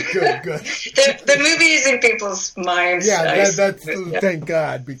 Oh, good. The movie is in people's minds. Yeah, thank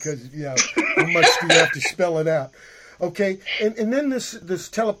God, because how much do you have to spell it out? Okay, and then this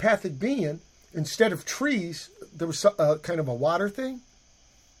telepathic being, instead of trees, there was kind of a water thing?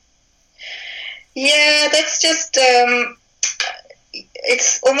 Yeah, that's just,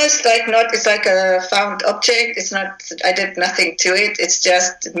 it's almost like it's like a found object. It's not, I did nothing to it. It's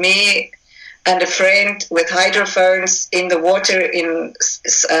just me and a friend with hydrophones in the water in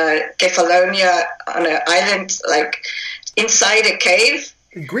Kefalonia on an island, like inside a cave.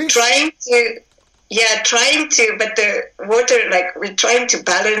 In Greece? Trying to, but the water, like we're trying to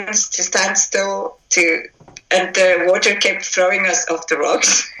balance, to stand still, and the water kept throwing us off the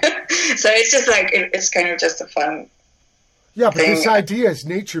rocks. So it's just like, it's kind of just a fun Yeah, but thing. This idea is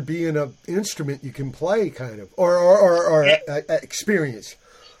nature being an instrument you can play, kind of, or experience.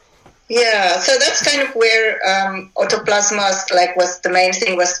 Yeah, so that's kind of where otoplasma, like, was the main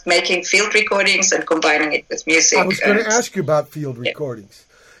thing, was making field recordings and combining it with music. I was going to ask you about field recordings.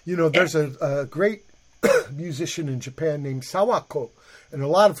 You know, there's a great musician in Japan named Sawako, and a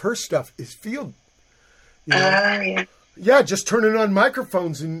lot of her stuff is field. You know? Yeah, just turning on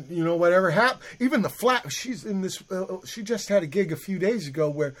microphones and, whatever happened. Even the flat, she's in this, she just had a gig a few days ago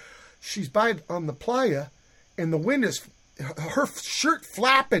where she's on the playa and the wind is, her shirt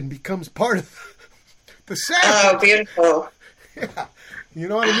flapping becomes part of the sound. Oh, beautiful. Yeah. You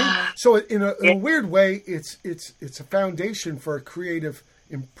know what I mean? So in a weird way, it's a foundation for a creative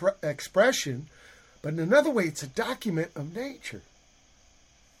expression, but in another way, it's a document of nature.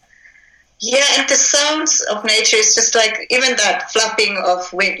 Yeah, and the sounds of nature is just like, even that flapping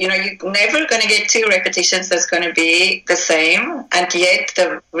of wind, you're never going to get two repetitions that's going to be the same, and yet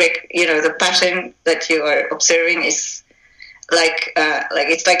the pattern that you are observing is like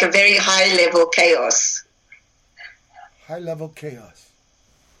it's like a very high level chaos. High level chaos.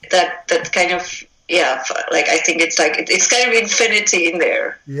 That kind of, like I think it's like it's kind of infinity in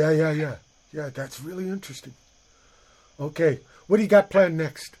there. Yeah. That's really interesting. Okay, what do you got planned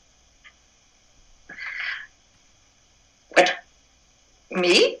next? What?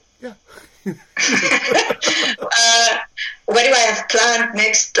 Me? Yeah. What do I have planned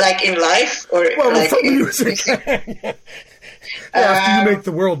next, like in life, or like in music? After you make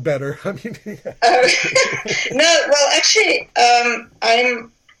the world better. I mean, no. Well, actually,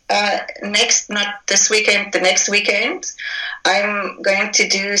 I'm not this weekend. The next weekend, I'm going to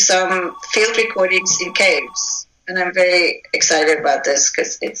do some field recordings in caves, and I'm very excited about this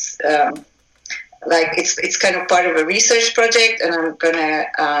because it's. It's kind of part of a research project, and I'm gonna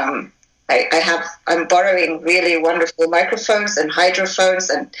I'm borrowing really wonderful microphones and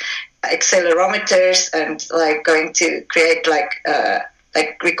hydrophones and accelerometers, and like going to create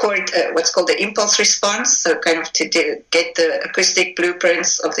record what's called the impulse response, so kind of to get the acoustic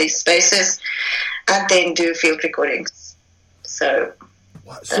blueprints of these spaces, and then do field recordings. So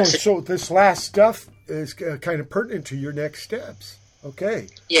this last stuff is kind of pertinent to your next steps. Okay.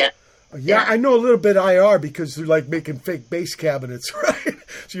 Yeah. Yeah, I know a little bit IR because they're like making fake bass cabinets, right?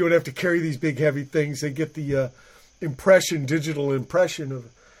 So you don't have to carry these big heavy things. They get the digital impression of.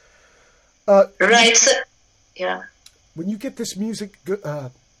 Right. So, yeah. When you get this music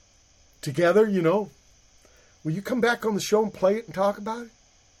together, will you come back on the show and play it and talk about it?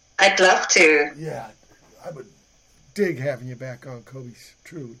 I'd love to. Yeah, I would dig having you back on, Cobi,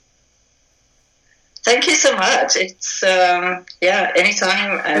 truly. Thank you so much. It's,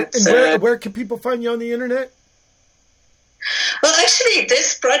 anytime. And where can people find you on the internet? Well, actually,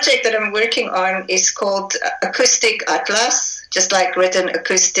 this project that I'm working on is called Acoustic Atlas, just like written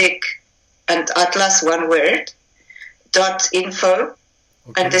acoustic and atlas, one word, .info.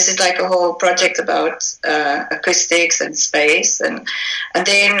 Okay. And this is like a whole project about acoustics and space. And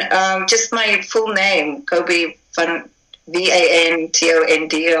then just my full name, Cobi VANTONDER,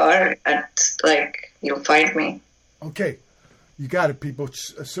 and you'll find me. Okay. You got it, people.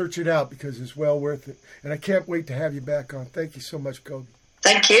 Search it out because it's well worth it. And I can't wait to have you back on. Thank you so much, Cobi.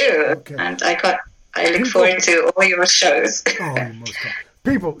 Thank you. Okay. And I look forward to all your shows. Oh, you're most welcome.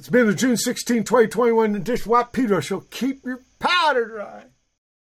 People, it's been the June 16, 2021 edition of Pedro Show. Keep your powder dry.